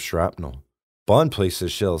ziplocks of shrapnel. Bond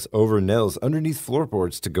places shells over nails underneath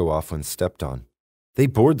floorboards to go off when stepped on. They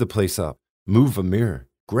board the place up, move a mirror,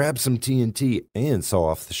 grab some TNT, and saw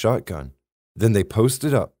off the shotgun. Then they post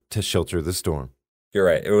it up to shelter the storm. You're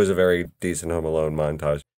right. It was a very decent Home Alone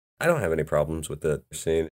montage. I don't have any problems with the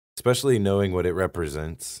scene. Especially knowing what it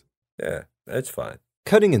represents. Yeah, it's fine.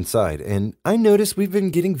 Cutting inside, and I notice we've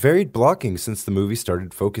been getting varied blocking since the movie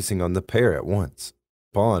started focusing on the pair at once.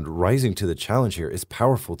 Bond rising to the challenge here is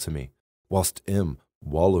powerful to me, whilst M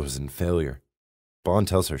wallows in failure. Bond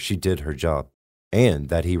tells her she did her job, and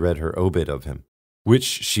that he read her obit of him, which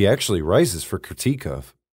she actually rises for critique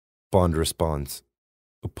of. Bond responds,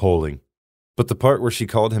 appalling. But the part where she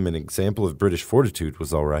called him an example of British fortitude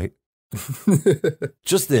was all right.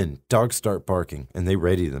 Just then, dogs start barking, and they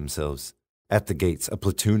ready themselves. At the gates, a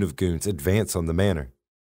platoon of goons advance on the manor.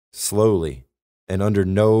 Slowly, and under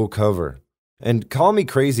no cover. And call me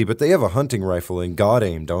crazy, but they have a hunting rifle and God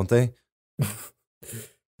aim, don't they?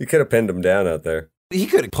 You could have pinned him down out there. He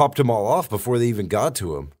could have popped them all off before they even got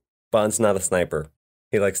to him. Bond's not a sniper.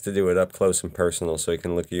 He likes to do it up close and personal so he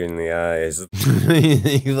can look you in the eyes.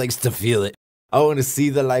 He likes to feel it. I want to see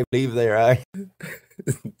the light leave their eye.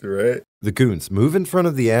 Right? The goons move in front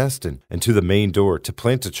of the Aston and to the main door to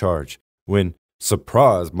plant a charge when,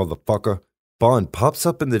 surprise, motherfucker, Bond pops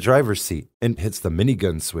up in the driver's seat and hits the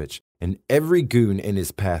minigun switch, and every goon in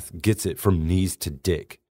his path gets it from knees to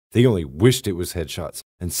dick. They only wished it was headshots,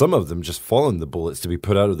 and some of them just fall in the bullets to be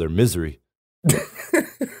put out of their misery.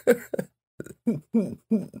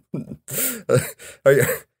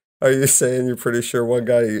 Are you saying you're pretty sure one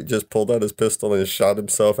guy just pulled out his pistol and shot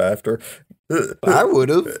himself after? I would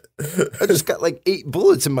have. I just got like 8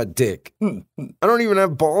 bullets in my dick. I don't even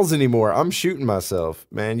have balls anymore. I'm shooting myself.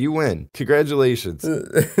 Man, you win. Congratulations.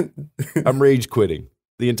 I'm rage quitting.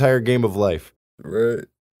 The entire game of life. Right.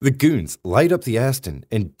 The goons light up the Aston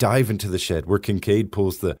and dive into the shed where Kincaid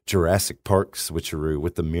pulls the Jurassic Park switcheroo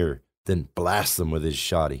with the mirror, then blasts them with his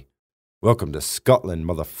shotty. Welcome to Scotland,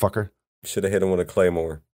 motherfucker. Should have hit him with a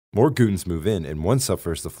claymore. More goons move in, and one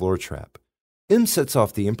suffers the floor trap. M sets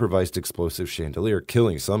off the improvised explosive chandelier,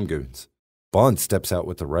 killing some goons. Bond steps out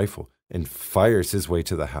with the rifle and fires his way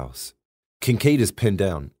to the house. Kincaid is pinned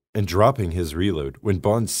down and dropping his reload when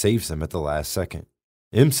Bond saves him at the last second.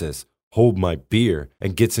 M says, hold my beer,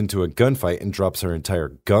 and gets into a gunfight and drops her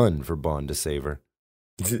entire gun for Bond to save her.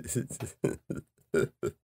 I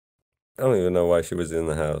don't even know why she was in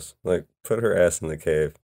the house. Like, put her ass in the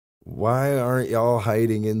cave. Why aren't y'all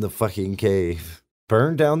hiding in the fucking cave?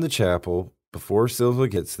 Burn down the chapel before Silva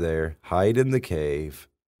gets there. Hide in the cave.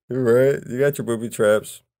 You're right. You got your booby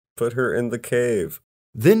traps. Put her in the cave.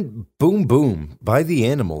 Then Boom Boom by the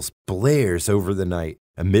Animals blares over the night,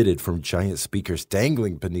 emitted from giant speakers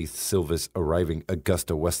dangling beneath Silva's arriving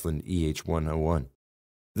Augusta Westland EH-101.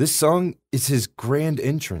 This song is his grand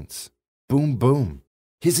entrance. Boom Boom.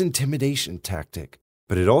 His intimidation tactic.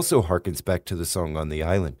 But it also harkens back to the song on the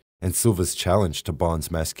island and Silva's challenge to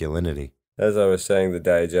Bond's masculinity. As I was saying, the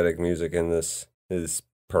diegetic music in this is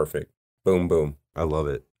perfect. Boom, boom. I love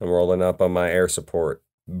it. I'm rolling up on my air support,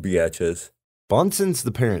 biatches. Bond sends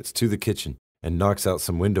the parents to the kitchen and knocks out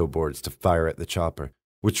some window boards to fire at the chopper,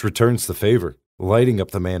 which returns the favor, lighting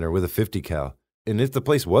up the manor with a 50 cal. And if the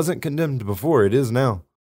place wasn't condemned before, it is now.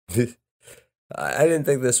 I didn't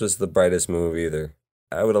think this was the brightest move either.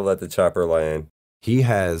 I would have let the chopper land. He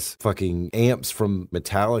has fucking amps from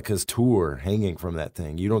Metallica's tour hanging from that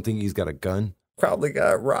thing. You don't think he's got a gun? Probably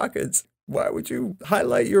got rockets. Why would you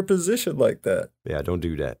highlight your position like that? Yeah, don't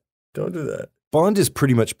do that. Don't do that. Bond is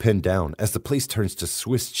pretty much pinned down as the place turns to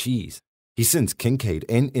Swiss cheese. He sends Kincaid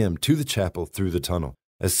and M to the chapel through the tunnel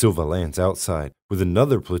as Silva lands outside with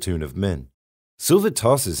another platoon of men. Silva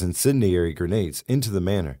tosses incendiary grenades into the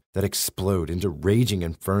manor that explode into raging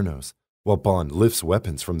infernos, while Bond lifts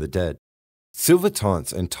weapons from the dead. Silva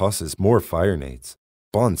taunts and tosses more fire nades.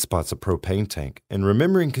 Bond spots a propane tank and,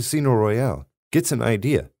 remembering Casino Royale, gets an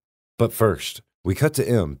idea. But first, we cut to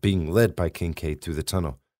M being led by Kincaid through the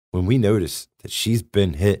tunnel when we notice that she's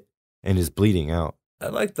been hit and is bleeding out. I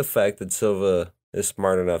like the fact that Silva is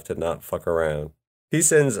smart enough to not fuck around. He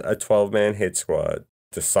sends a 12-man hit squad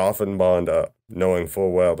to soften Bond up, knowing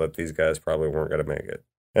full well that these guys probably weren't going to make it.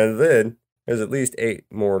 And then there's at least 8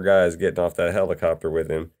 more guys getting off that helicopter with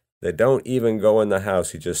him. They don't even go in the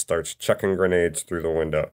house. He just starts chucking grenades through the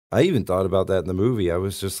window. I even thought about that in the movie. I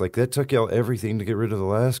was just like, that took y'all everything to get rid of the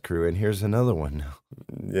last crew, and here's another one now.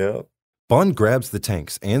 Yeah. Bond grabs the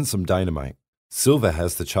tanks and some dynamite. Silva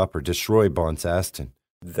has the chopper destroy Bond's Aston.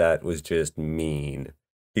 That was just mean.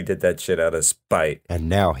 He did that shit out of spite. And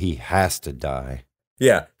now he has to die.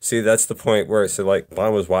 Yeah, see, that's the point where, so like,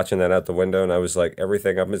 Bond was watching that out the window, and I was like,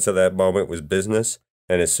 everything up until that moment was business.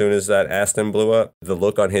 And as soon as that Aston blew up, the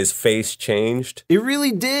look on his face changed. It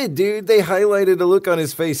really did, dude. They highlighted a look on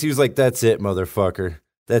his face. He was like, that's it, motherfucker.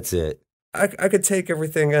 That's it. I could take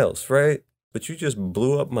everything else, right? But you just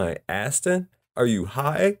blew up my Aston? Are you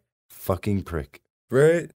high? Fucking prick.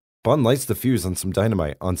 Right? Bond lights the fuse on some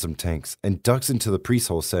dynamite on some tanks and ducks into the priest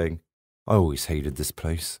hole saying, I always hated this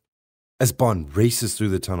place. As Bond races through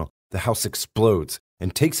the tunnel, the house explodes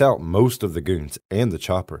and takes out most of the goons and the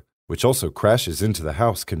chopper, which also crashes into the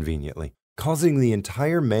house conveniently, causing the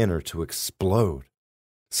entire manor to explode.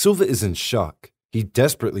 Silva is in shock. He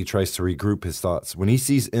desperately tries to regroup his thoughts when he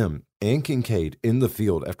sees M and Kincaid in the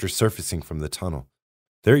field after surfacing from the tunnel.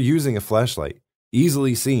 They're using a flashlight,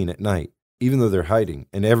 easily seen at night, even though they're hiding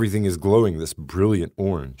and everything is glowing this brilliant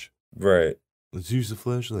orange. Right. Let's use the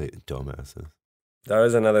flashlight, dumbasses. That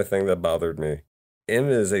was another thing that bothered me. M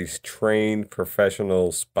is a trained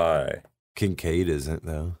professional spy. Kincaid isn't,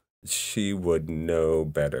 though. She would know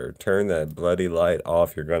better. Turn that bloody light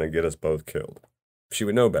off, you're going to get us both killed. She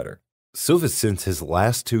would know better. Silva sends his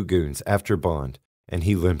last 2 goons after Bond, and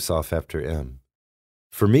he limps off after M.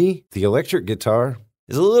 For me, the electric guitar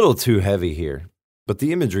is a little too heavy here, but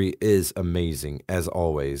the imagery is amazing, as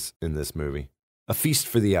always, in this movie. A feast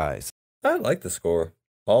for the eyes. I like the score.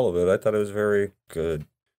 All of it. I thought it was very good.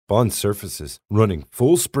 Bond surfaces, running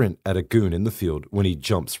full sprint at a goon in the field when he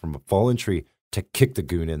jumps from a fallen tree to kick the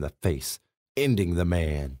goon in the face, ending the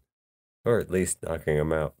man. Or at least knocking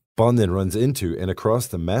him out. Bond then runs into and across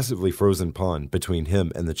the massively frozen pond between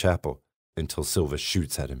him and the chapel until Silva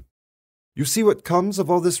shoots at him. You see what comes of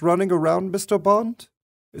all this running around, Mr. Bond?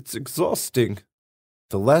 It's exhausting.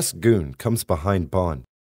 The last goon comes behind Bond.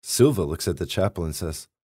 Silva looks at the chapel and says,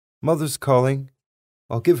 Mother's calling.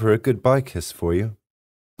 I'll give her a goodbye kiss for you.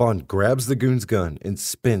 Bond grabs the goon's gun and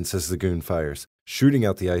spins as the goon fires, shooting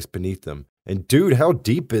out the ice beneath them. And dude, how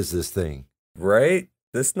deep is this thing? Right?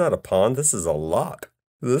 This is not a pond, this is a lock.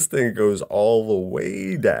 This thing goes all the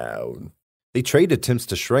way down. They trade attempts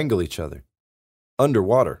to strangle each other.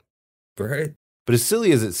 Underwater. Right? But as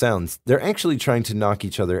silly as it sounds, they're actually trying to knock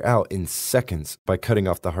each other out in seconds by cutting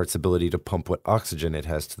off the heart's ability to pump what oxygen it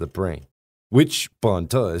has to the brain. Which Bond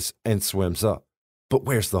does and swims up. But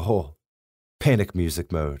where's the hole? Panic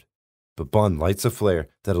music mode. But Bond lights a flare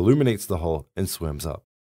that illuminates the hole and swims up.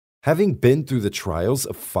 Having been through the trials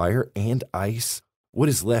of fire and ice, what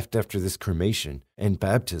is left after this cremation and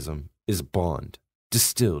baptism is Bond,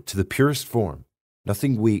 distilled to the purest form.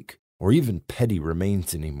 Nothing weak or even petty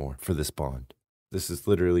remains anymore for this Bond. This is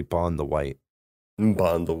literally Bond the White.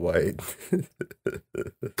 Bond the White.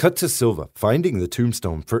 Cut to Silva finding the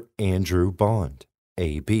tombstone for Andrew Bond,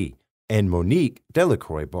 A.B., and Monique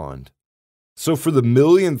Delacroix Bond. So for the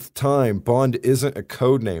millionth time, Bond isn't a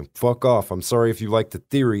code name. Fuck off. I'm sorry if you like the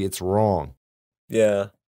theory. It's wrong. Yeah,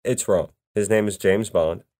 it's wrong. His name is James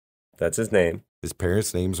Bond. That's his name. His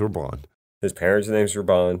parents' names were Bond. His parents' names were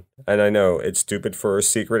Bond. And I know it's stupid for a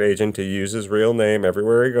secret agent to use his real name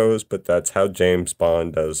everywhere he goes, but that's how James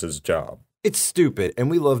Bond does his job. It's stupid, and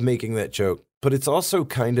we love making that joke, but it's also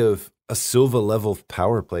kind of a Silva-level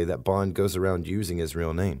power play that Bond goes around using his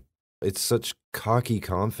real name. It's such cocky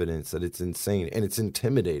confidence that it's insane, and it's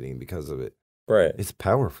intimidating because of it. Right. It's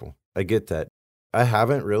powerful. I get that. I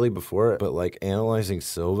haven't really before, but like analyzing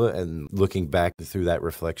Silva and looking back through that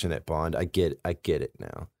reflection at Bond, I get it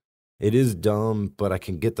now. It is dumb, but I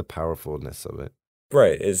can get the powerfulness of it.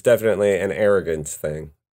 Right, it's definitely an arrogance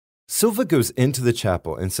thing. Silva goes into the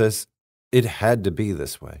chapel and says, it had to be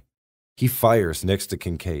this way. He fires next to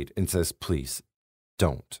Kincaid and says, please,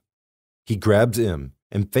 don't. He grabs M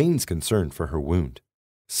and feigns concern for her wound,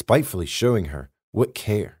 spitefully showing her what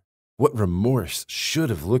care, what remorse should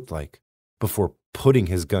have looked like before putting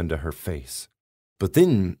his gun to her face. But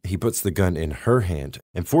then he puts the gun in her hand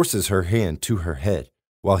and forces her hand to her head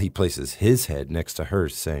while he places his head next to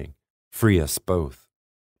hers, saying, free us both.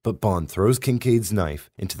 But Bond throws Kincaid's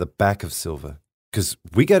knife into the back of Silva, because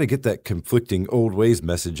we got to get that conflicting old ways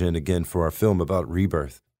message in again for our film about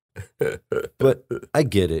rebirth. But I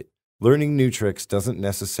get it. Learning new tricks doesn't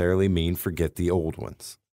necessarily mean forget the old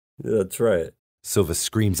ones. That's right. Silva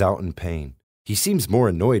screams out in pain. He seems more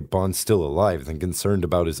annoyed Bond's still alive than concerned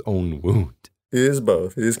about his own wound. He is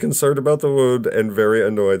both. He is concerned about the wound and very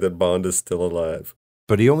annoyed that Bond is still alive.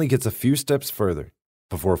 But he only gets a few steps further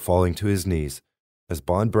before falling to his knees as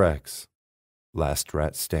Bond brags, last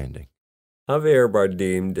rat standing. Javier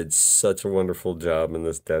Bardem did such a wonderful job in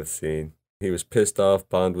this death scene. He was pissed off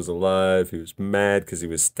Bond was alive. He was mad because he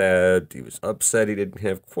was stabbed. He was upset he didn't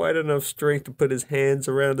have quite enough strength to put his hands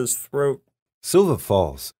around his throat. Silva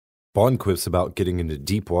falls. Bond quips about getting into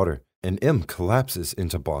deep water, and M collapses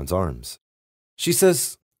into Bond's arms. She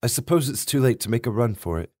says, I suppose it's too late to make a run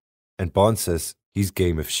for it. And Bond says he's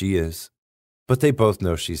game if she is. But they both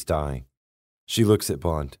know she's dying. She looks at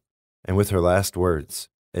Bond, and with her last words,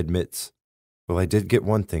 admits, well, I did get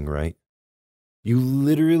one thing right. You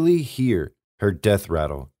literally hear her death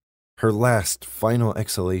rattle, her last final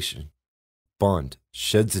exhalation. Bond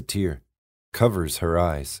sheds a tear, covers her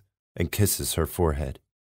eyes, and kisses her forehead.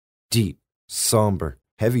 Deep, somber,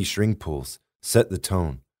 heavy string pulls set the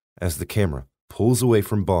tone as the camera pulls away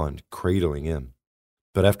from Bond, cradling him.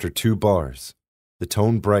 But after 2 bars, the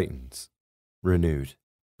tone brightens, renewed.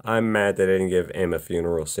 I'm mad they didn't give M a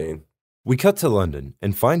funeral scene. We cut to London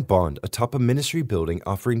and find Bond atop a ministry building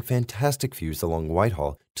offering fantastic views along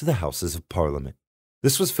Whitehall to the Houses of Parliament.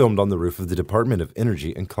 This was filmed on the roof of the Department of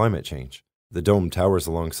Energy and Climate Change. The dome towers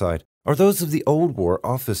alongside are those of the old war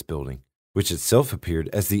office building, which itself appeared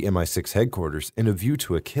as the MI6 headquarters in A View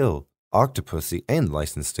to a Kill, Octopussy, and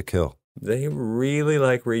License to Kill. They really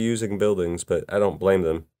like reusing buildings, but I don't blame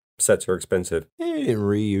them. Sets are expensive. They didn't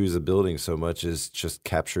reuse a building so much as just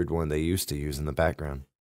captured one they used to use in the background.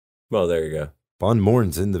 Well, there you go. Bond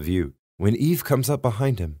mourns in the view when Eve comes up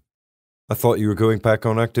behind him. I thought you were going back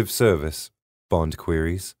on active service, Bond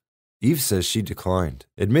queries. Eve says she declined,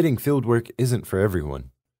 admitting field work isn't for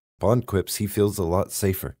everyone. Bond quips he feels a lot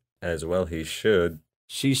safer. As well he should.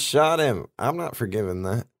 She shot him. I'm not forgiving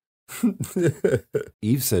that.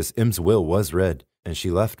 Eve says M's will was read, and she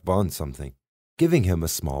left Bond something, giving him a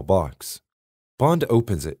small box. Bond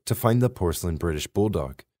opens it to find the porcelain British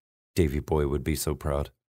bulldog. Davy Boy would be so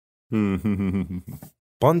proud.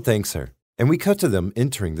 Bond thanks her, and we cut to them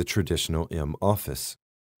entering the traditional M office.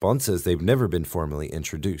 Bond says they've never been formally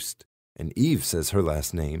introduced, and Eve says her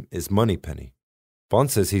last name is Moneypenny. Bond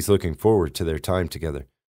says he's looking forward to their time together,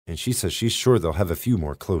 and she says she's sure they'll have a few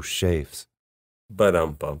more close shaves.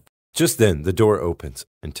 Bump. Just then, the door opens,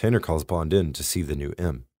 and Tanner calls Bond in to see the new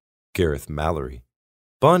M, Gareth Mallory.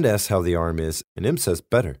 Bond asks how the arm is, and M says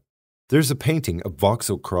better. There's a painting of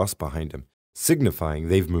Vauxhall Cross behind him, signifying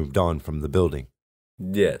they've moved on from the building.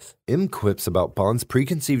 Yes. M quips about Bond's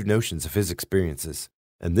preconceived notions of his experiences,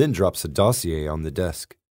 and then drops a dossier on the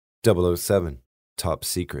desk. 007, top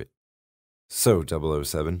secret. So,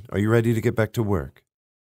 007, are you ready to get back to work?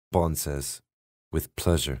 Bond says, with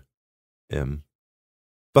pleasure, M.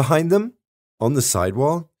 Behind them, on the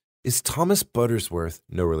sidewall, is Thomas Buttersworth,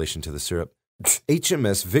 no relation to the syrup,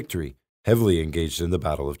 HMS Victory, heavily engaged in the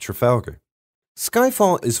Battle of Trafalgar.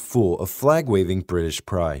 Skyfall is full of flag-waving British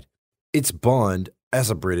pride. It's Bond, as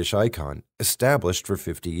a British icon, established for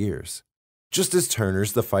 50 years. Just as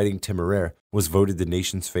Turner's The Fighting Temeraire was voted the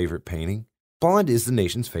nation's favorite painting, Bond is the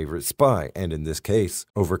nation's favorite spy, and in this case,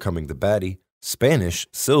 overcoming the baddie, Spanish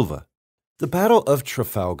Silva. The Battle of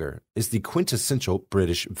Trafalgar is the quintessential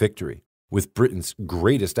British victory, with Britain's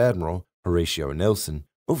greatest admiral, Horatio Nelson,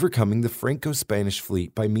 overcoming the Franco-Spanish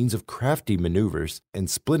fleet by means of crafty maneuvers and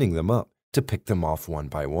splitting them up to pick them off one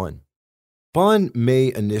by one. Bond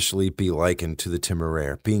may initially be likened to the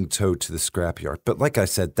Temeraire being towed to the scrapyard, but like I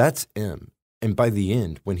said, that's M. And by the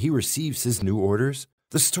end, when he receives his new orders,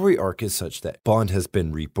 the story arc is such that Bond has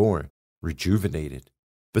been reborn, rejuvenated.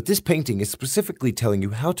 But this painting is specifically telling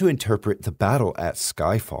you how to interpret the battle at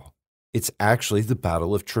Skyfall. It's actually the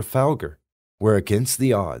Battle of Trafalgar, where against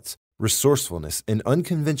the odds, resourcefulness and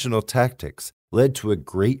unconventional tactics led to a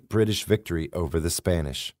great British victory over the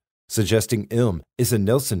Spanish. suggesting M is a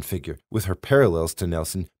Nelson figure, with her parallels to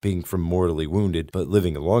Nelson being from mortally wounded but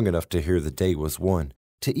living long enough to hear the day was won,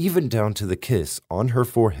 to even down to the kiss on her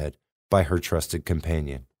forehead by her trusted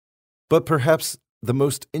companion. But perhaps the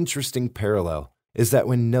most interesting parallel is that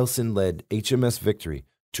when Nelson led HMS Victory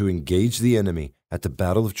to engage the enemy at the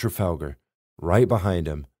Battle of Trafalgar, right behind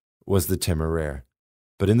him was the Temeraire.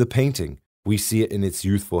 But in the painting, we see it in its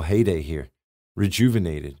youthful heyday here,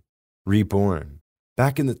 rejuvenated, reborn,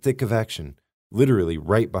 back in the thick of action, literally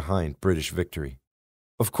right behind British Victory.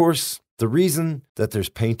 Of course, the reason that there's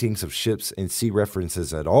paintings of ships and sea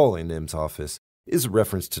references at all in M's office is a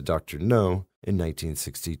reference to Dr. No in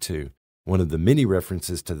 1962, one of the many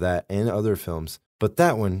references to that and other films, but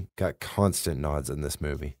that one got constant nods in this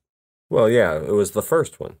movie. Well, yeah, it was the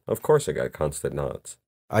first one. Of course it got constant nods.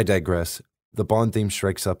 I digress. The Bond theme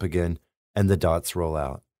strikes up again, and the dots roll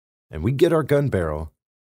out. And we get our gun barrel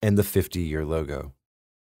and the 50-year logo.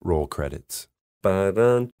 Roll credits.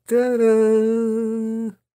 Ba-dun-da-dun.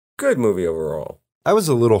 Good movie overall. I was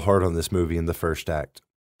a little hard on this movie in the first act,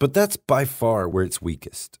 but that's by far where it's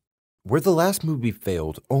weakest. Where the last movie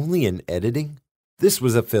failed only in editing, this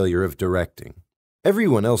was a failure of directing.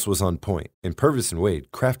 Everyone else was on point, and Purvis and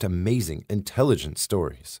Wade craft amazing, intelligent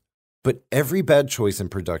stories. But every bad choice in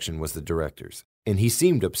production was the director's, and he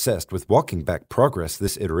seemed obsessed with walking back progress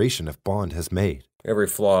this iteration of Bond has made. Every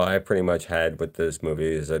flaw I pretty much had with this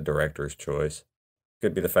movie is a director's choice.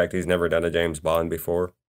 Could be the fact he's never done a James Bond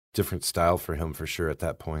before. Different style for him for sure at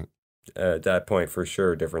that point. At that point, for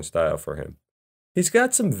sure, different style for him. He's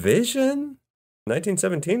got some vision.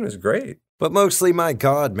 1917 was great. But mostly, my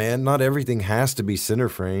God, man, not everything has to be center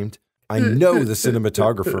framed. I know the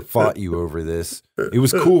cinematographer fought you over this. It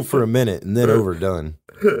was cool for a minute and then overdone.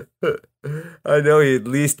 I know he at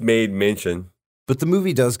least made mention. But the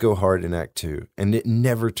movie does go hard in Act 2, and it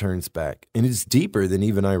never turns back, and it's deeper than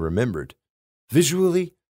even I remembered.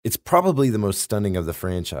 Visually, it's probably the most stunning of the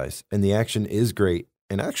franchise, and the action is great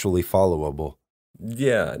and actually followable.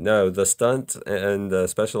 Yeah, no, the stunt and the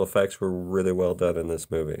special effects were really well done in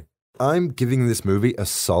this movie. I'm giving this movie a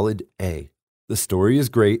solid A. The story is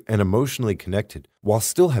great and emotionally connected while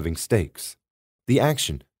still having stakes. The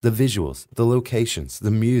action, the visuals, the locations,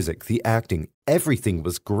 the music, the acting, everything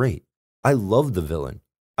was great. I love the villain.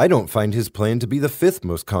 I don't find his plan to be the fifth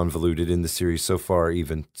most convoluted in the series so far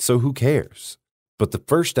even, so who cares? But the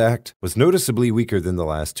first act was noticeably weaker than the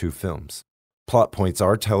last two films. Plot points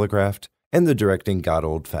are telegraphed, and the directing got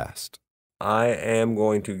old fast. I am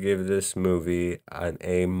going to give this movie an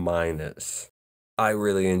A-. I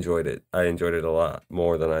really enjoyed it. I enjoyed it a lot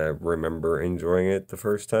more than I remember enjoying it the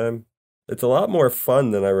first time. It's a lot more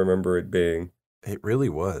fun than I remember it being. It really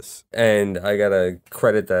was. And I gotta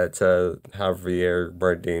credit that to Javier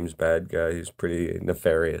Bardem's bad guy. He's pretty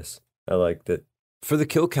nefarious. I liked it. For the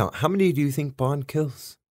kill count, how many do you think Bond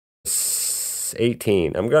kills?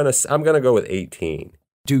 18. I'm gonna go with 18.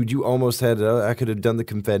 Dude, you almost had it. I could have done the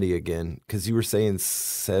confetti again because you were saying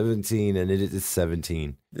 17 and it is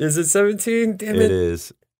 17. Is it 17? Damn it. It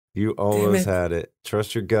is. You almost had it.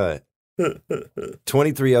 Trust your gut.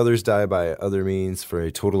 23 others die by other means for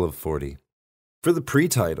a total of 40. For the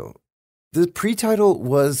pre-title. The pre-title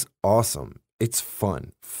was awesome. It's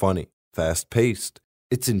fun, funny, fast-paced.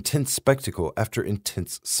 It's intense spectacle after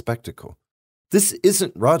intense spectacle. This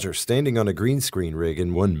isn't Roger standing on a green screen rig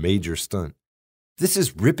in one major stunt. This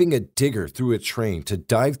is ripping a digger through a train to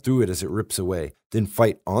dive through it as it rips away, then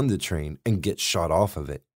fight on the train and get shot off of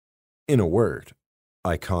it. In a word,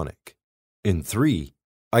 iconic. In 3,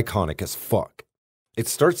 iconic as fuck. It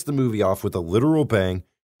starts the movie off with a literal bang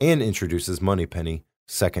and introduces Moneypenny,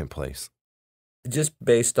 second place. Just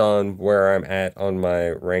based on where I'm at on my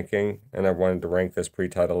ranking, and I wanted to rank this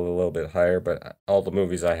pre-title a little bit higher, but all the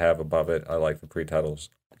movies I have above it, I like the pre-titles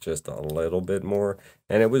just a little bit more,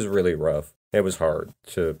 and it was really rough. It was hard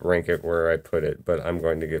to rank it where I put it, but I'm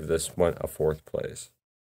going to give this one a 4th place.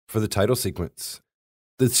 For the title sequence,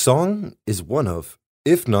 the song is one of,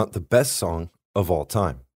 if not the best song of all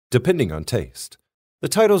time, depending on taste. The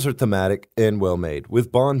titles are thematic and well made,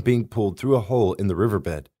 with Bond being pulled through a hole in the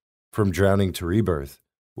riverbed, from drowning to rebirth,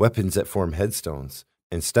 weapons that form headstones,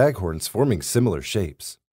 and staghorns forming similar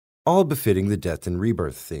shapes, all befitting the death and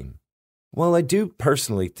rebirth theme. While I do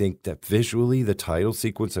personally think that visually the title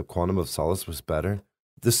sequence of Quantum of Solace was better,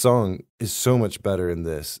 the song is so much better in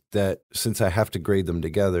this that since I have to grade them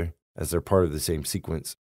together, as they're part of the same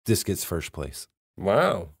sequence, this gets first place.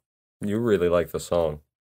 Wow. You really like the song.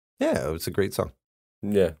 Yeah, it's a great song.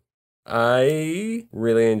 Yeah. I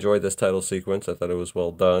really enjoyed this title sequence. I thought it was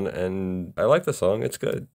well done, and I like the song. It's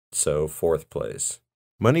good. So, 4th place.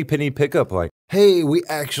 Moneypenny pickup line. Hey, we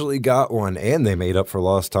actually got one, and they made up for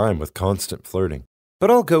lost time with constant flirting. But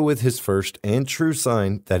I'll go with his first and true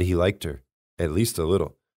sign that he liked her, at least a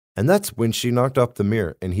little. And that's when she knocked off the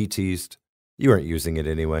mirror and he teased, "You aren't using it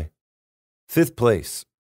anyway." 5th place.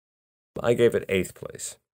 I gave it 8th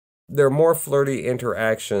place. There are more flirty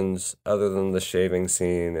interactions other than the shaving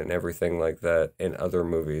scene and everything like that in other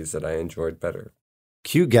movies that I enjoyed better.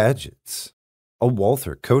 Q gadgets. A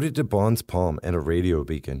Walther coated to Bond's palm and a radio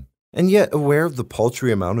beacon. And yet, aware of the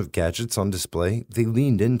paltry amount of gadgets on display, they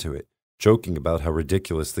leaned into it, joking about how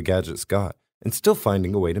ridiculous the gadgets got, and still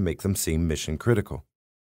finding a way to make them seem mission critical.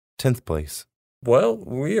 10th place. Well,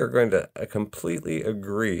 we are going to completely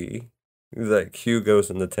agree that Q goes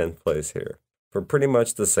in the 10th place here, for pretty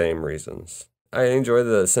much the same reasons. I enjoy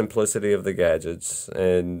the simplicity of the gadgets,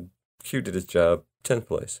 and Q did his job. 10th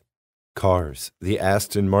place. Cars, the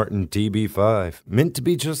Aston Martin DB5, meant to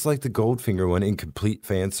be just like the Goldfinger one in complete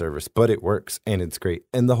fan service, but it works, and it's great,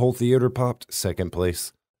 and the whole theater popped. 2nd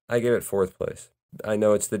place. I gave it 4th place. I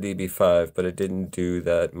know it's the DB5, but it didn't do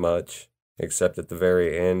that much, except at the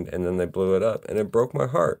very end, and then they blew it up, and it broke my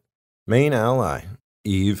heart. Main ally,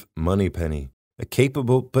 Eve Moneypenny, a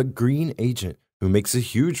capable but green agent who makes a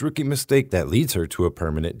huge rookie mistake that leads her to a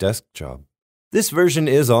permanent desk job. This version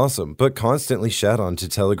is awesome, but constantly shat on to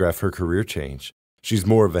telegraph her career change. She's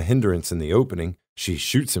more of a hindrance in the opening, she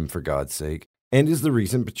shoots him for God's sake, and is the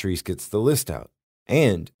reason Patrice gets the list out.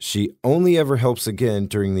 And she only ever helps again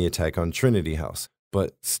during the attack on Trinity House,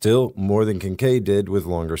 but still more than Kincaid did with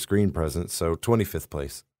longer screen presence, so 25th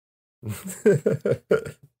place.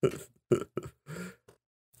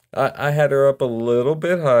 I had her up a little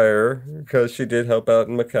bit higher because she did help out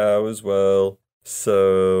in Macau as well.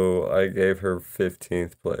 So I gave her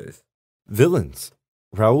 15th place. Villains.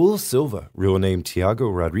 Raul Silva, real name Tiago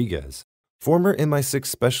Rodriguez, former MI6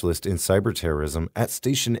 specialist in cyber terrorism at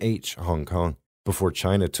Station H, Hong Kong, before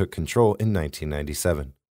China took control in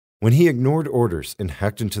 1997. When he ignored orders and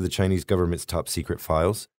hacked into the Chinese government's top secret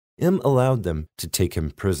files, M allowed them to take him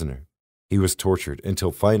prisoner. He was tortured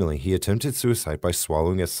until finally he attempted suicide by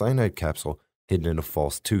swallowing a cyanide capsule hidden in a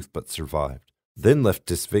false tooth but survived. Then left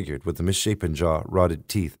disfigured with a misshapen jaw, rotted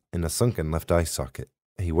teeth, and a sunken left eye socket.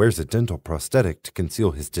 He wears a dental prosthetic to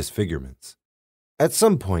conceal his disfigurements. At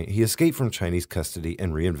some point, he escaped from Chinese custody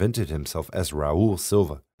and reinvented himself as Raul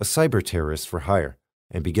Silva, a cyber terrorist for hire,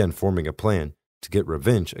 and began forming a plan to get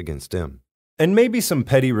revenge against M. And maybe some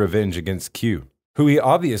petty revenge against Q, who he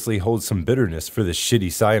obviously holds some bitterness for the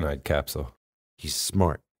shitty cyanide capsule. He's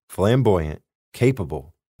smart, flamboyant,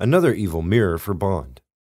 capable, another evil mirror for Bond.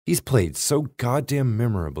 He's played so goddamn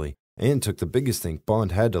memorably and took the biggest thing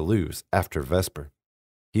Bond had to lose after Vesper.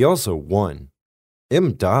 He also won.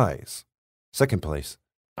 M dies. 2nd place.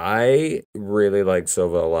 I really like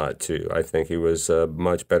Silva a lot too. I think he was a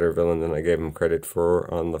much better villain than I gave him credit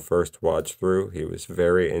for on the first watch through. He was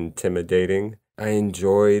very intimidating. I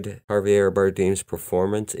enjoyed Javier Bardem's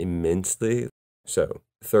performance immensely. So,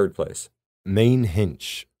 3rd place. Main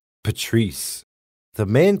hench. Patrice. The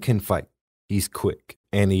man can fight. He's quick.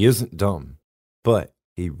 And he isn't dumb. But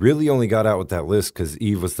he really only got out with that list because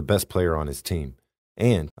Eve was the best player on his team.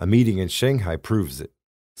 And a meeting in Shanghai proves it.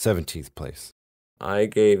 17th place. I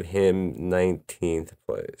gave him 19th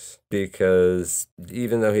place because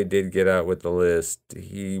even though he did get out with the list,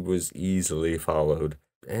 he was easily followed.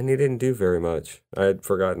 And he didn't do very much. I had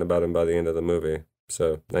forgotten about him by the end of the movie.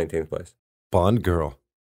 So, 19th place. Bond girl.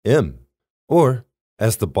 M. Or,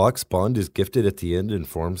 as the box Bond is gifted at the end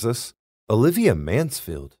informs us, Olivia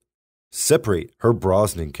Mansfield. Separate her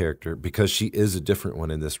Brosnan character because she is a different one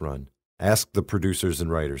in this run. Ask the producers and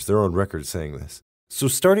writers, they're on record saying this. So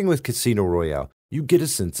starting with Casino Royale, you get a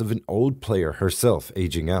sense of an old player herself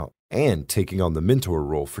aging out and taking on the mentor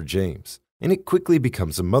role for James, and it quickly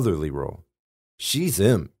becomes a motherly role. She's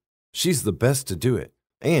M. She's the best to do it,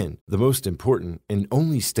 and the most important and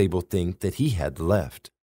only stable thing that he had left.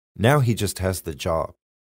 Now he just has the job.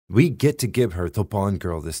 We get to give her the Bond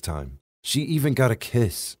girl this time. She even got a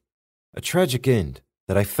kiss. A tragic end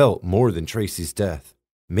that I felt more than Tracy's death.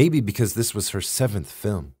 Maybe because this was her 7th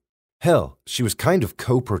film. Hell, she was kind of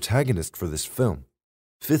co-protagonist for this film.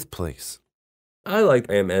 5th place. I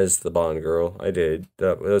liked him as the Bond girl. I did.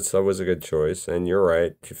 That was a good choice. And you're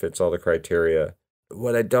right. She fits all the criteria.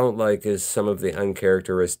 What I don't like is some of the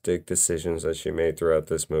uncharacteristic decisions that she made throughout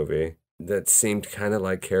this movie. That seemed kind of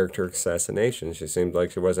like character assassination. She seemed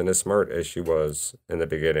like she wasn't as smart as she was in the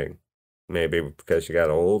beginning. Maybe because she got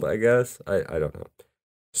old, I guess. I don't know.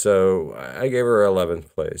 So I gave her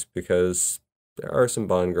 11th place because there are some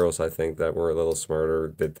Bond girls I think that were a little smarter,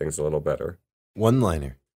 did things a little better.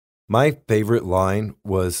 One-liner. My favorite line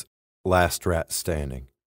was last rat standing.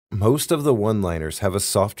 Most of the one-liners have a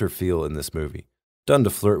softer feel in this movie, done to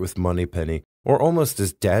flirt with Moneypenny or almost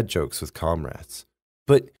as dad jokes with comrades.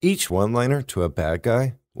 But each one-liner to a bad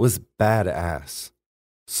guy was badass.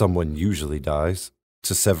 Someone usually dies.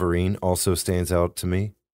 To Severine also stands out to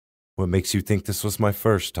me. What makes you think this was my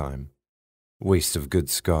first time? Waste of good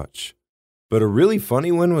scotch. But a really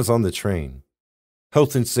funny one was on the train.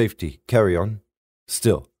 Health and safety, carry on.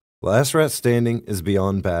 Still, Last Rat Standing is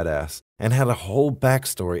beyond badass and had a whole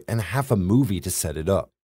backstory and half a movie to set it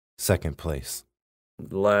up. Second place.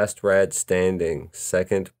 Last Rat Standing,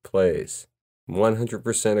 second place.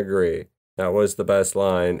 100% agree. That was the best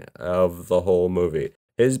line of the whole movie.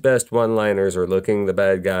 His best one-liners are looking the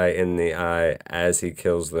bad guy in the eye as he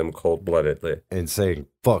kills them cold-bloodedly. And saying,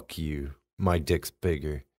 fuck you, my dick's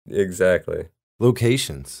bigger. Exactly.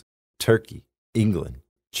 Locations: Turkey, England,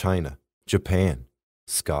 China, Japan,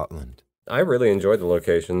 Scotland. I really enjoyed the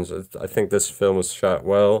locations. I think this film was shot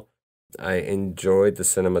well. I enjoyed the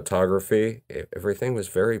cinematography. Everything was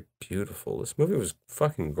very beautiful. This movie was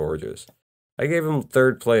fucking gorgeous. I gave him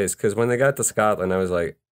third place because when they got to Scotland, I was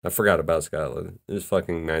like, I forgot about Scotland. It was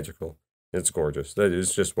fucking magical. It's gorgeous. It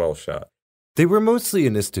was just well shot. They were mostly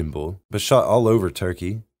in Istanbul, but shot all over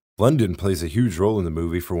Turkey. London plays a huge role in the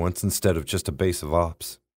movie for once instead of just a base of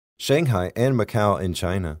ops. Shanghai and Macau in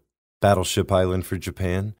China, Battleship Island for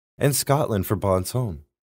Japan, and Scotland for Bond's home.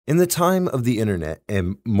 In the time of the internet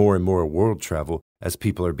and more world travel, as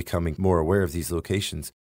people are becoming more aware of these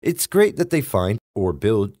locations, it's great that they find or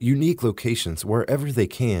build unique locations wherever they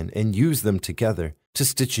can and use them together to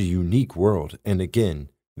stitch a unique world. And again,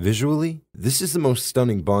 visually, this is the most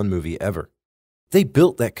stunning Bond movie ever. They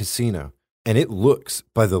built that casino, and it looks,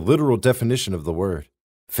 by the literal definition of the word,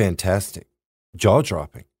 fantastic.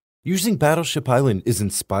 Jaw-dropping. Using Battleship Island is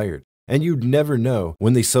inspired, and you'd never know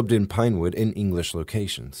when they subbed in Pinewood in English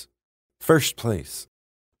locations. First place.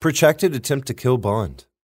 Protracted attempt to kill Bond.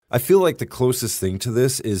 I feel like the closest thing to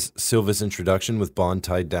this is Silva's introduction with Bond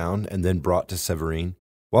tied down and then brought to Severine.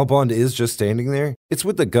 While Bond is just standing there, it's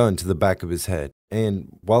with the gun to the back of his head, and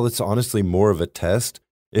while it's honestly more of a test,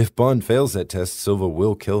 if Bond fails that test, Silva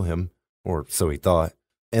will kill him, or so he thought.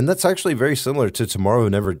 And that's actually very similar to Tomorrow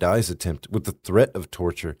Never Dies attempt with the threat of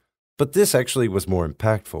torture, but this actually was more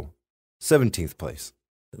impactful. 17th place.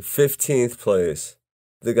 15th place.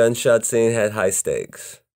 The gunshot scene had high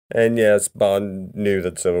stakes. And yes, Bond knew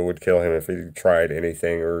that Silva would kill him if he tried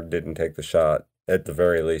anything or didn't take the shot. At the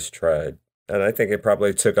very least, tried. And I think it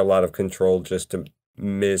probably took a lot of control just to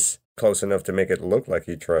miss close enough to make it look like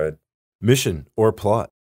he tried. Mission or plot.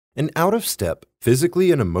 An out-of-step,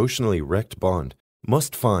 physically and emotionally wrecked Bond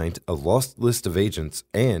must find a lost list of agents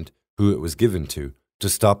and who it was given to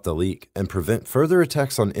stop the leak and prevent further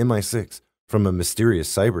attacks on MI6 from a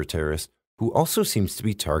mysterious cyber terrorist who also seems to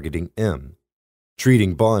be targeting M.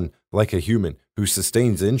 Treating Bond like a human who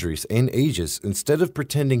sustains injuries and ages instead of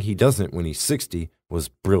pretending he doesn't when he's 60 was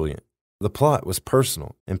brilliant. The plot was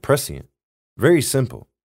personal and prescient. Very simple,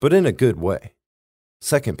 but in a good way.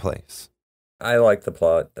 Second place. I like the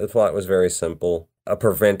plot. The plot was very simple. A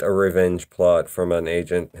prevent a revenge plot from an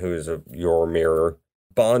agent who is your mirror.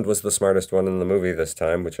 Bond was the smartest one in the movie this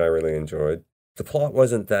time, which I really enjoyed. The plot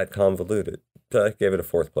wasn't that convoluted. I gave it a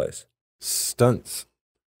fourth place. Stunts.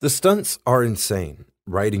 The stunts are insane.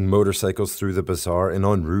 Riding motorcycles through the bazaar and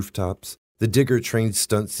on rooftops. The Digger train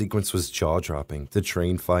stunt sequence was jaw-dropping. The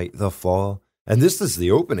train fight, the fall. And this is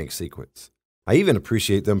the opening sequence. I even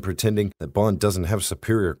appreciate them pretending that Bond doesn't have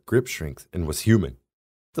superior grip strength and was human.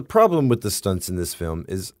 The problem with the stunts in this film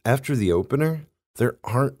is after the opener, there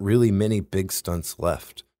aren't really many big stunts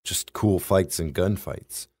left. Just cool fights and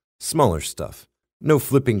gunfights. Smaller stuff. No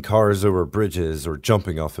flipping cars over bridges or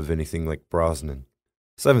jumping off of anything like Brosnan.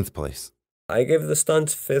 7th place. I gave the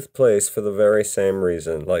stunts 5th place for the very same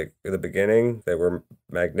reason. Like, at the beginning, they were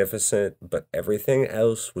magnificent, but everything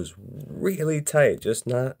else was really tight. Just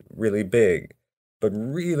not really big, but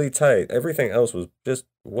really tight. Everything else was just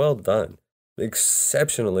well done.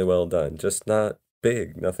 Exceptionally well done. Just not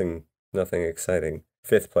big. Nothing exciting.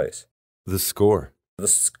 5th place. The score. The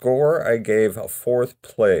score I gave a 4th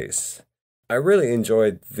place. I really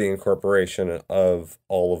enjoyed the incorporation of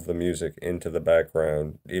all of the music into the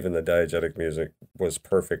background. Even the diegetic music was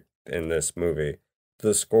perfect in this movie.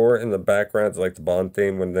 The score in the background, like the Bond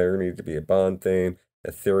theme when there needed to be a Bond theme,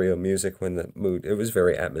 ethereal music when the mood, it was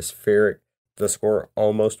very atmospheric. The score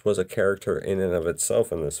almost was a character in and of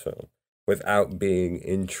itself in this film, without being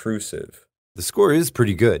intrusive. The score is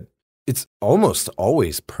pretty good. It's almost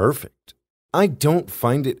always perfect. I don't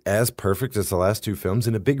find it as perfect as the last two films,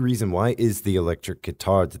 and a big reason why is the electric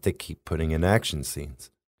guitar that they keep putting in action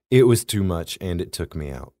scenes. It was too much, and it took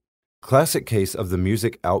me out. Classic case of the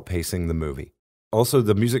music outpacing the movie. Also,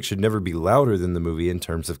 the music should never be louder than the movie in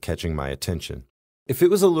terms of catching my attention. If it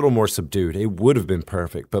was a little more subdued, it would have been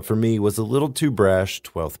perfect, but for me, was a little too brash,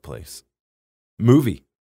 12th place. Movie.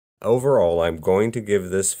 Overall, I'm going to give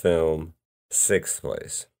this film 6th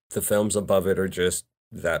place. The films above it are just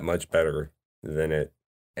that much better than it.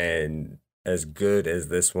 And as good as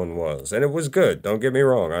this one was. And it was good, don't get me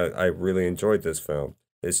wrong. I really enjoyed this film.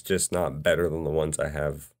 It's just not better than the ones I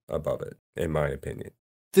have above it, in my opinion.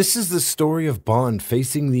 This is the story of Bond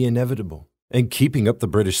facing the inevitable and keeping up the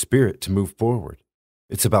British spirit to move forward.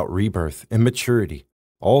 It's about rebirth and maturity,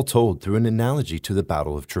 all told through an analogy to the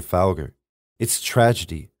Battle of Trafalgar. It's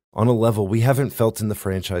tragedy on a level we haven't felt in the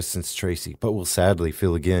franchise since Tracy, but will sadly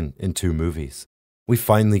feel again in 2 movies. We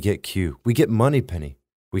finally get Q, we get Moneypenny,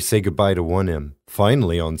 we say goodbye to 1M,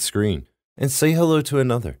 finally on screen, and say hello to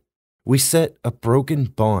another. We set a broken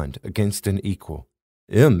Bond against an equal.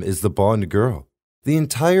 M is the Bond girl. The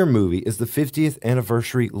entire movie is the 50th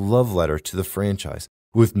anniversary love letter to the franchise,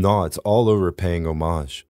 with nods all over paying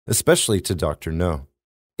homage, especially to Dr. No.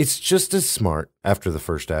 It's just as smart, after the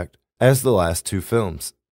first act, as the last 2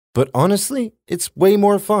 films. But honestly, it's way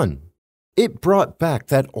more fun. It brought back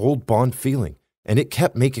that old Bond feeling, and it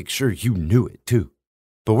kept making sure you knew it too.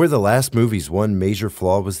 But where the last movie's one major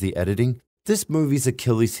flaw was the editing, this movie's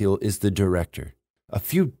Achilles heel is the director. A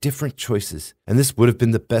few different choices, and this would have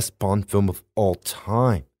been the best Bond film of all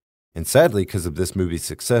time. And sadly, because of this movie's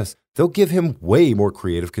success, they'll give him way more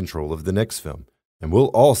creative control of the next film. And we'll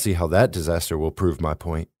all see how that disaster will prove my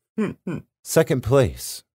point. 2nd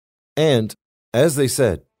place. And, as they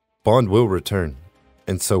said, Bond will return,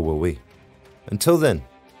 and so will we. Until then,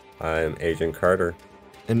 I'm Agent Carter.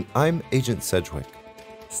 And I'm Agent Sedgwick.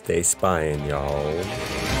 Stay spying,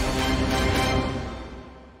 y'all.